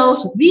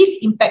journals with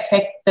impact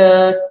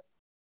factors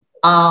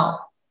are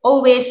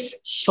always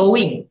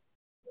showing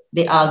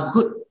they are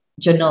good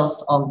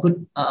journals or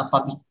good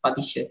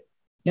publisher.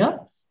 You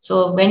know,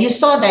 so when you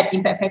saw that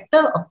impact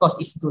factor, of course,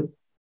 it's good.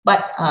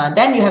 But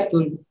then you have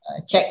to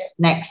check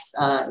next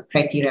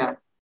criteria,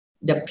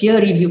 the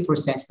peer review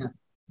process.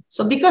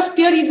 So because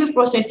peer review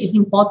process is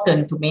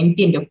important to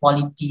maintain the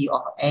quality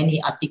of any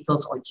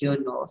articles or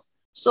journals,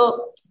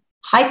 So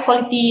high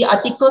quality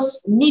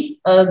articles need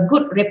a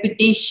good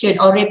reputation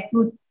or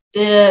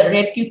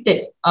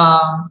reputed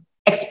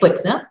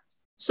experts.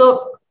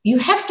 So you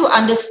have to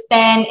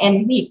understand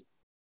and read.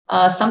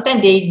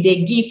 Sometimes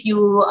they give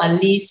you a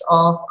list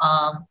of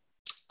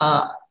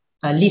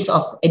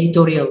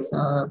editorials,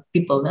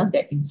 people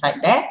that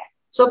inside there.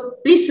 So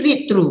please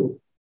read through.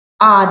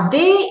 Are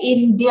they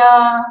in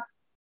their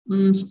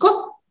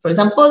scope? For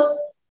example,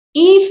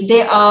 if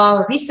they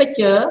are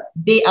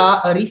they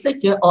are a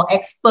researcher or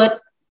expert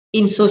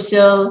in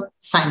social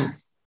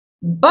science,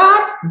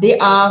 but they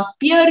are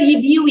peer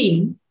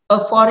reviewing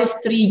a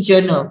forestry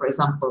journal, for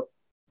example.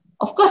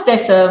 Of course,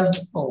 there's I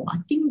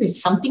think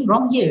there's something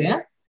wrong here.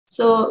 Yeah?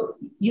 So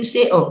you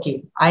say,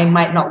 okay, I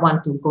might not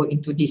want to go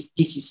into this.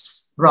 This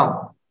is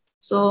wrong.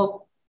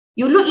 So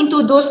you look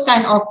into those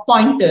kind of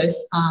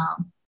pointers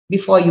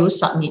before you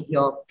submit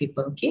your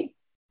paper. Okay,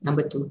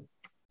 number 2.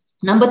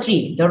 Number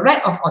 3, the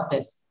right of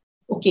authors.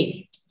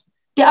 Okay,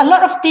 there are a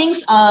lot of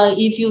things.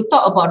 If you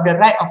talk about the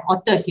right of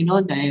authors,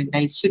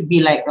 there should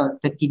be like a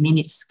 30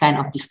 minutes kind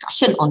of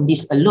discussion on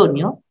this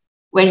alone.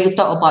 When you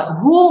talk about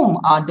whom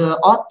are the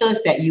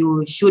authors that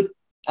you should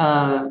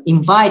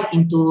invite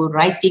into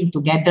writing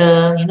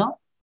together,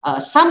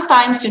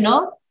 sometimes,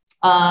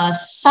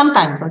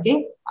 sometimes,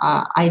 okay,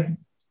 I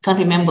can't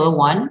remember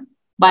one,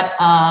 but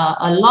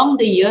along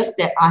the years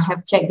that I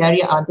have checked, there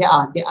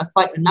are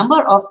quite a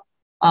number of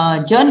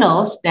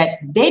journals that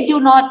they do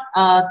not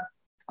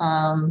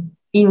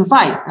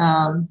invite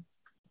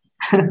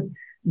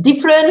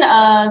different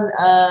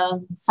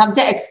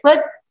subject expert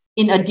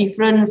in a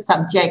different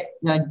subject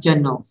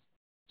journals.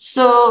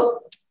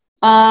 So,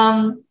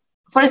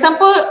 for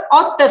example,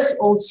 authors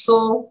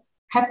also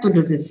have to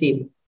do the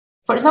same.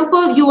 For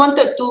example, you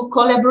wanted to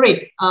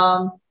collaborate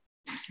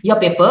your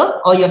paper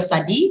or your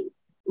study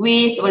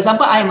with, for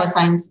example, I am a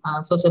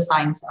social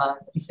science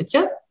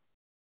researcher,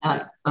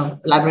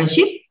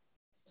 librarianship.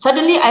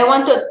 Suddenly, I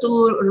wanted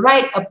to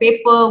write a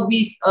paper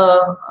with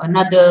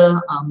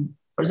another,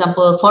 for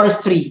example,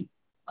 forestry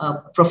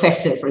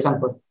professor, for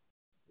example.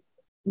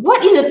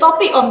 What is the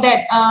topic of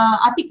that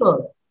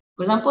article?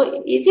 For example,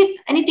 is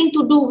it anything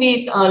to do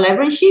with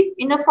librarianship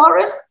in the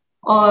forest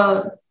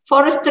or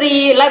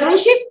forestry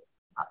librarianship?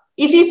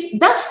 If it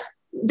does,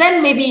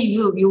 then maybe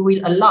you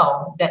will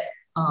allow that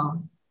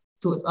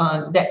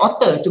that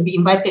author to be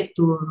invited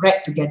to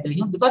write together,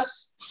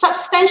 because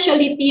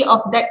substantiality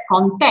of that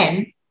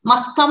content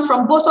must come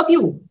from both of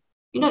you.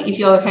 If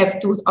you have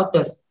 2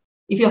 authors,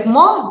 if you have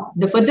more,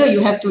 the further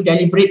you have to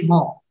deliberate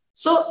more.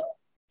 So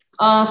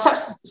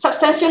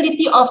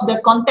substantiality of the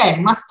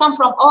content must come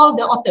from all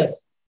the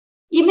authors.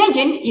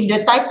 Imagine if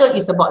the title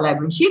is about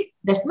librarianship,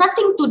 there's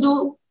nothing to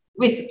do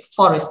with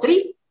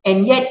forestry,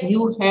 and yet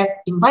you have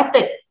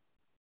invited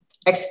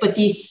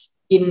expertise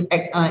in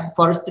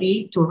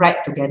forestry to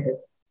write together.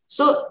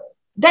 So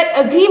that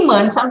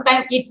agreement,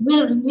 sometimes it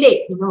will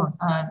relate,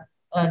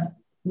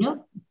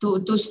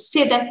 to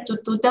say that,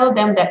 to tell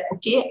them that,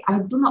 okay, I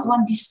do not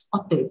want this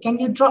author. Can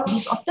you drop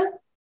this author?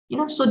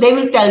 So they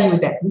will tell you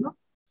that,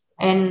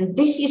 and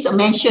this is a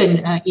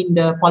mention in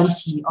the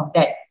policy of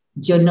that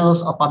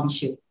journals or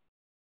publisher.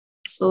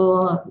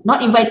 So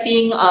not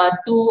inviting 2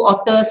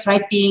 authors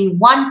writing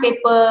one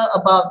paper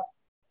about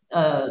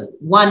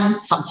one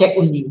subject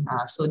only.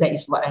 So that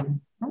is what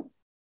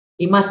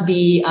it must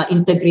be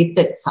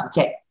integrated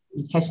subject.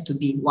 It has to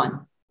be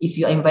one. If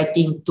you are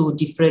inviting 2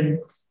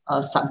 different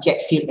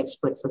subject field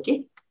experts,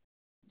 okay.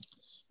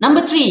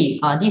 Number 3,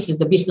 this is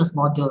the business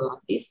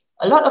model. This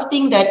a lot of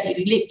things that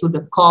relate to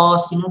the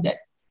cost. That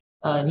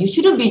you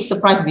shouldn't be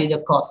surprised with the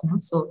cost.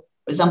 So,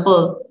 for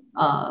example,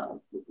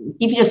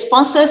 if your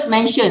sponsors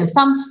mention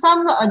some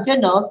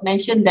journals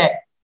mention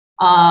that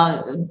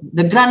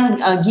the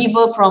grant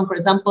giver from, for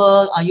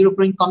example,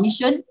 European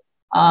Commission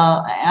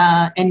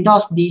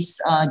endorse this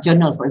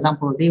journal, for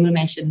example, they will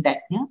mention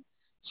that.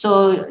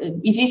 So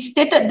if it's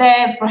stated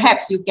there,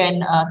 perhaps you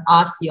can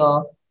ask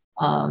your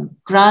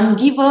grant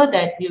giver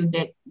that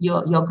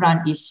your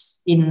grant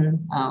is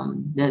in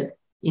a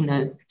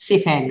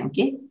safe hand,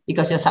 okay,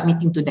 because you're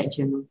submitting to that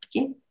journal,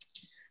 okay.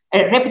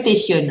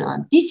 Reputation.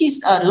 This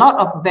is a lot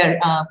of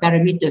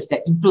parameters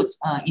that includes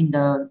in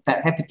the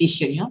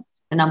reputation.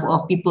 The number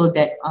of people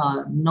that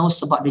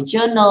knows about the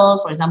journal.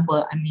 For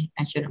example, I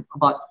mentioned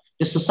about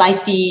the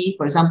society.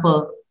 For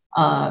example,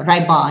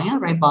 RIBA.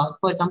 RIBA.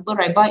 For example,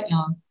 RIBA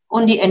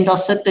only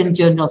endorse certain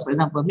journals. For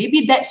example,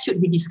 maybe that should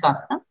be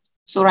discussed.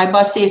 So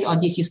RIBA says, "Oh,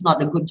 this is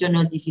not a good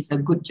journal. This is a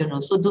good journal."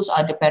 So those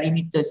are the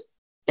parameters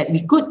that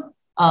we could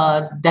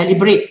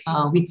deliberate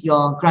with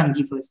your grant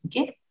givers.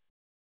 Okay.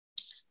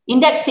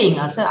 Indexing.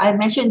 So I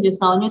mentioned just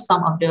now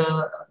some of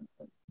the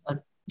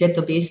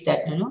database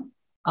that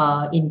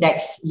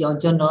index your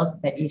journals.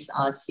 That is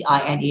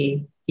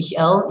CINAHL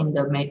in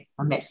the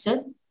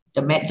medicine,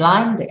 the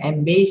Medline, the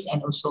Embase,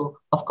 and also,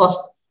 of course,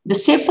 the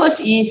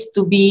safest is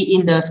to be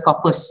in the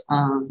Scopus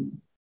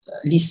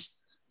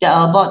list. There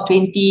are about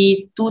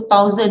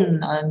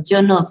 22,000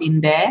 journals in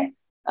there.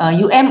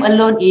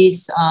 alone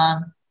is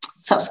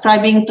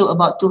subscribing to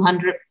about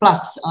 200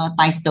 plus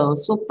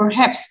titles. So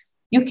perhaps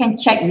you can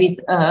check with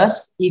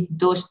us if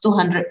those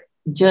 200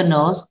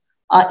 journals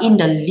are in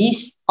the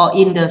list or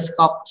in the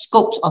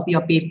scopes of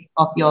your paper,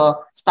 of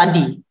your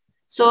study.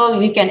 So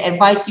we can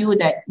advise you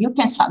that you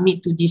can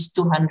submit to these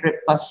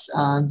 200 plus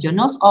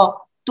journals or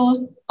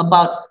to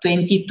about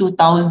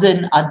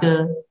 22,000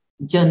 other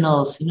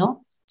journals, you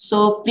know.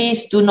 So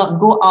please do not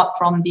go out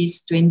from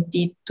these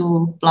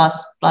 22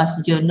 plus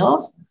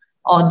journals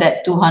or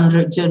that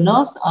 200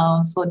 journals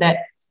so that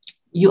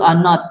you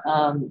are not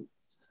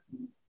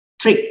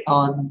tricked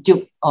or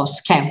duped or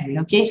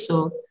scammed. Okay,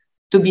 so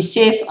to be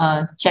safe,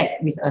 check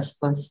with us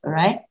first. All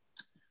right.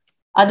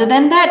 Other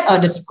than that,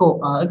 the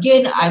scope.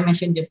 Again, I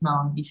mentioned just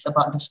now, it's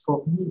about the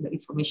scope, the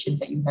information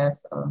that you have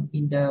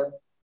in the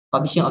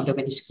publishing of the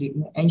manuscript.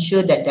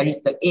 Ensure that there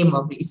is the aim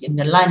of it is in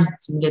the line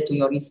similar to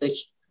your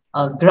research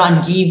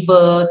grant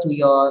giver, to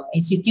your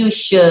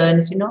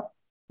institutions, you know,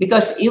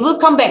 because it will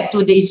come back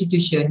to the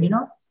institution, you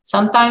know.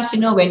 Sometimes, you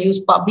know, when you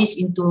publish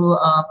into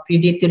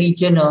predatory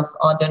journals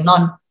or the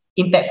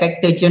non-impact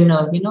factor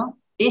journals, you know,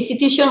 the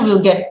institution will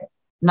get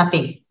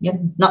nothing, yeah,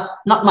 not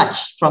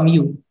much from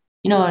you.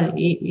 You know,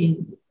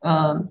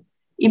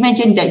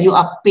 imagine that you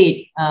are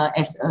paid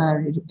as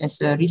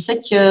a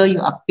researcher,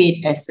 you are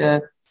paid as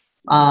a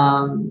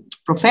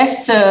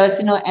professors,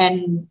 you know,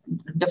 and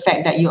the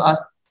fact that you are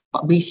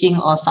publishing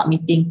or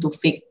submitting to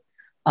fake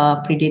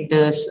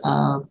predators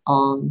or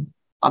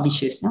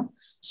publishers, no?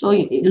 So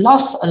it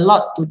lost a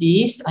lot to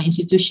this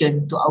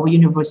institution, to our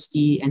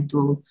university, and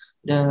to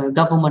the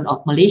government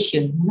of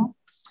Malaysia, you know?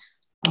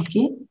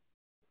 Okay.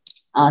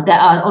 There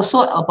are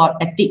also about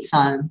ethics.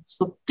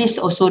 So please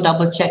also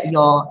double check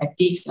your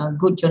ethics.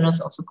 Good journals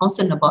also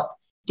concerned about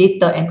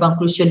data and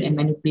conclusion and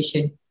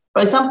manipulation.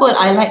 For example,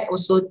 I like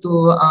also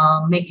to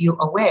make you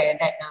aware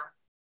that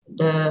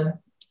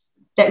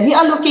that we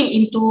are looking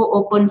into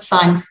open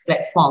science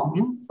platform,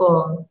 yeah,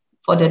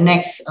 for the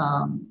next.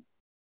 I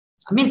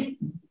mean,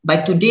 by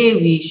today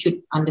we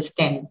should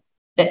understand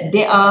that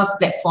there are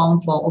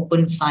platforms for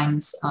open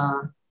science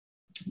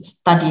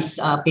studies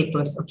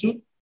papers.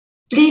 Okay.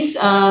 Please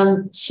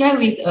share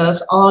with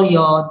us all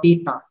your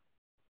data.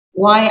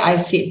 Why I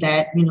said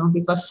that, you know,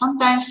 because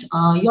sometimes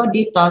your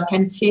data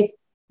can save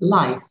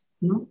life,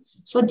 you know.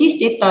 So this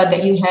data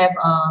that you have,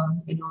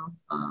 you know,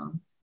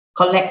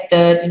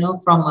 collected, you know,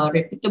 from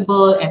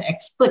reputable and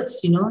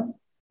experts, you know,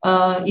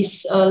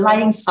 is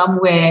lying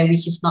somewhere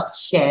which is not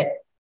shared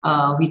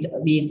with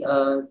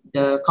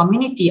the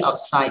community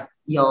outside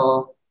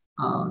your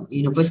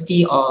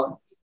university or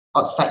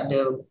outside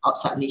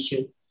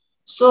Malaysia.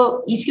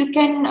 So if you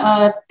can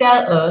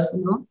tell us,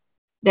 you know,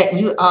 that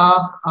you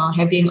are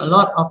having a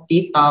lot of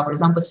data, for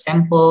example,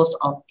 samples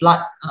of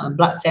blood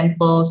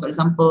samples, for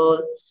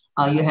example,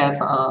 you have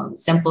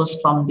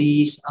samples from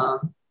these,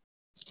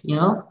 you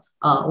know,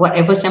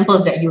 whatever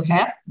samples that you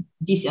have,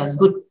 this is a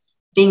good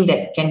thing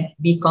that can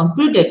be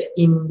concluded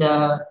in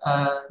the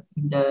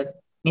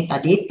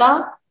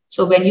metadata.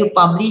 So when you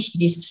publish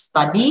this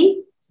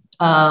study,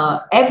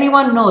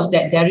 everyone knows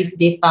that there is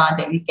data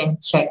that we can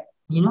check,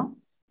 you know,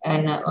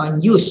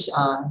 and use,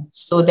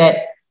 so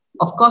that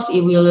of course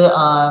it will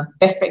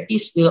best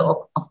practice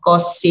will of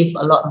course save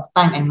a lot of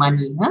time and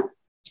money.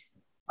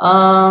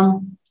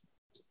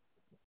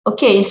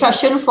 Okay,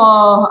 instruction for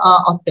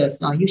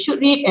authors. You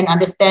should read and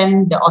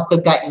understand the author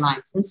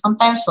guidelines. And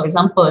sometimes, for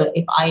example,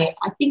 if I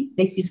think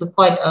this is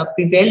quite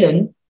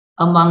prevalent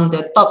among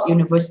the top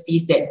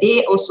universities, that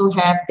they also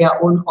have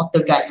their own author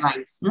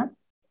guidelines.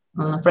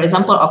 For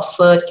example,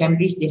 Oxford,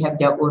 Cambridge, they have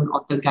their own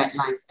author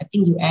guidelines. I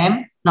think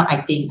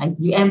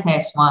UM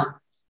has one.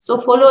 So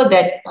follow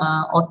that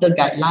author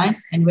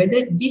guidelines, and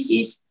whether this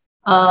is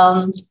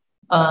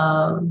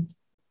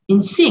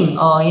in sync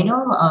or, you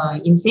know,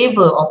 in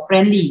favor or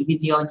friendly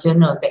with your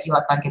journal that you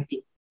are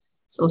targeting.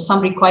 So some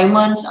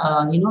requirements,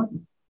 you know,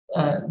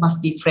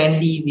 must be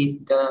friendly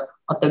with the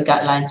author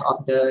guidelines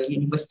of the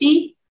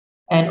university,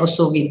 and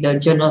also with the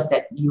journals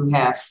that you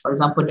have. For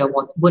example, the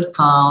word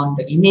count,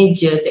 the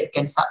images that you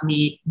can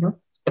submit, you know,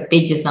 the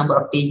pages, number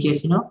of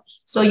pages, you know.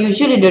 So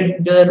usually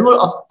the rule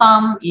of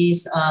thumb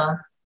is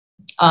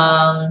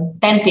 10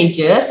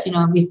 pages. You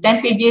know, with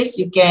 10 pages,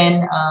 you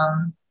can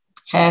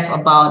have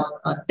about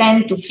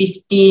 10 to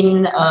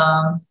 15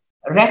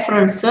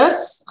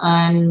 references,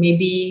 and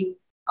maybe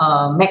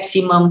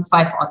maximum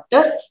 5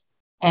 authors.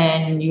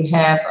 And you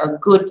have a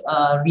good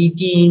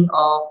reading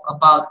of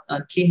about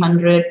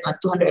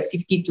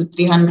 250 to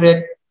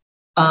 300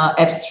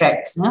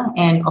 abstracts.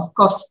 And of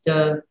course,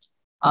 the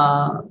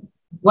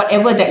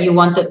whatever that you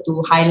wanted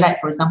to highlight,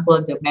 for example,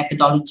 the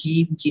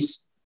methodology, which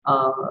is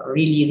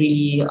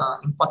really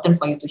important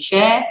for you to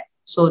share.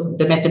 So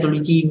the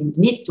methodology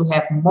need to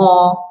have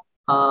more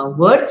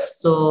words.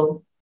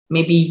 So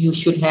maybe you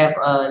should have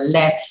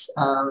less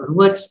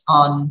words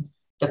on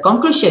the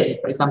conclusion,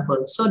 for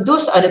example. So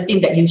those are the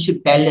things that you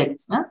should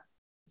balance.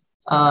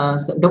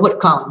 So the word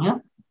count. Yeah?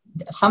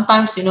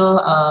 Sometimes, you know,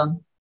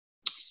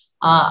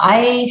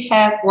 I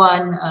have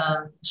one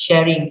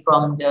sharing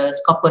from the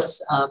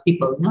Scopus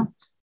people, you know,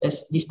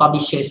 these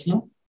publishers. You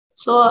know?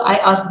 So I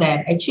asked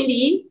them,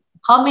 actually,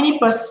 how many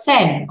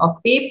 %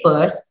 of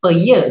papers per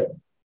year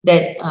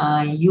that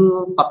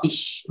you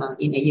publish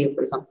in a year,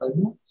 for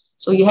example.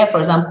 So you have, for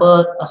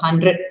example,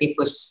 100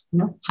 papers,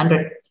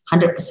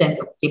 100%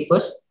 of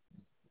papers.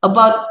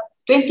 About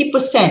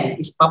 20%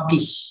 is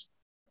published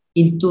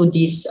into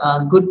these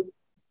good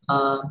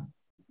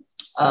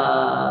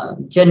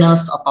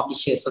journals or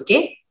publishers,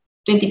 okay?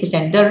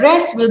 20%. The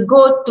rest will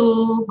go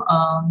to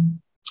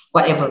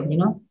whatever,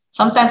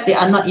 Sometimes they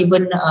are not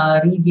even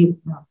reviewed.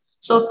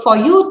 So for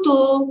you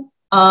to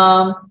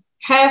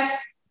have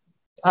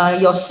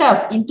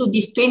yourself into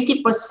this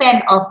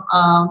 20% of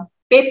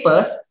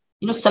papers,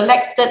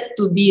 selected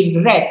to be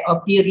read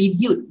or peer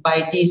reviewed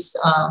by these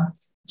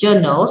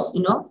journals,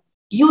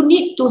 you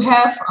need to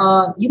have,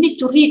 you need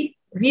to read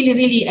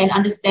really and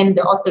understand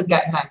the author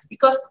guidelines.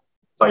 Because,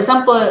 for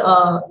example,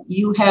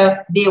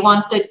 they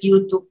wanted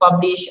you to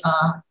publish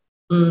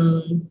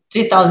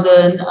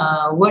 3,000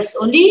 words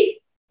only,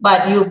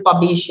 but you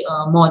publish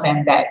more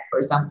than that, for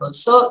example.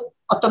 So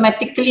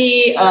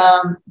automatically,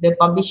 the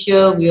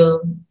publisher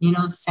will,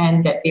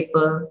 send that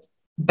paper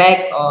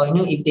back, or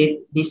if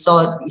they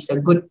saw it's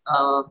a good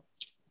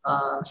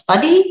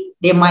study,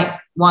 they might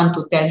want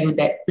to tell you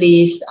that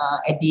please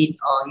edit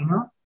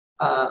or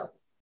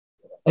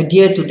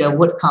adhere to the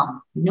word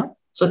count.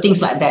 So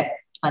things like that.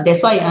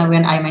 That's why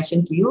when I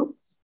mentioned to you,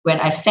 when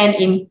I send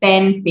in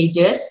 10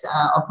 pages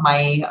of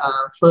my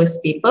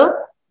first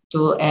paper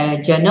to a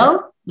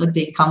journal,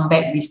 they come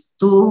back with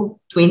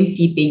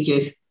 20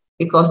 pages,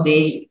 because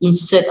they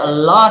insert a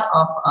lot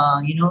of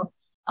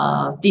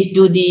please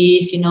do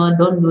this,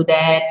 don't do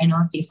that,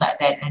 things like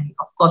that. And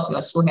of course, you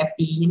are so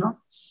happy,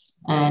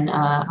 and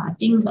I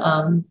think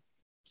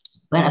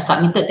when I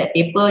submitted that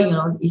paper,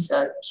 it's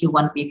a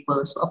Q1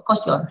 paper. So of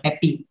course you're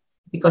happy,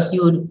 because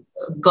you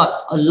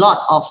got a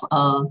lot of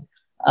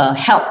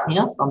help,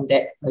 from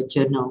that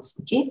journals.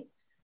 Okay.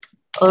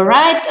 All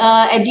right,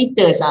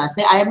 editors.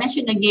 So I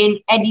mentioned again,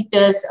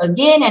 editors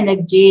again and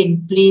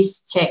again.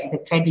 Please check the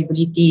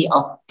credibility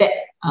of that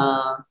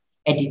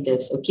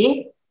editors.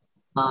 Okay.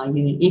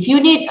 If you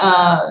need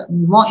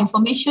more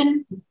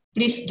information,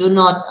 please do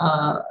not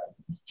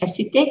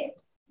hesitate.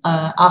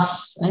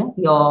 Ask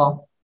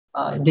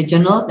the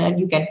journal, then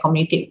you can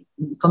communicate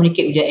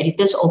with the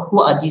editors, or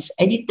who are these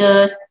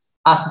editors.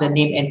 Ask the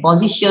name and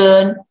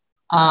position.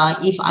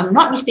 If I'm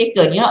not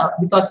mistaken,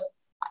 because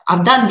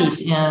I've done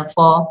this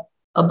for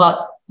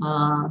about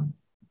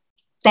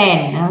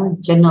 10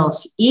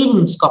 journals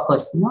in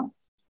Scopus,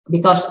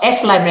 because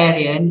as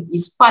librarian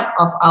is part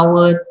of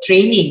our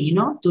training,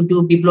 to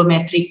do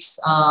bibliometrics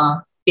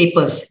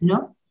papers,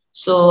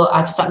 So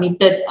I've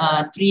submitted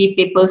 3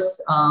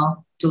 papers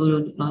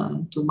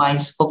to my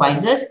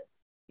supervisors,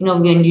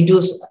 when you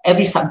do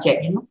every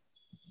subject,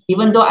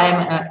 even though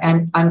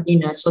I'm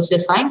in a social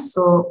science,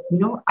 so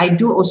I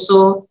do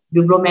also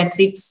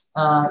bibliometrics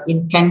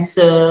in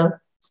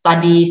cancer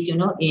studies,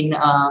 in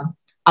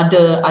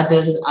other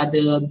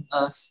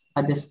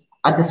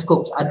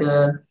scopes,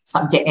 other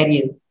subject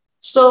area.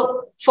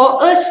 So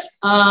for us,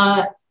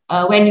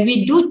 when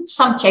we do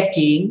some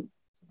checking,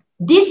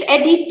 these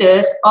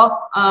editors of,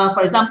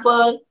 for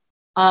example,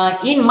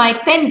 in my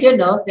 10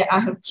 journals that I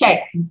have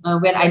checked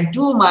when I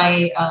did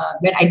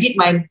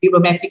my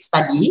bibliometric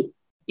study,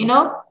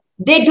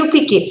 they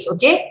duplicates.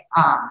 Okay,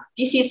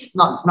 this is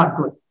not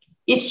good.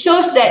 It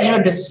shows that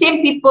the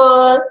same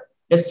people,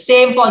 the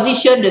same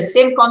position, the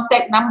same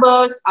contact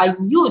numbers are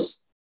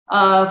used.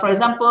 For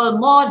example,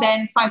 more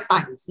than 5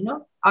 times.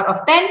 Out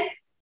of 10,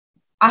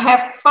 I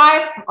have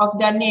 5 of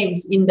their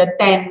names in the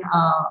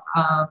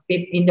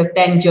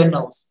 10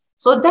 journals.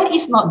 So that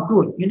is not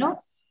good.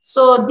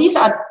 So these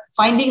are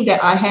findings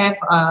that I have,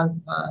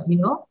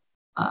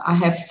 I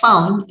have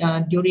found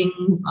during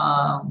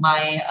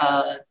my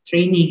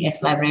training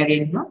as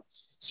librarian.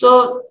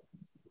 So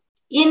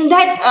in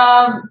that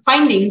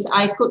findings,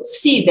 I could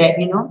see that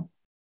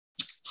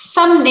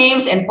some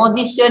names and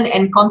position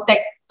and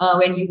contact,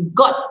 when you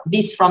got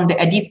this from the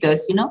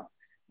editors,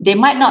 they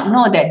might not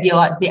know that you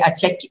are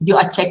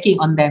checking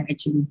on them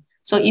actually.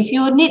 So if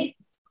you need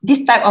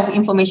this type of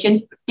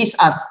information, please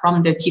ask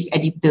from the chief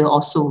editor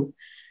also.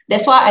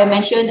 That's why I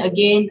mentioned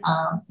again,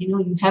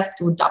 you have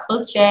to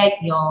double check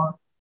your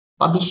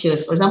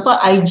publishers. For example,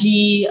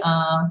 IG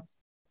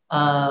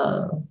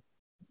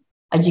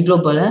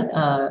Global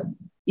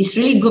is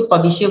really good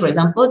publisher, for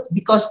example,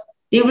 because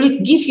they will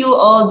give you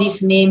all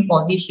this name,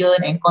 position,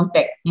 and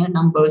contact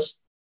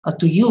numbers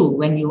to you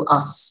when you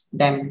ask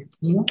them.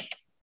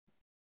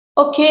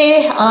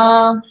 Okay.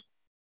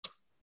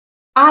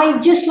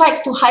 I just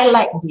like to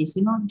highlight this.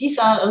 These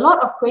are a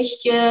lot of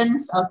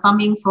questions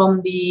coming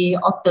from the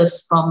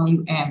authors from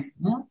UM.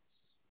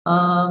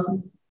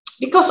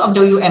 Because of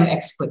the UM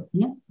expert.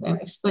 UM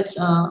experts,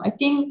 I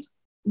think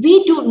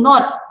we do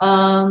not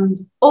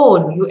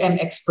own UM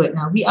expert.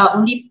 Now we are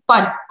only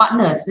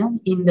partners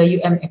in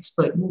the UM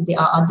expert. There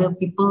are other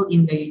people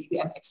in the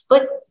UM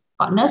expert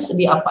partners.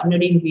 We are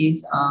partnering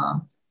with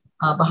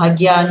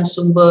Bahagian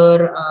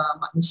Sumber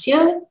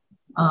Manusia,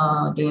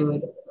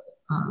 the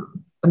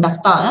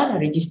pendaftar, the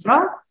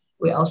registrar.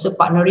 We are also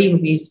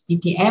partnering with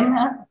PTM,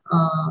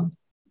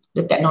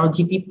 the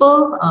technology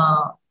people,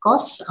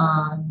 course,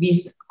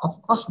 with,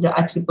 of course, the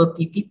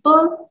IPPP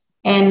people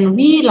and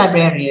we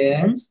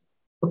librarians.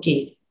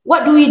 Okay,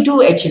 what do we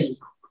do actually?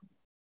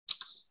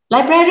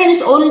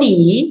 Librarians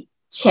only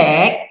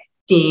check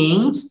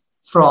things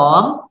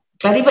from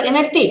Clarivate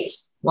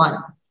Analytics.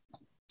 1.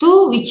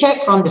 2, we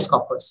check from the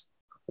Scopus.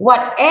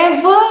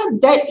 Whatever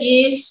that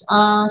is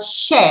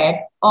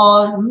shared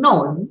or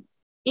known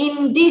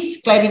in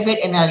this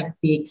Clarivate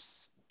Analytics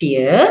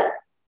sphere,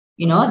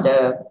 you know,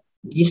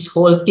 this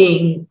whole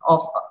thing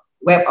of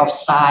Web of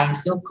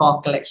Science, you know,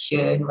 core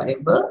collection,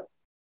 whatever.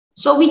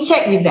 So we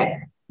check with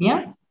them.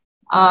 Yeah.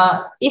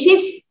 If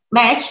it's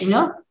match, you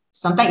know,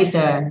 sometimes it's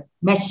a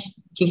match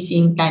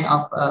casing kind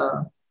of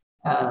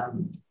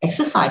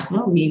exercise. You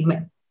know, we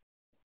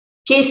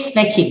case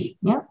matching.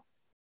 Yeah.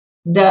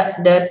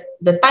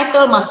 The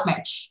title must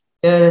match.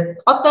 The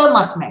author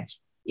must match.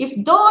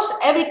 If those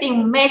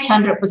everything match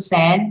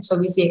 100%, so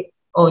we say,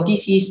 oh,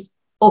 this is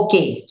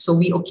okay. So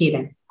we okay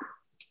then.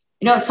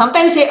 You know,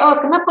 sometimes say, oh,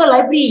 kenapa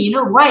library? You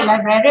know, why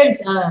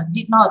librarians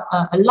did not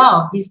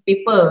allow this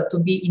paper to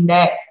be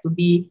indexed, to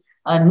be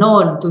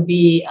known, to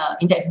be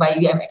indexed by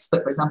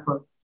expert, for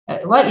example.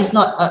 Why is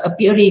not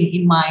appearing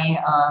in my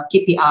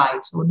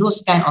KPI? So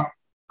those kind of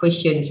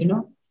questions, you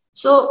know.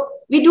 So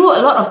we do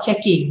a lot of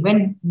checking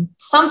when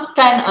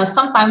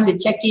sometimes the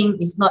checking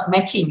is not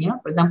matching, you know,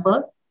 for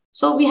example.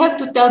 So we have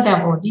to tell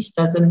them, oh, this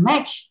doesn't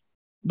match,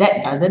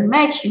 that doesn't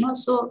match, you know.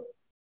 So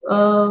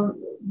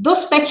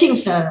those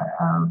matchings,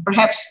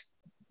 perhaps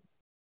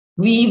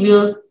we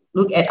will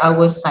look at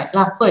our side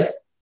lah first.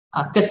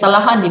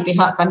 Kesalahan di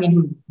pihak kami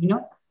dulu, you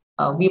know.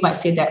 We might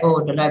say that,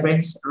 oh, the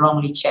librarians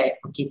wrongly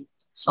checked. Okay,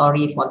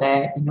 sorry for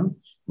that, you know.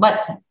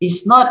 But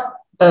it's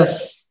not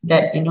us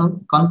that, you know,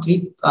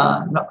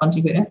 not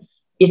contribute.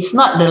 It's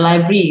not the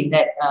library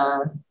that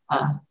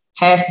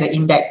has the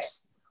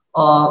index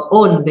or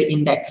own the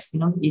index, you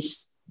know.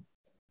 It's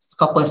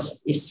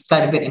Scopus, is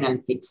Clarivate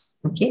Analytics.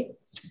 Okay.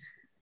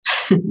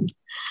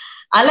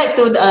 I like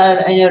to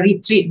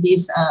retreat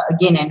this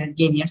again and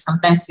again. You know,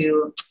 sometimes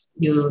you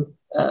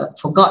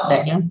forgot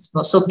that. You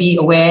know, so be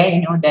aware.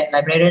 You know that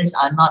librarians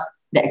are not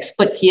the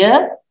experts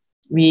here.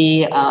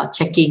 We are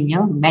checking, you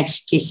know,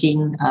 match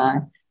casing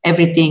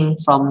everything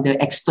from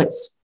the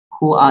experts.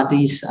 Who are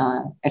these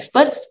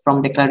experts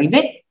from the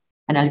Clarivate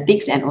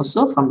Analytics and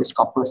also from the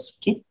Scopus.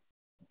 Okay.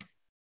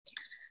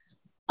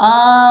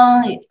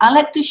 I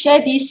like to share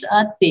this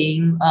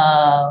thing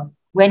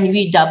when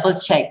we double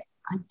check.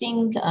 I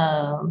think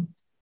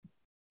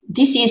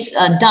this is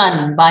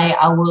done by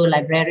our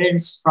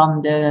librarians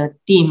from the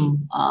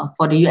team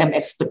for the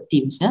expert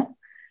teams. Yeah?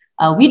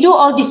 We do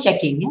all this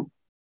checking. Yeah?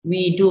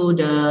 We do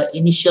the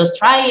initial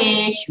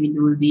triage, we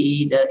do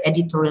the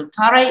editorial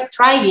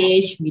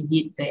triage, we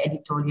did the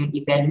editorial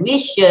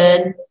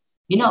evaluation.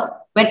 You know,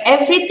 when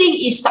everything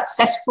is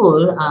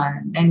successful,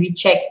 then we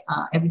check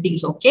everything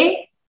is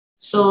okay.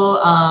 So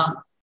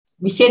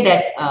we say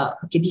that,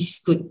 okay, this is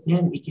good.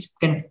 You know, we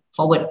can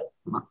forward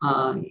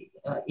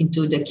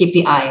into the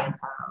KPI,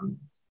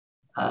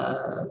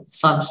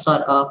 some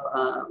sort of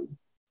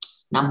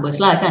numbers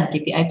lah kan.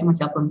 KPI tu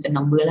macam apa? Macam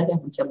number lah kan,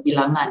 macam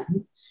bilangan.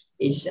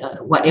 Is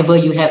whatever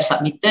you have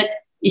submitted,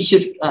 it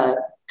should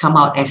come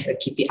out as a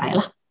KPI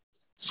lah.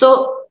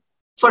 So,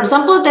 for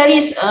example, there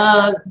is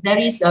a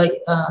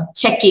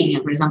checking,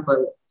 for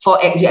example, for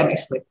UM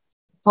expert.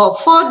 For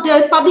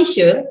the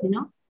publisher, you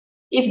know,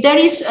 if there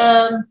is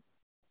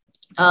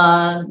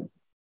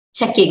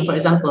checking, for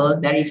example,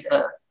 there is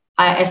a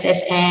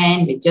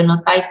ISSN, the journal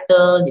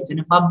title, the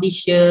journal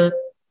publisher,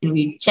 and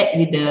we check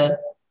with the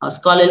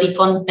scholarly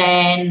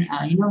content,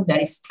 you know, there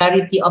is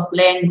clarity of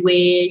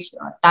language,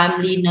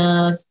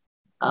 timeliness,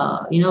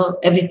 you know,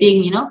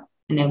 everything, you know,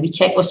 and then we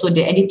check also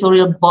the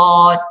editorial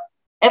board.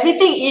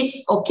 Everything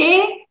is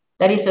okay.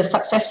 There is a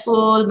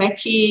successful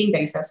matching,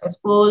 there is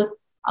successful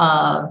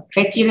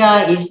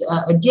criteria is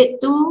adhered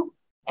to,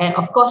 and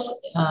of course,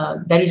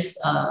 there is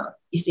a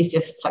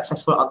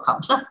successful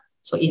outcomes lah.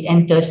 So it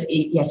enters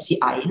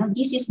ESCI. You know,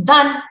 this is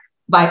done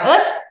by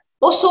us,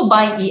 also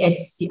by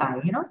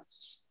ESCI. You know.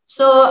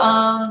 So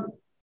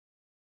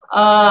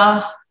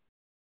I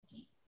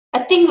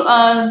think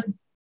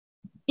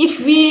if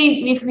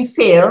we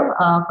fail,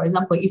 for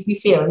example, if we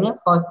fail, yeah,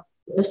 for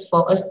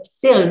us to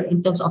fail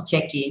in terms of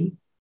checking,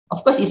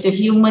 of course, it's a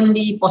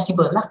humanly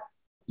possible lah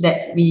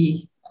that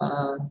we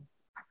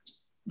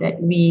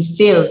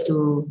fail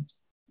to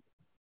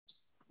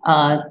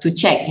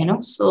check. You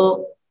know,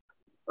 so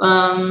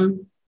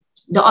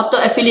the author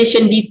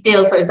affiliation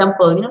detail, for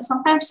example, you know,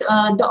 sometimes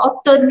the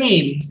author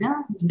names,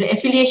 yeah, the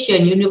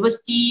affiliation,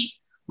 University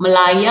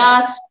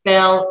Malaya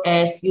spelled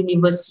as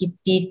University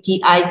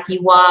TITY,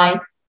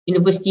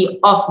 University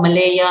of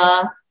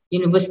Malaya,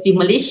 University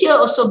Malaysia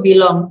also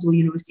belong to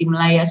University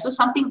Malaya. So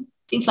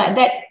things like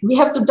that, we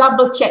have to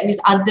double check with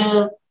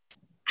other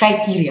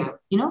criteria,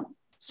 you know.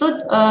 So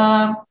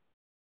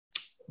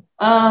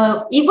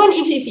even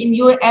if it's in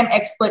UM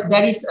expert,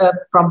 there is a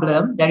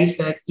problem, there is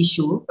an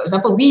issue. For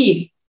example,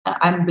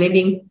 I'm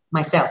blaming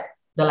myself,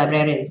 the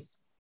librarians.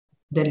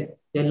 The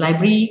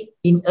library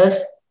in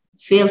us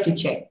failed to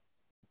check.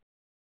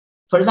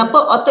 For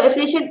example,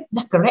 auto-affiliation,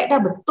 dah correct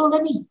dah, betul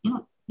dah ni. You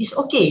know, it's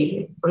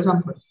okay, for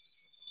example.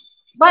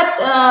 But,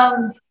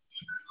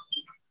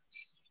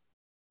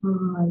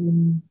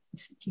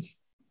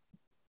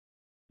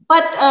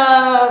 but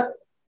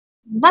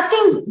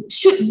nothing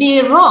should be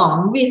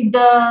wrong with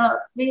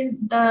the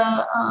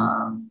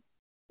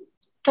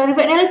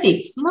clarify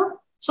analytics, you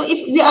know. So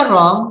if we are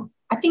wrong,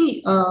 I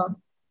think,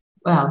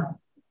 well,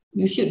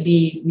 we should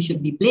be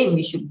blamed,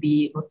 we should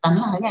be rotan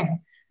lah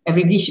kan.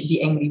 Everybody should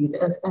be angry with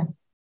us kan.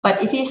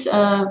 But if it's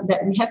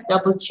that we have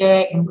double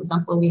check, and for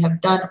example, we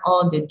have done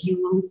all the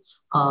due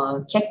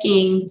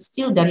checking,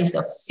 still there is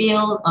a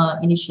failed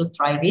initial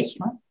try rate.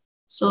 You know?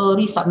 So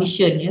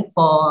resubmission, yeah,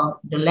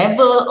 for the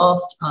level of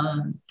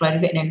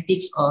clarify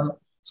analytics or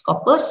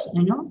Scopus,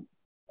 you know,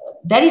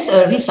 there is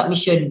a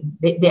resubmission.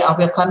 They are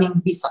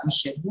welcoming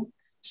resubmission. Yeah?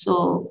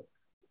 So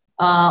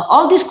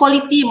all this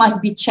quality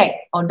must be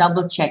checked or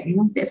double checked. You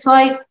know, that's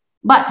why.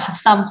 But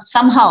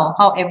somehow,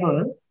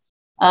 however,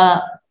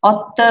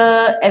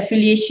 author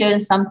affiliation,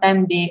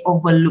 sometimes they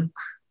overlook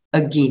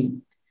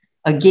again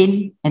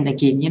and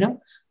again, you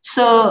know.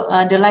 So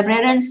the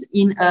librarians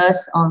in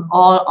us, on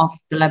all of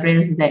the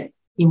librarians that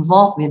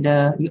involved with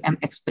the UM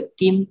expert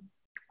team,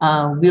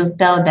 will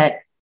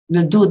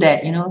do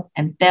that, you know,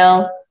 and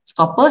tell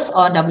Scopus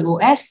or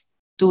WOS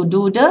to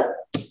do the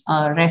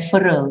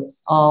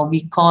referrals, or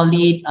we call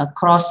it a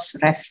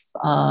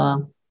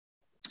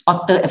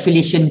author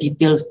affiliation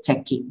details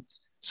checking.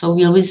 So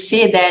we will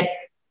say that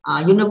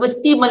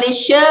University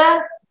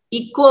Malaysia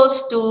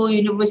equals to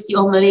University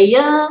of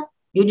Malaya,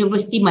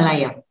 University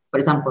Malaya, for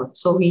example.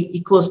 So we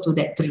equals to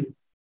that 3.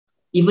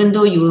 Even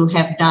though you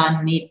have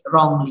done it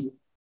wrongly,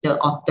 the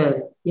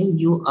author, yeah,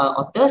 you are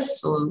authors,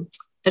 so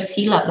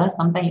tersilap lah.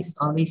 Sometimes it's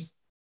always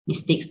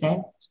mistakes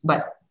there.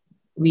 But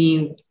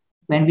when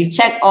we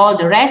check all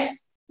the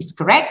rest, it's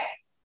correct.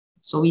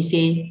 So we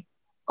say,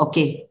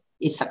 okay,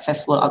 it's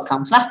successful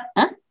outcomes lah.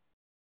 Huh?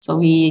 So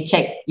we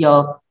check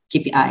your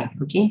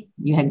KPI, okay?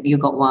 You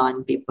got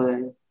 1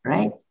 paper,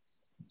 right?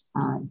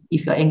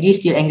 If you're angry,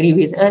 still angry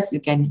with us, you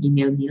can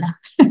email me lah.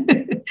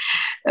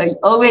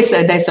 Always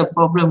there's a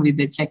problem with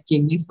the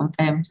checking.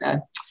 Sometimes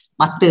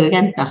mata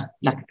kan dah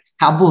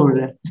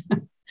kabur.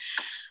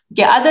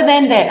 Okay, other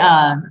than that,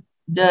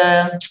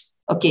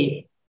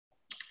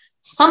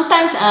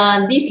 sometimes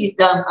this is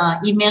the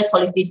email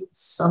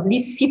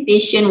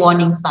solicitation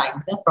warning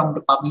signs from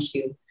the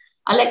publisher.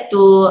 I like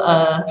to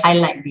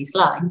highlight this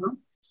lah, you know.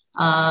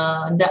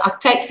 The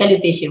archaic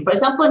salutation. For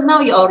example,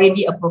 now you're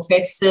already a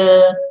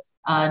professor,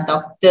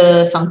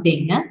 doctor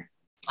something.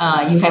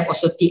 You have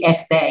also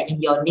TS there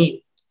in your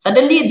name.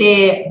 Suddenly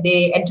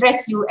they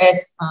address you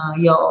as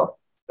your,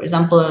 for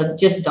example,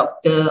 just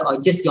doctor or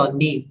just your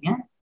name. Yeah.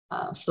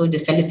 So the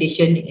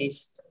salutation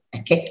is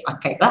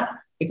archaic lah,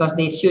 because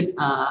they should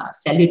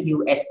salute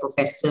you as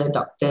professor,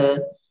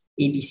 doctor,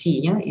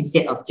 ABC, you know,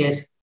 instead of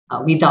just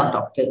without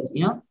doctor.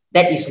 You know,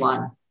 that is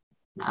one.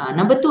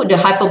 Number 2, the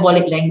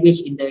hyperbolic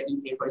language in the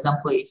email, for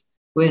example, is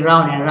going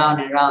round and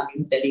round and round,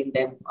 you know, telling,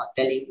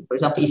 for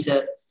example,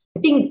 I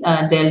think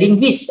the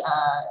linguists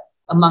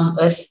among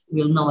us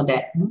will know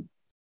that.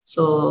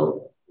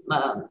 So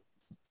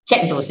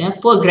check those, yeah?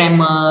 Poor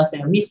grammars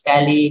and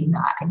misspelling.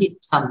 I did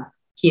some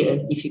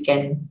here. If you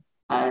can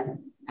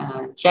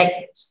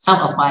check, some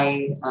of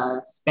my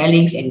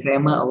spellings and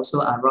grammar also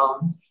are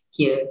wrong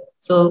here.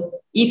 So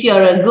if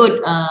you're a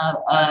good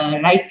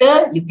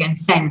writer, you can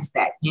sense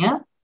that, yeah.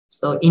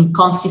 So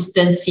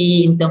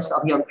inconsistency in terms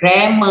of your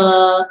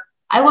grammar.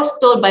 I was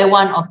told by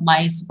one of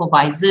my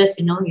supervisors,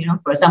 you know,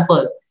 for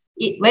example,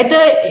 whether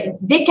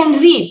they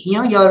can read,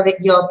 you know,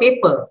 your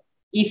paper.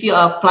 If you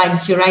are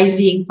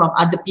plagiarizing from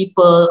other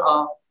people,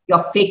 or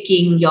you're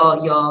faking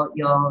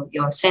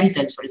your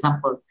sentence, for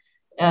example,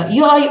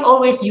 you are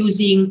always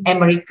using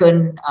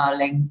American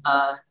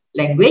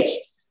language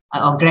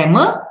or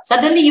grammar.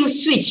 Suddenly you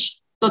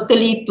switch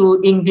totally to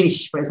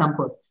English, for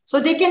example. So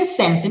they can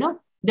sense, you know.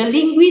 The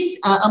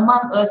linguists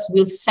among us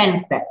will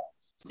sense that.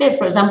 Say,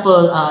 for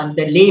example,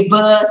 the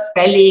labor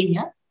spelling,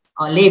 yeah,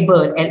 or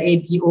labor,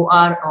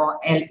 L-A-B-O-R or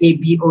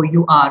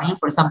L-A-B-O-U-R, you know,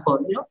 for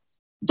example, you know,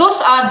 those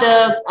are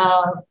the,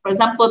 for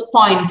example,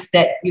 points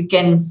that you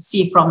can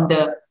see from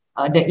the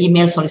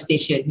email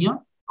solicitation, you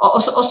know,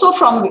 also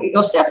from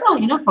yourself,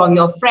 you know, from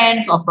your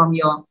friends or from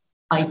your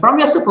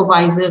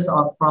supervisors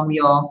or from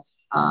your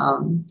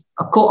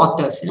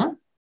co-authors, you know.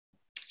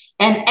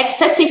 And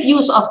excessive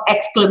use of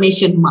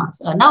exclamation marks.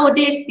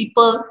 Nowadays,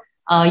 people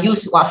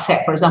use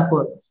WhatsApp, for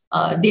example.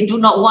 They do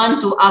not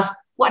want to ask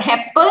what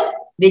happened.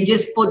 They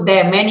just put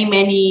there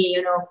many,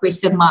 you know,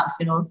 question marks.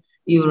 You know,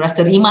 you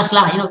rasa rimas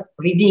lah, you know,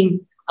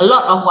 reading a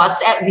lot of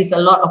WhatsApp with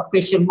a lot of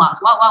question marks.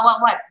 What?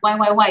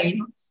 Why? You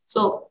know.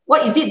 So,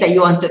 what is it that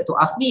you wanted to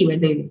ask me?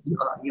 Whether you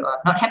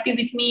are not happy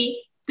with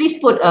me, please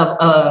put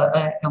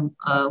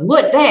a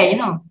word there. You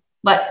know,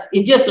 but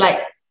it's just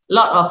like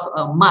lot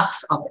of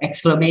marks of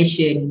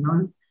exclamation, you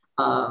know,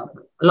 a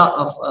lot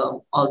of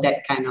all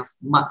that kind of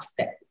marks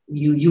that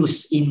you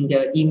use in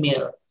the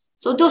email.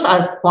 So those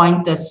are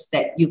pointers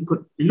that you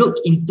could look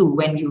into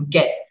when you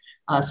get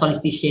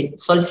solicitation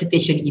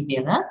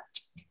email. Huh?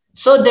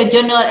 So the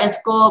journal and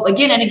scope,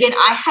 again and again,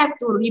 I have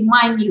to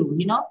remind you,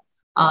 you know,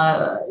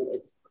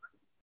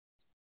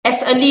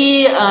 as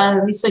early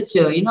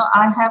researcher, you know,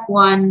 I have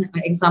one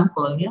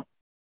example, you know,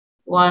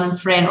 one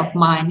friend of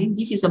mine,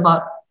 this is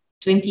about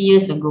 20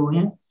 years ago,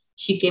 you know,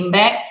 she came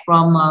back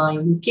from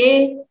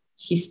UK.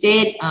 She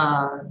said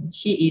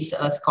she is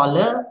a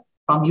scholar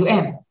from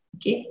UM,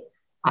 okay?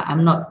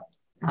 I'm not,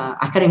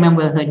 I can't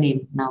remember her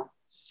name now.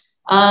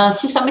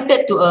 She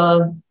submitted to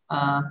a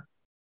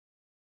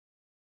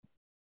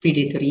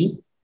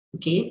predatory,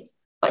 okay,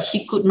 but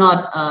she could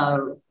not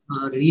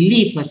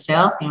relieve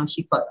herself. You know,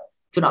 she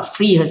could not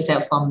free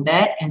herself from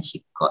that, and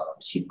she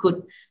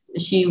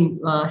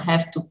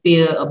have to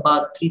pay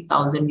about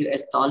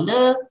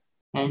 $3,000,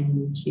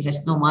 and she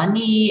has no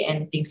money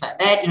and things like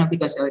that. You know,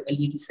 because of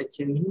early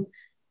researcher. You know,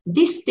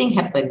 this thing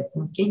happened.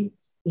 Okay,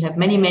 we have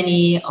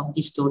many of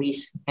these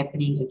stories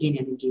happening again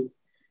and again.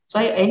 So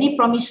any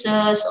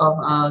promises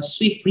of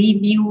swift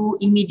review,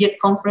 immediate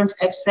conference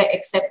abstract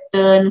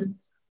acceptance,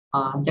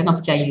 jangan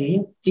percaya,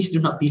 ya. Please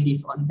do not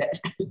believe on that.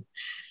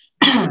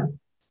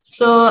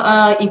 So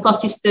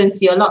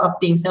inconsistency, a lot of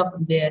things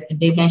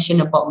they mention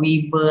about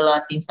waiver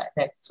lah, things like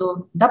that.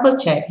 So double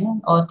check, yeah,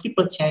 or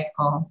triple check,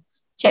 or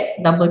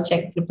check, double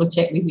check, triple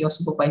check with your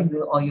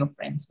supervisor or your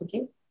friends.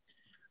 Okay.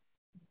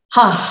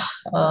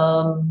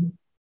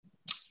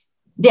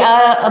 There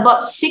are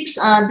about 6.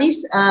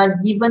 These are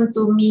given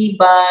to me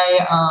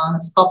by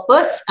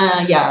Scopus.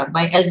 Yeah,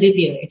 by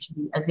Elsevier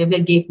actually. Elsevier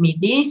gave me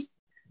this.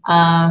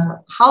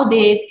 How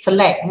they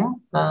select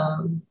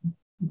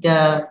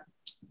the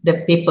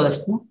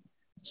papers.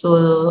 So,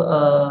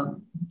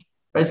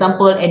 for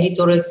example,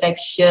 editorial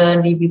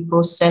section, review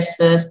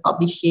processes,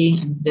 publishing,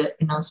 and the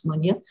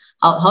announcement. Yeah,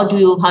 how do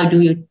you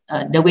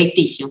the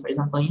weightage? For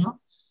example, you know,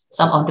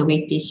 some of the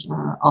weightage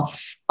of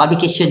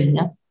publication.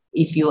 Yeah,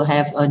 if you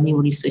have a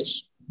new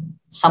research,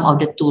 some of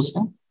the tools.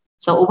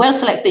 So a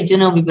well-selected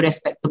journal will be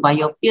respected by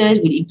your peers,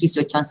 will increase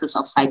your chances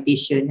of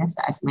citation,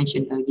 as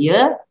mentioned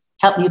earlier,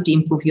 help you to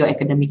improve your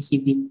academic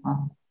CV.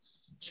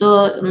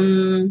 So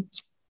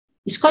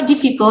it's quite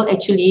difficult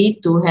actually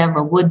to have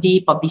a worthy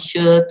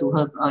publisher, to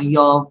have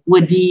your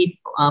worthy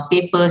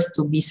papers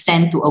to be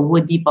sent to a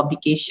worthy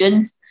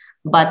publications,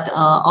 but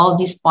all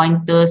these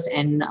pointers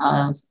and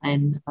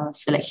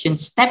selection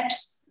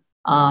steps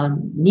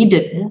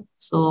needed.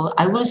 So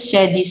I will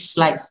share these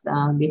slides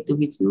later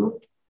with you.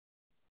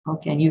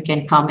 Okay, and you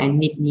can come and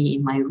meet me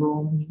in my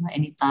room, you know,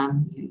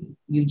 anytime.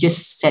 You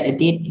just set a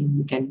date and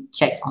you can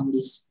check on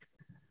this.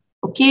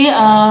 Okay,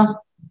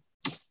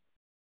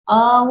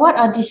 what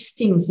are these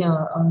things?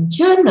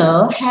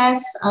 Journal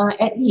has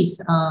at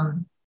least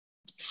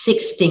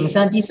 6 things.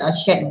 These are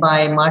shared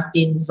by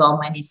Martin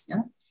Zomanis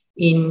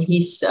in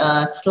his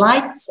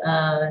slides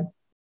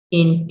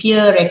in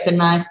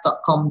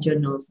peer-recognized.com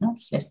journals,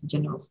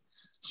 /journals.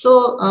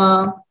 So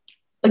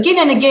again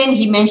and again,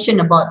 he mentioned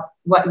about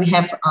what we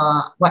have,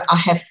 what I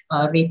have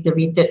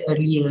reiterated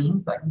earlier,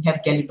 but we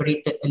have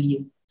deliberated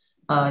earlier.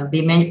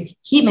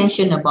 He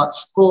mentioned about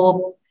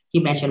scope. He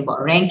mentioned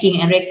about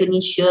ranking and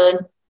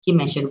recognition. He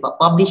mentioned about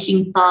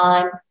publishing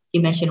time. He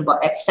mentioned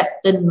about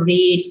acceptance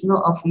rates, you know,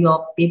 of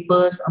your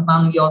papers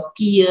among your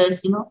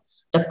peers, you know,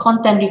 the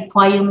content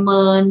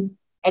requirements,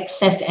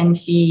 access and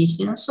fees,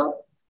 you know.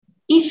 So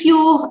if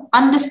you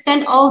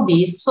understand all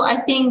this, so I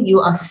think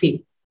you are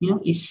safe, you know,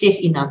 it's safe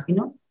enough, you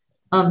know,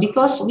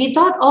 because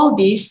without all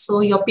this, so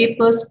your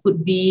papers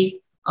could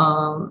be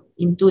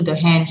into the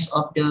hands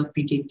of the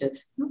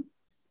predators.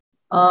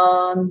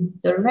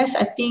 The rest,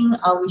 I think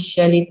I will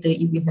share later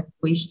if you have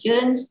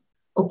questions.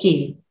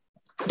 Okay,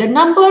 the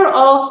number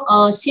of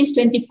since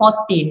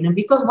 2014,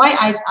 because why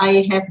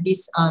I have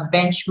this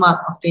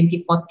benchmark of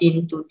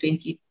 2014 to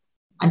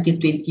until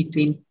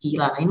 2020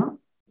 lah, you know,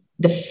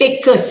 the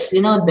fakers,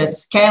 you know, the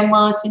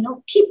scammers, you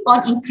know, keep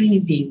on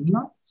increasing, you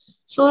know.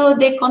 So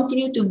they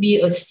continue to be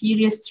a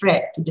serious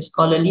threat to the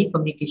scholarly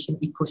communication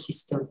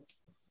ecosystem.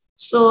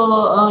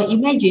 So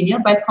imagine, yeah,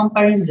 by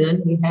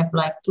comparison, we have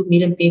like 2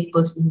 million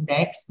papers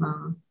indexed.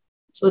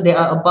 So there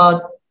are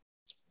about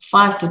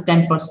 5 to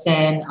 10%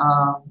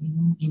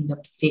 in the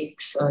fake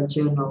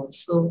journal.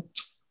 So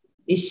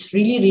it's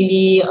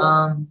really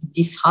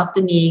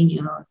disheartening,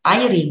 you know,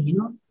 tiring, you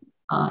know.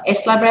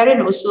 As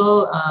librarian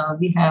also,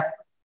 we have,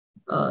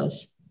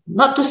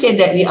 not to say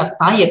that we are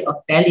tired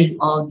of telling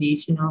all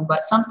this, you know,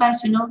 but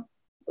sometimes, you know,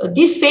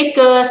 these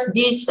fakers,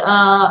 these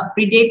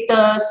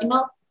predators, you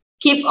know,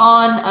 keep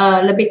on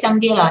lebih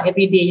canggih lah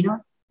every day, you know.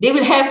 They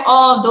will have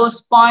all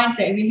those points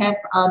that we have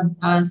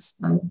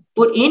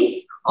put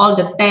in, all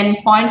the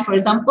 10 points, for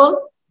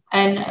example,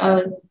 and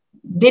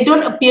they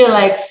don't appear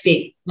like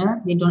fake.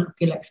 They don't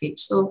appear like fake.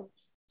 So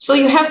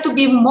you have to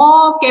be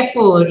more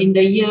careful in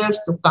the years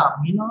to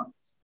come, you know.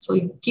 So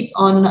you keep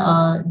on,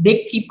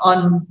 they keep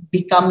on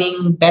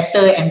becoming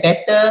better and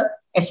better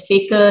as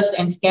fakers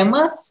and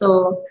scammers.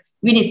 So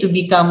we need to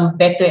become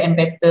better and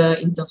better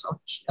in terms of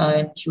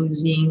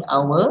choosing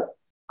our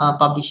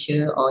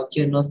publisher or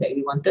journals that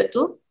we wanted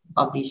to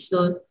publish.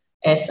 So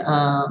as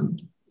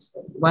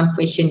one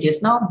question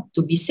just now,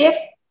 to be safe,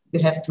 you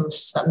have to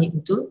submit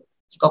into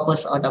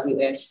Scopus or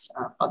WS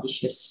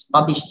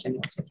published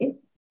journals. Okay.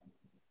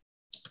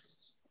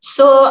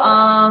 So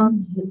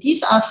these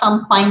are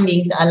some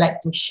findings I'd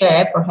like to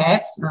share,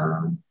 perhaps.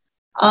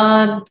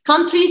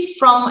 Countries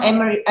from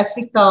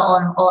Africa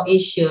or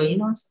Asia, you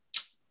know,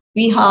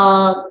 we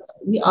are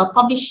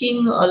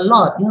publishing a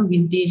lot, you know,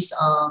 with these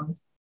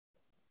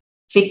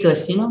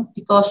figures, you know,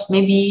 because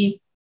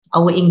maybe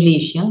our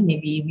English, you know,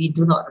 maybe we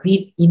do not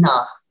read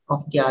enough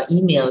of their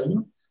email. You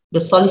know, the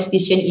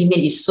solicitation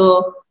email is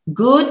so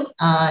good,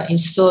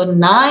 it's so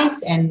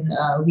nice, and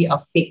we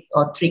are fake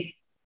or tricked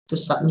to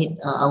submit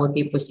our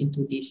papers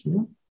into this, you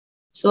know.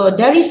 So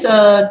there is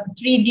a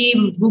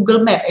 3D Google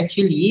map,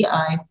 actually,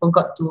 I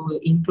forgot to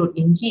include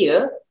in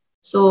here.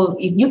 So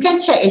you can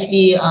check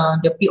actually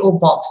the PO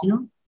box, you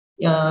know,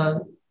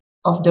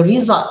 of the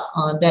result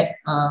that,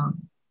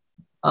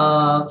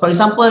 for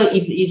example,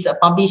 if it's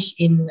published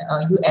in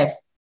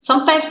US,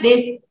 sometimes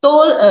they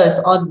told us,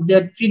 or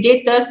the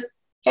Predators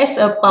has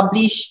a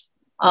published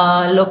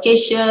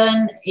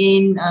location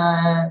in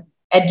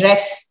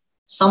address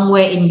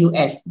somewhere in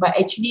US, but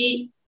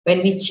actually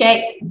when we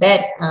check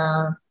that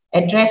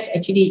address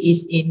actually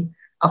is in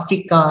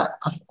Africa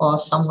or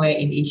somewhere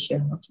in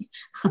Asia. Okay.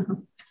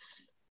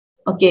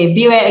 Okay,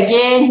 beware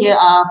again. Here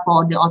are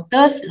for the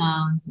authors.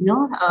 You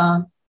know,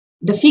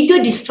 the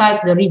figure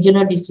describes the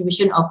regional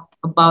distribution of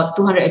about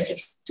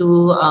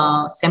 262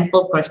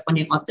 sample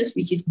corresponding authors,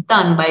 which is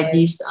done by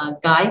this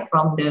guy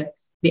from the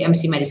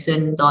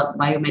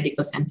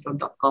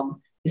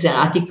bmcmedicine.biomedicalcentral.com. There's an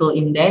article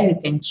in there. You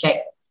can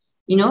check.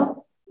 You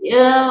know,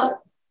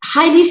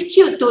 highly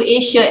skewed to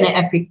Asia and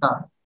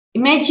Africa.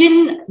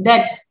 Imagine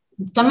that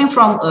coming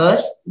from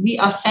us, we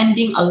are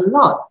sending a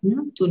lot, you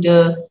know, to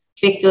the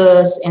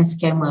fakers and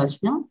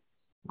scammers, you know,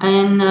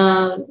 and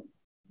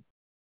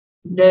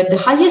the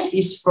highest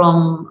is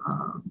from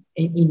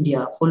in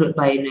India, followed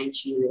by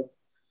Nigeria,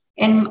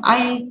 and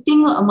I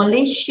think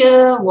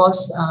Malaysia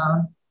was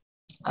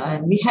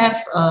we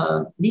have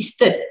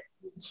listed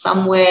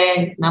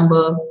somewhere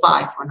number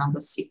 5 or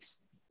number 6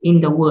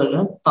 in the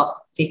world,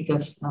 top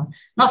fakers.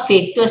 Not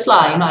fakers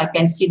lah, you know. I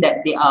can see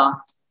that they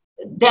are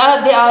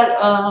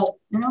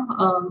you know,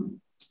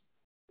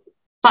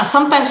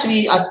 sometimes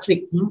we are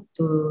tricked, you know,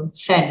 to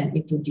send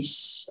into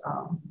these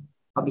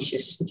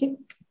publishers. Okay.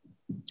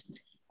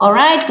 All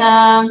right.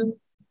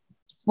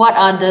 What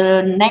are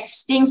the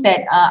next things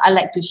that I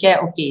like to share?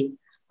 Okay.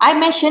 I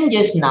mentioned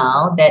just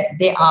now that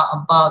there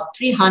are about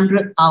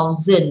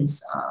 300,000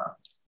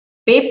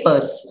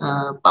 papers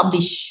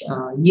published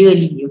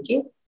yearly.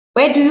 Okay.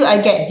 Where do I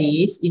get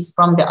this? It's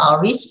from the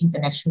Outreach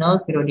International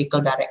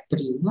Periodical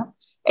Directory. You know?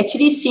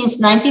 Actually, since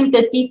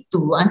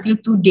 1932 until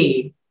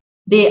today,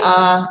 they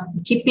are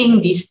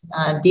keeping this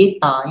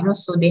data, you know,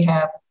 so they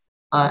have,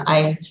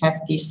 I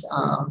have this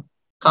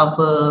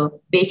cover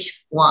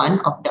page 1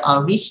 of the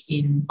Outreach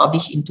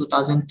published in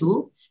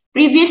 2002.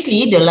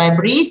 Previously, the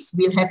libraries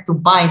will have to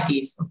buy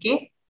this,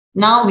 okay?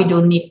 Now we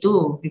don't need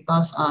to,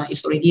 because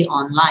it's already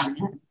online,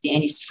 yeah?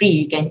 And it's free.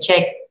 You can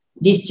check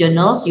these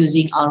journals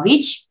using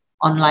Outreach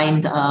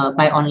online,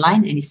 by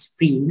online, and it's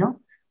free, you know?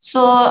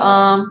 So,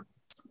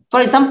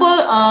 for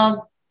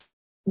example,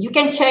 you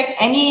can check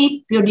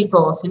any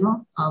periodicals, you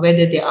know,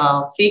 whether they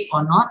are fake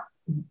or not,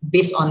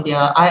 based on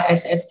their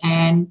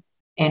ISSN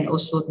and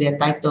also their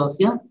titles,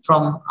 yeah,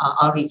 from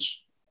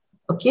Outreach.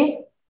 Okay.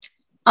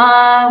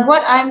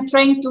 What I'm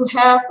trying to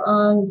have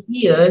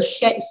here,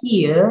 shared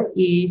here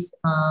is,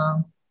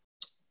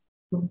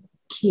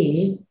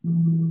 okay.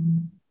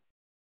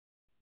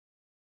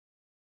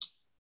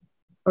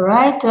 All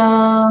right.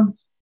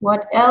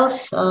 What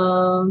else?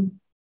 I'm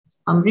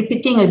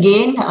repeating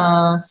again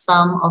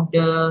some of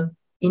the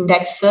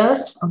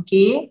indexes,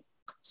 okay.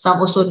 Some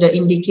also the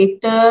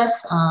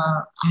indicators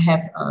I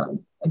have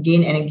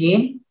again and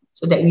again,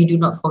 so that we do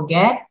not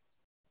forget.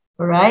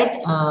 All right.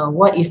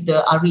 What is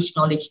the Outreach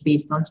knowledge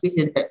base? Knowledge base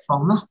is the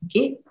platform,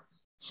 okay.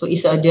 So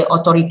it's the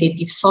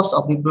authoritative source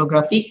of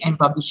bibliographic and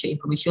publisher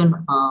information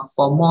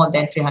for more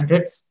than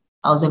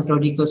 300,000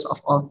 periodicals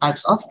of all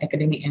types of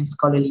academic and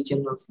scholarly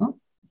journals. No?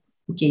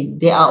 Okay,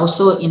 they are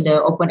also in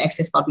the open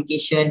access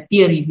publication,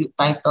 peer-reviewed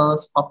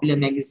titles, popular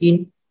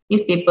magazines,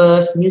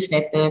 newspapers,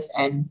 newsletters,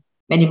 and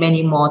many,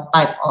 many more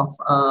type of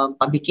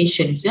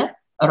publications, yeah,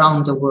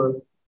 around the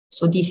world.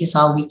 So this is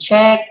how we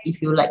check.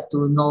 If you like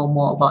to know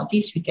more about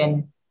this, we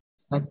can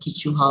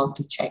teach you how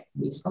to check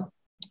this. All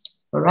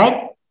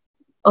right.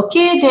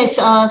 Okay, there's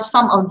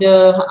some of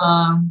the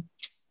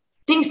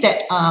things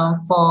that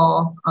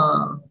for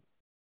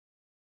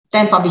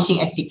 10 publishing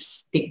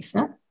ethics.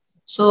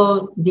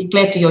 So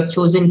declare to your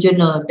chosen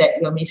journal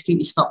that your manuscript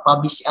is not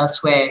published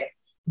elsewhere.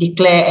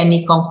 Declare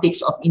any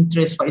conflicts of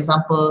interest. For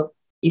example,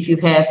 if you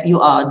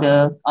are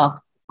the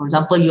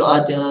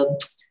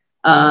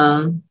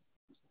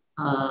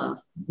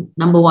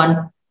number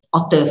 1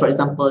 author, for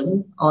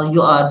example, or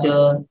you are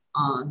the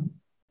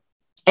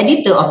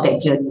editor of that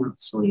journal.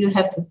 So you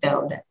have to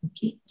tell that,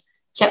 okay?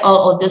 Check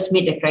all authors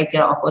meet the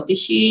criteria of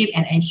authorship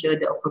and ensure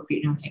the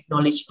appropriate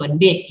acknowledgement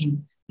made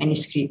in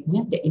manuscript,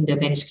 yeah, in the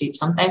manuscript.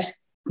 Sometimes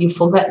you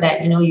forgot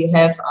that, you know, you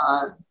have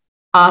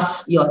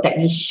ask your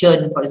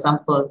technician, for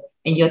example,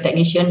 and your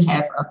technician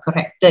have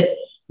corrected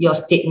your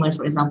statements,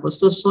 for example.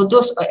 So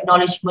those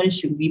acknowledgements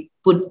should be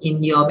put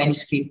in your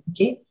manuscript,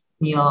 okay,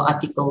 in your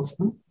articles.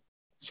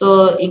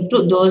 So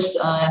include those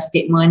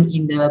statements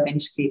in the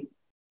manuscript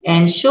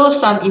and show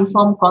some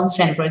informed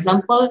consent. For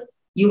example,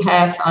 you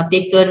have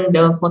taken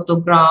the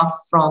photograph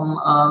from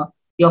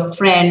your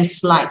friend's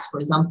slides, for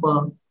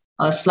example,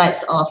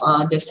 slides of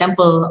the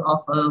sample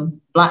of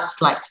blood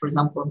slides, for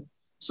example.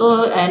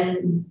 So,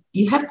 and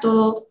you have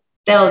to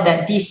tell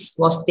that this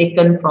was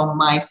taken from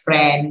my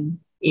friend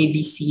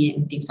ABC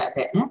and things like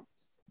that. Yeah?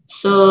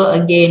 So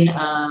again,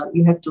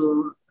 you have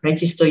to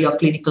register your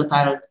clinical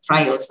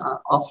trials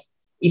of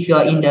if you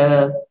are in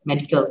the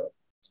medical.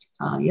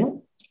 Yeah.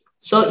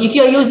 So if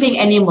you're using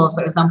animals,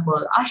 for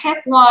example, I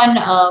have one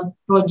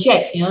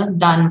project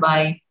done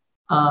by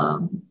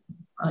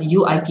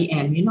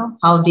UITM,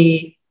 how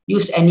they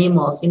use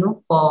animals,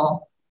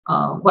 for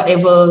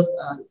whatever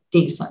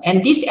things.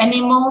 And these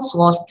animals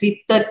was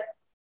treated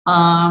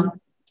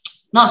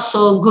not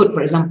so good,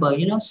 for example,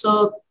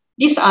 So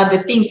these are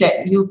the things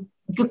that you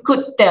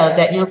could tell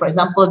that, for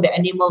example, the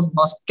animal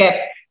was kept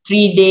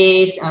 3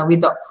 days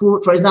without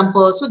food, for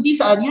example. So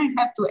these are, you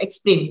have to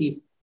explain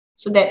this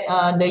so that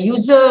the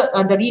user,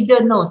 the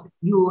reader knows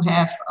you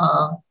have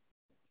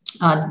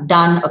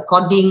done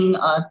according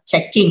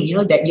checking,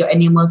 that your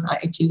animals are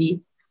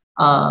actually,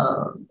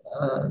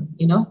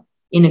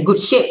 in a good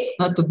shape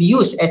to be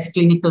used as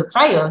clinical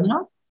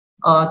trial,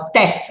 or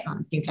tests,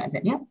 things like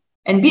that, yeah.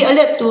 And be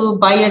alert to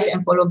bias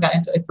and follow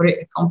guidelines to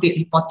accurate complete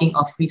reporting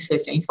of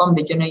research and inform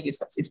the journal you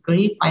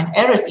subsequently find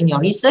errors in your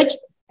research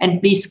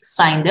and please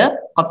sign the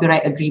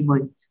copyright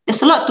agreement.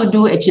 There's a lot to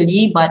do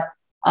actually, but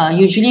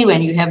usually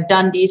when you have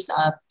done this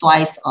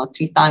twice or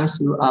 3 times,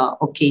 you are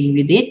okay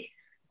with it.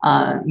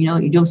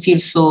 You don't feel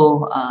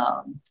so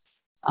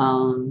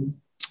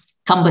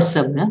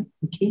cumbersome. Yeah?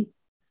 Okay.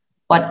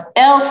 What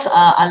else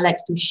I'd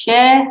like to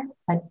share?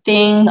 I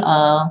think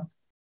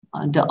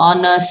the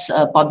honors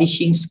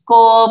publishing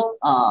scope,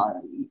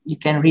 you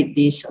can read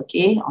this,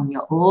 okay, on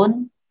your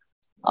own.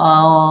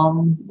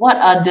 What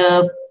are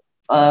the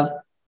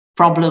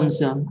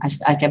problems,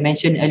 as I can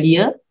mention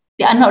earlier?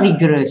 They are not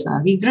rigorous.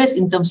 Rigorous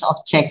in terms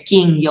of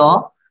checking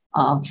your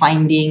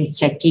findings,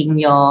 checking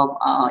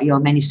your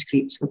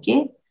manuscripts,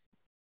 okay?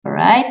 All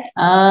right.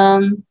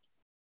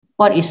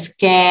 What is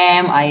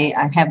scam? I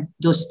have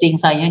those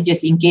things,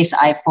 just in case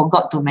I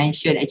forgot to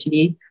mention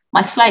actually.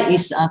 My slide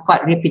is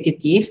quite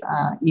repetitive.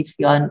 If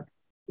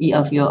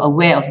you're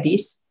aware of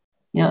this,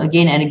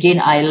 again and again,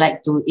 I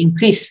like to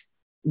increase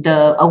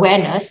the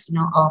awareness,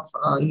 of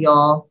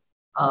your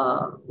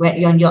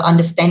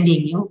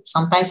understanding.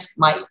 Sometimes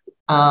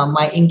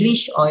my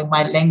English or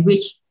my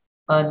language,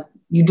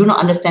 you do not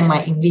understand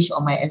my English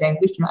or my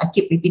language. I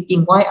keep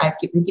repeating. Why I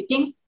keep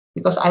repeating?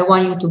 Because I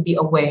want you to be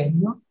aware.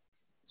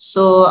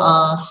 So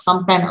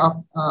some kind of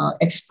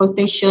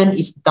exploitation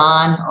is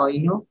done, or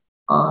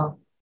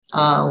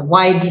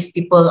why these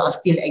people are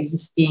still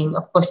existing.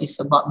 Of course, it's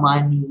about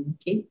money.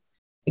 Okay,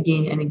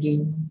 again and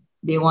again,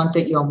 they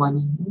wanted your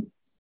money.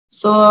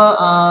 So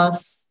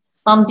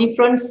some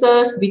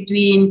differences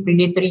between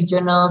predatory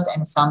journals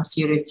and some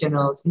serious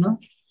journals.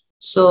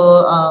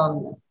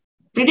 So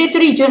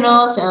predatory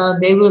journals,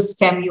 they will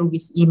scam you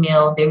with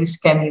email. They will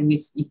scam you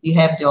with, if you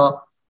have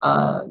your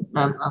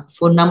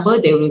phone number,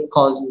 they will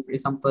call you, for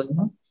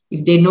example.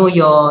 If they know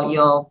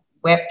your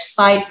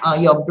website,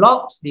 your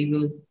blogs, they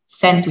will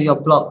send to your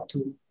blog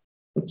too.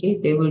 Okay,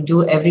 they will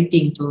do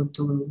everything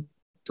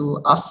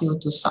to ask you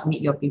to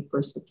submit your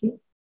papers. Okay.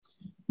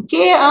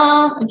 Okay.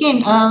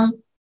 Again,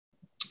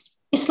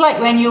 it's like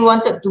when you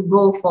wanted to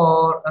go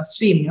for a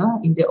swim,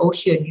 in the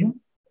ocean.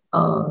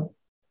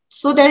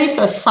 So there is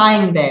a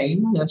sign there,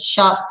 the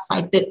shark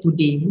sighted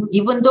today.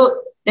 Even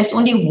though there's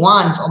only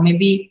once, or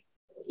maybe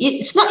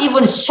it's not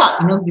even a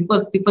shark.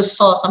 People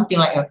saw something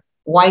like a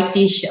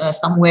whitish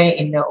somewhere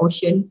in the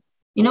ocean.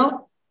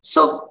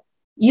 So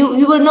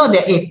you will know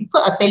that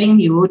people are telling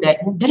you that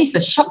there is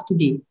a shark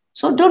today.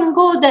 So don't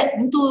go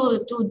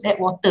into that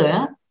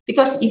water,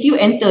 because if you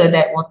enter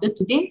that water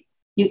today,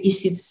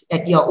 it's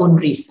at your own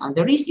risk.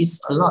 The risk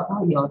is a lot.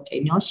 Your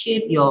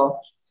tenureship, your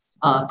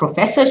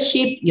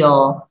professorship,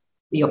 your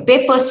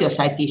papers, your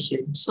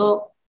citation.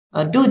 So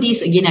do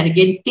this again and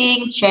again.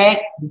 Think,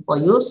 check before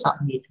you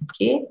submit.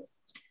 Okay.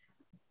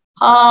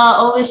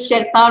 Always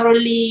check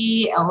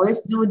thoroughly. Always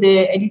do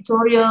the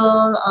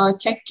editorial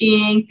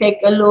checking.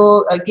 Take a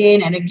look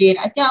again and again.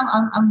 I think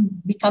I'm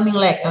becoming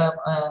like a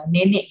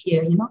nenek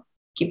here.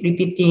 Keep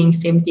repeating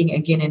same thing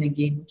again and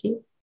again. Okay.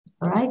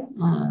 All right.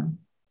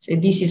 So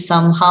this is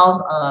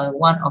somehow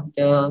one of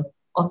the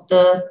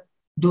author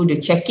do the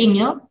checking.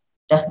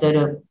 Does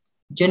the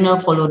journal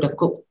follow the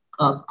code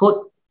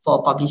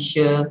for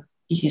publisher?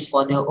 This is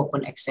for the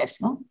open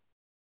access.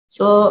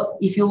 So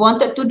if you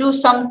wanted to do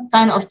some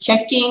kind of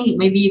checking,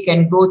 maybe you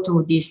can go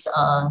to this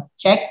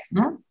check.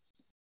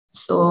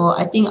 So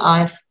I think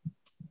I've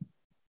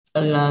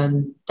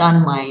done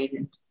my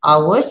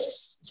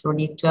hours. It's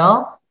already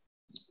 12.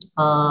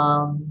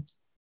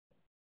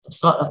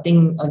 There's a lot of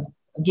things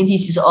Again,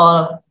 this is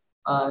all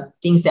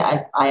things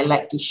that I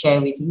like to share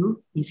with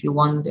you. If you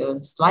want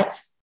the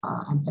slides,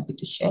 I'm happy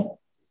to share.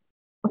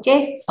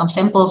 Okay, some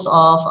samples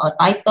of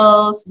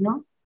titles, you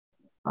know.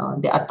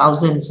 There are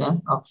thousands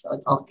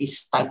of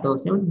these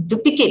titles, you know,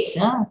 duplicates,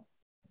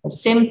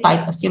 same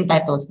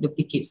titles,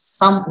 duplicates.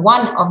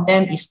 One of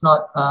them is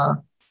not,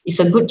 is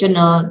a good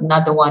journal,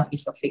 another one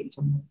is a fake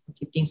journal,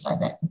 okay, things like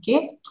that,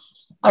 okay.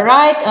 All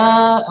right,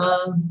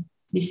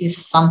 this is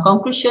some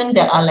conclusion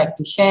that I like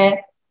to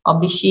share.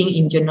 Publishing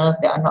in journals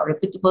that are not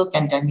reputable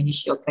can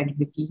diminish your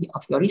credibility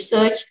of your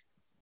research.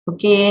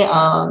 Okay,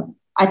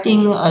 I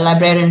think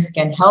librarians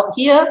can help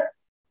here.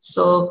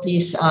 So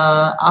please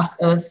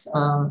ask us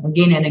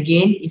again and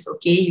again. It's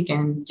okay. You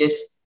can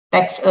just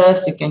text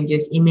us. You can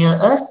just email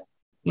us,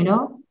 you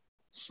know.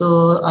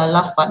 So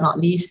last but not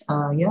least,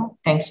 yeah,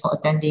 thanks for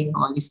attending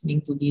or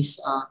listening to this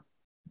or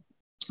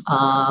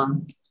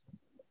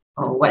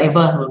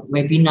whatever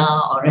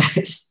webinar or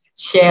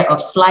share of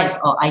slides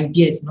or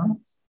ideas. No,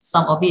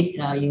 some of it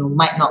you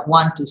might not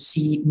want to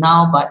see it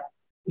now, but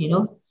you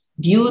know,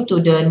 due to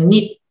the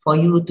need for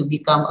you to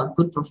become a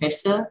good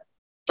professor,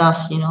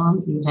 thus, you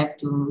know, you have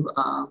to.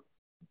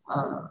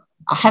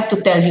 I have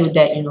to tell you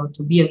that, you know,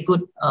 to be a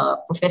good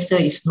professor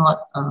is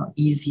not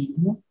easy.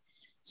 You know?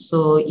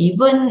 So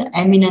even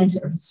eminent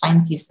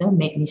scientists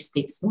make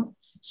mistakes. You know?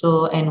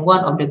 So, and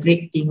one of the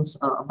great things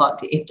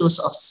about the ethos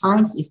of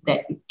science is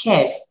that it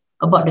cares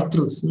about the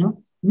truth. You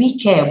know, we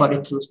care about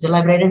the truth. The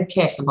librarian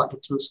cares about the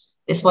truth.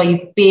 That's why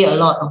you pay a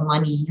lot of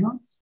money, you know,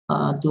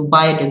 to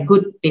buy the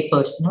good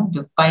papers, you know,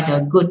 to buy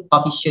the good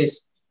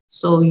publishers.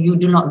 So you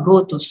do not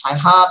go to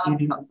Sci-Hub, you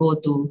do not go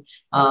to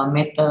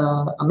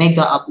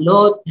Mega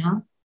Upload, you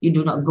know? You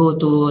do not go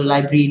to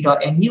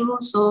library.nu.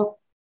 So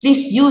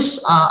please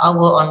use our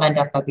online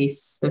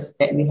databases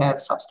that we have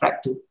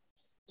subscribed to.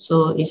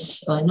 So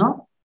it's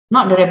no,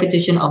 not the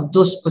reputation of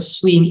those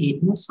pursuing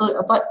it. You know? So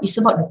it's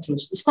about the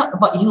truth. It's not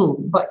about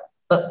you, but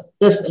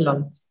us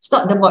alone. It's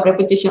not about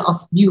reputation of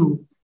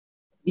you.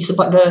 It's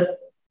about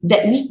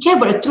that we care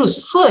about the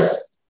truth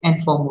first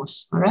and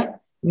foremost. All right.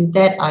 With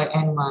that, I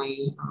end my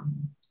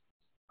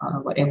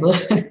whatever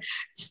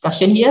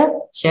discussion here,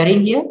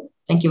 sharing here.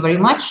 Thank you very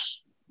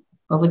much.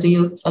 Over to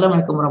you.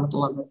 Assalamualaikum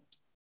warahmatullahi wabarakatuh.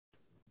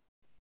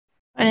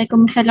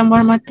 Waalaikumsalam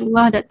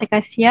warahmatullahi wabarakatuh, Dr.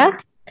 Khasiah.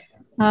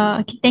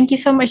 Okay, thank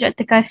you so much,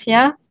 Dr.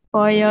 Khasiah,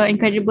 for your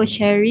incredible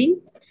sharing.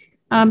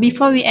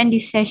 Before we end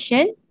this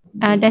session,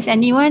 does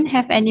anyone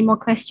have any more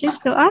questions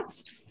to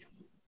ask?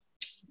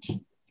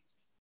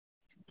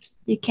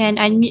 You can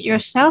unmute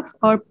yourself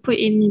or put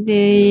in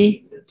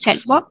the chat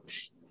box.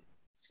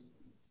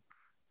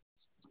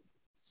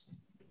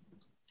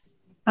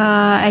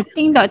 I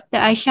think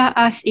Dr. Aisha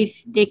asked if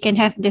they can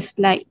have the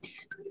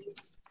slides.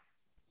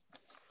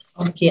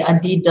 Okay,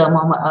 Adida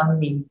Muhammad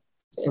Amin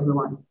to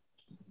everyone.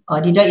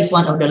 Adida is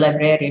one of the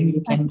librarians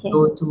you can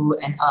go to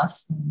and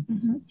ask.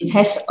 It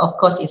has, of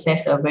course, it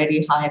has a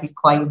very high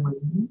requirement.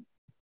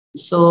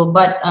 So,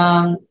 but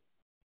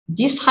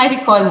this high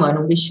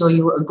requirement will show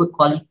you a good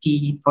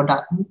quality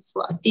product.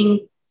 So I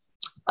think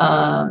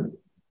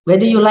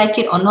whether you like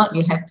it or not,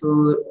 you have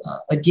to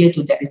adhere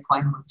to that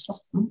requirement.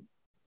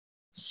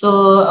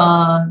 So,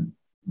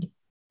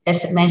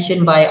 as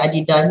mentioned by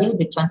Adida here,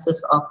 the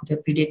chances of the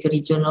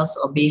predatory journals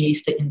of being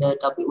listed in the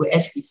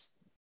WOS is,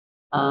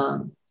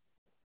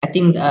 I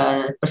think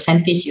the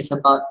percentage is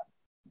about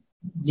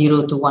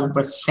 0 to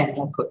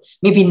 1%.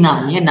 Maybe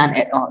none, yeah, none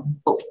at all.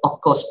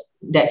 Of course,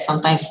 that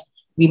sometimes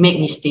we make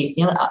mistakes.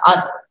 You know,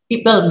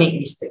 people make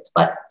mistakes,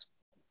 but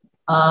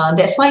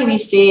that's why we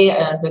say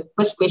the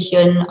first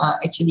question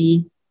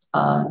actually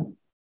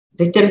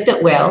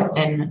reiterated well,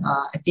 and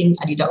I think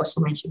Adida also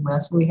mentioned well.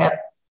 So we have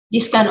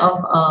this kind of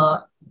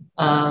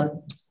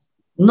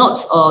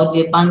notes or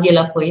the panggil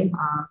apa ya.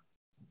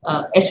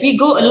 As we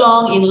go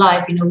along in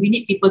life, you know, we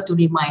need people to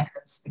remind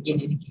us again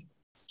and again.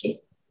 Okay,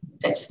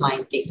 that's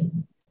my take.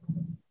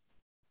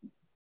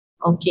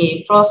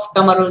 Okay, Prof.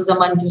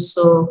 Kamaruzzaman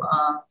Yusuf.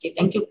 Okay,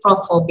 thank you,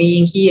 Prof, for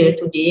being here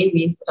today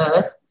with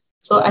us.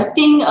 So I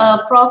think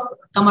Prof.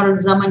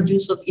 Kamaruzzaman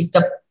Yusuf is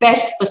the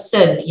best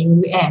person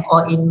in UM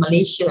or in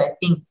Malaysia, I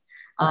think,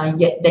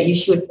 that you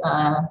should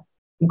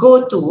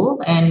go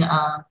to, and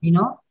you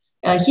know,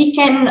 he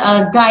can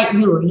guide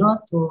you, you know,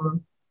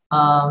 to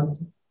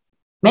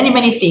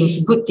many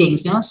things, good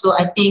things, you know. So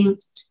I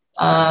think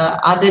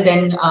other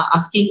than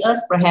asking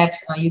us, perhaps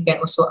you can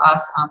also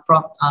ask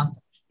Prof,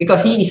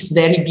 because he is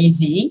very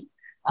busy,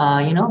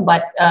 you know,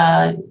 but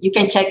you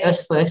can check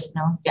us first.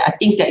 You know, there are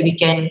things that we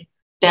can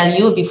tell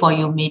you before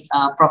you meet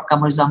Prof.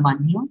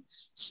 Kamaruzzaman, you know.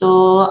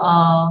 So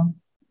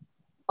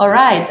all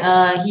right,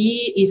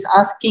 he is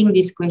asking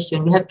this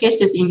question. We have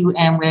cases in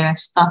UM where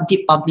staff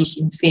did publish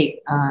in fake.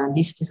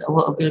 This is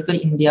available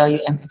in their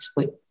UM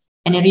expert.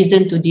 Any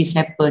reason to this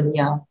happen?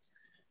 Yeah.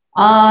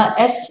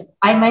 As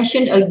I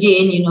mentioned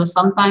again, you know,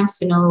 sometimes,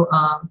 you know,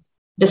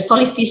 the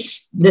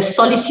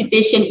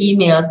solicitation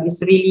emails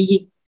is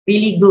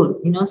really good.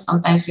 You know,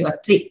 sometimes you are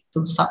tricked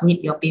to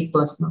submit your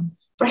papers. You know?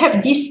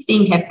 Perhaps this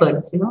thing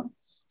happens, you know.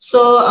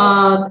 So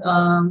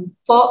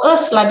for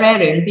us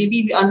librarians,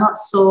 maybe we are not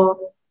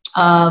so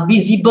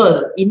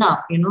visible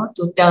enough,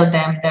 to tell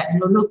them that,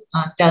 look,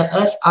 tell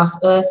us,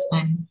 ask us,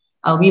 and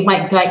we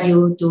might guide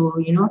you to,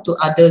 to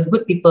other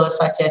good people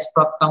such as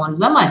Prof. Kamal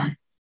Zaman,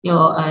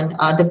 and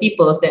other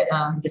peoples that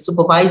the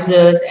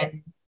supervisors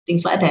and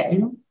things like that,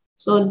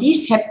 So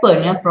this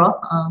happened, yeah, Prof.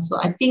 So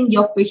I think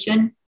your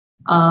question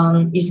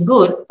is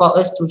good for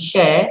us to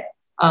share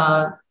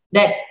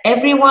that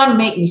everyone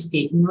make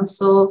mistake,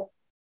 So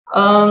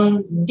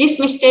these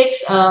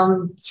mistakes,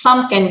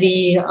 some can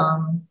be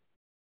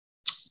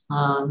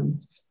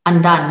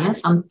undone, yeah.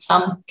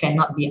 Some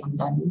cannot be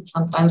undone.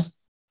 Sometimes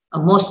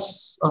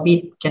most of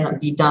it cannot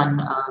be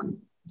done.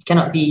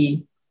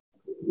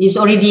 It's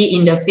already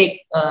in the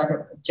fake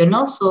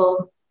journal.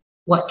 So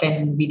what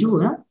can we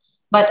do?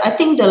 But I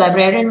think the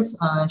librarians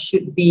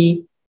should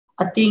be,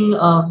 I think,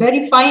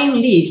 verifying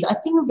list. I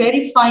think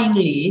verifying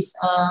list.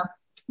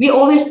 We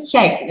always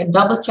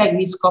double check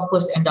with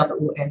Scopus and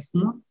WOS.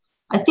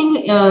 I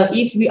think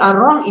if we are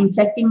wrong in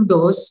checking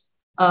those,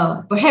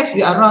 perhaps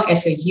we are wrong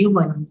as a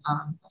human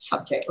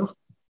subject.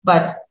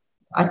 But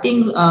I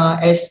think,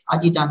 as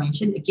Adida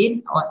mentioned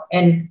again,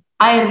 and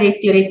I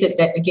reiterated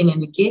that again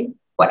and again,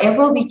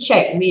 whatever we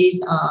check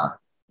with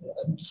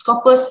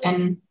Scopus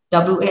and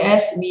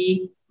WAS,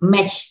 we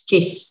match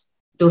case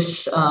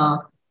those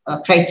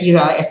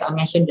criteria, as I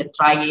mentioned, the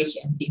triage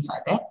and things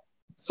like that.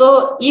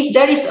 So if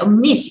there is a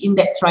miss in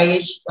that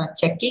triage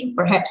checking,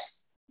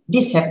 perhaps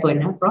this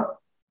happen, Prof.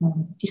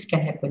 This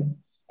can happen.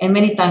 And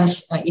many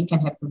times it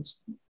can happen.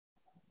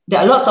 There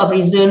are lots of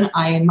reasons.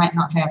 I might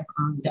not have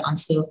the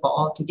answer for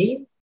all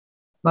today,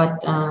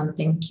 but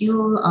thank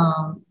you.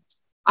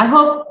 I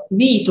hope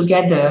we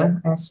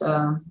together as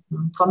a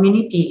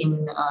community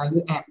in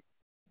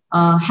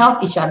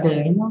help each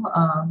other.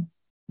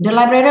 The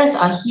librarians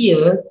are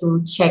here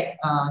to check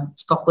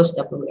Scopus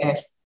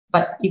WS,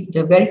 but if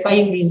the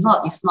verifying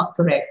result is not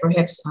correct,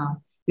 perhaps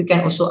you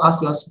can also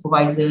ask your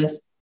supervisors.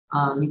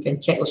 You can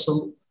check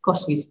also, of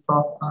course, with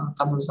Prof.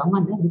 Kamrul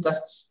Zaman,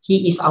 because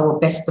he is our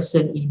best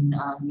person in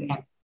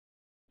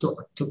to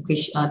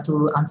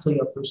answer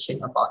your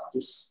question about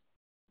this.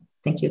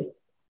 Thank you.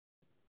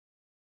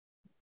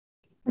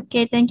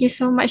 Okay, thank you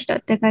so much,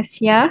 Dr.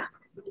 Khasiah.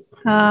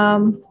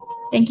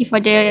 Thank you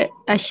for the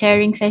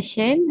sharing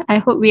session. I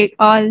hope we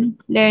all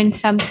learn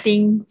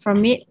something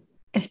from it,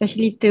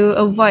 especially to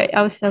avoid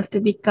ourselves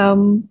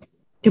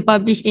to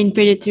publish in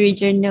predatory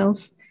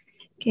journals.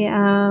 Okay,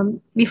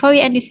 before we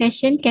end the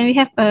session, can we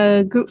have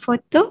a group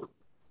photo?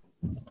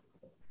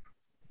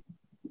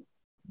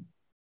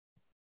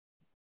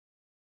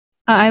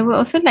 I would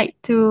also like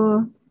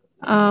to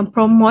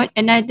promote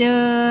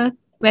another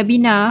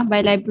webinar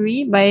by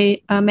library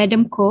by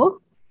Madam Ko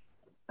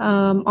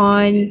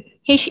on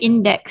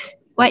H-index,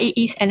 what it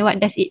is and what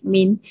does it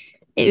mean.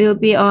 It will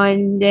be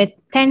on the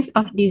 10th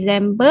of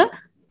December,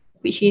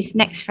 which is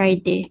next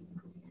Friday.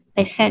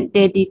 I sent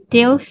the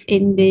details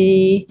in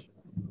the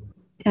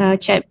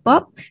chat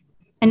box,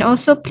 and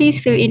also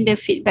please fill in the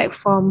feedback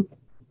form.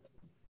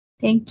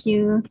 Thank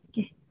you.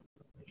 Okay.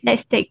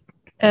 Let's take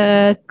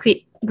a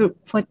quick group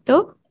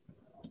photo.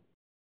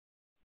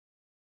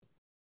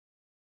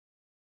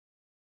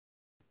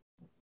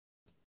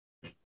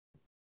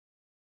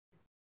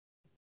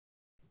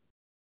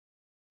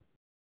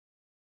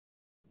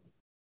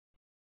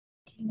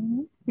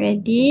 Okay.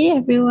 Ready,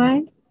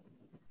 everyone?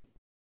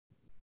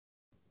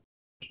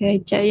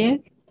 Okay, sekejap ya.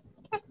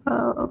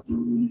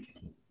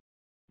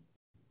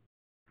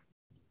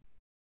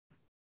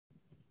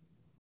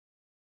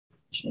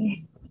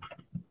 Okay.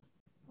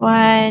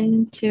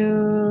 1,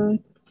 2,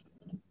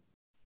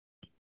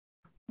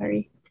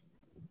 3.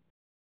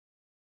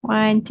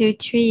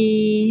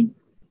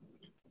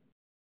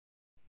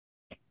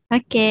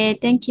 Okay,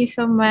 thank you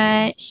so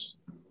much.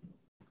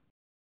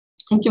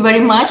 Thank you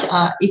very much.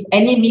 If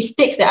any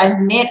mistakes that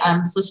I've made,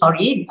 I'm so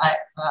sorry.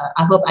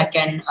 I hope I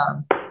can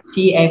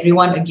see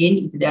everyone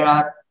again. If there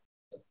are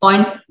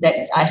points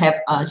that I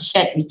have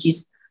shared which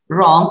is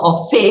wrong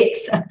or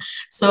fakes,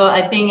 so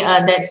I think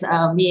that's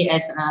me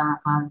as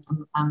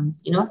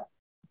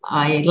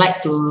I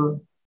like to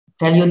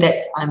tell you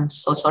that I'm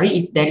so sorry.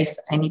 If there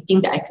is anything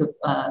that I could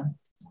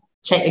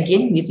check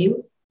again with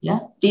you,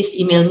 please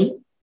email me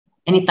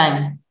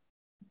anytime.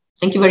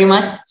 Thank you very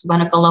much.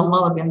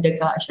 Subhanakallahumma wa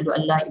bihamdika asyhadu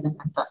an la ilaha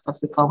illa anta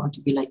astaghfiruka wa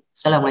atubu ilaik.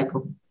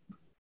 Assalamualaikum.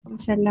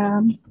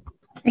 Salam.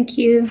 Thank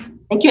you.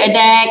 Thank you,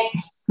 Edek.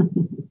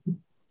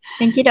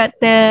 Thank you,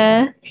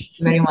 Doctor.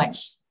 Thank you very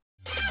much.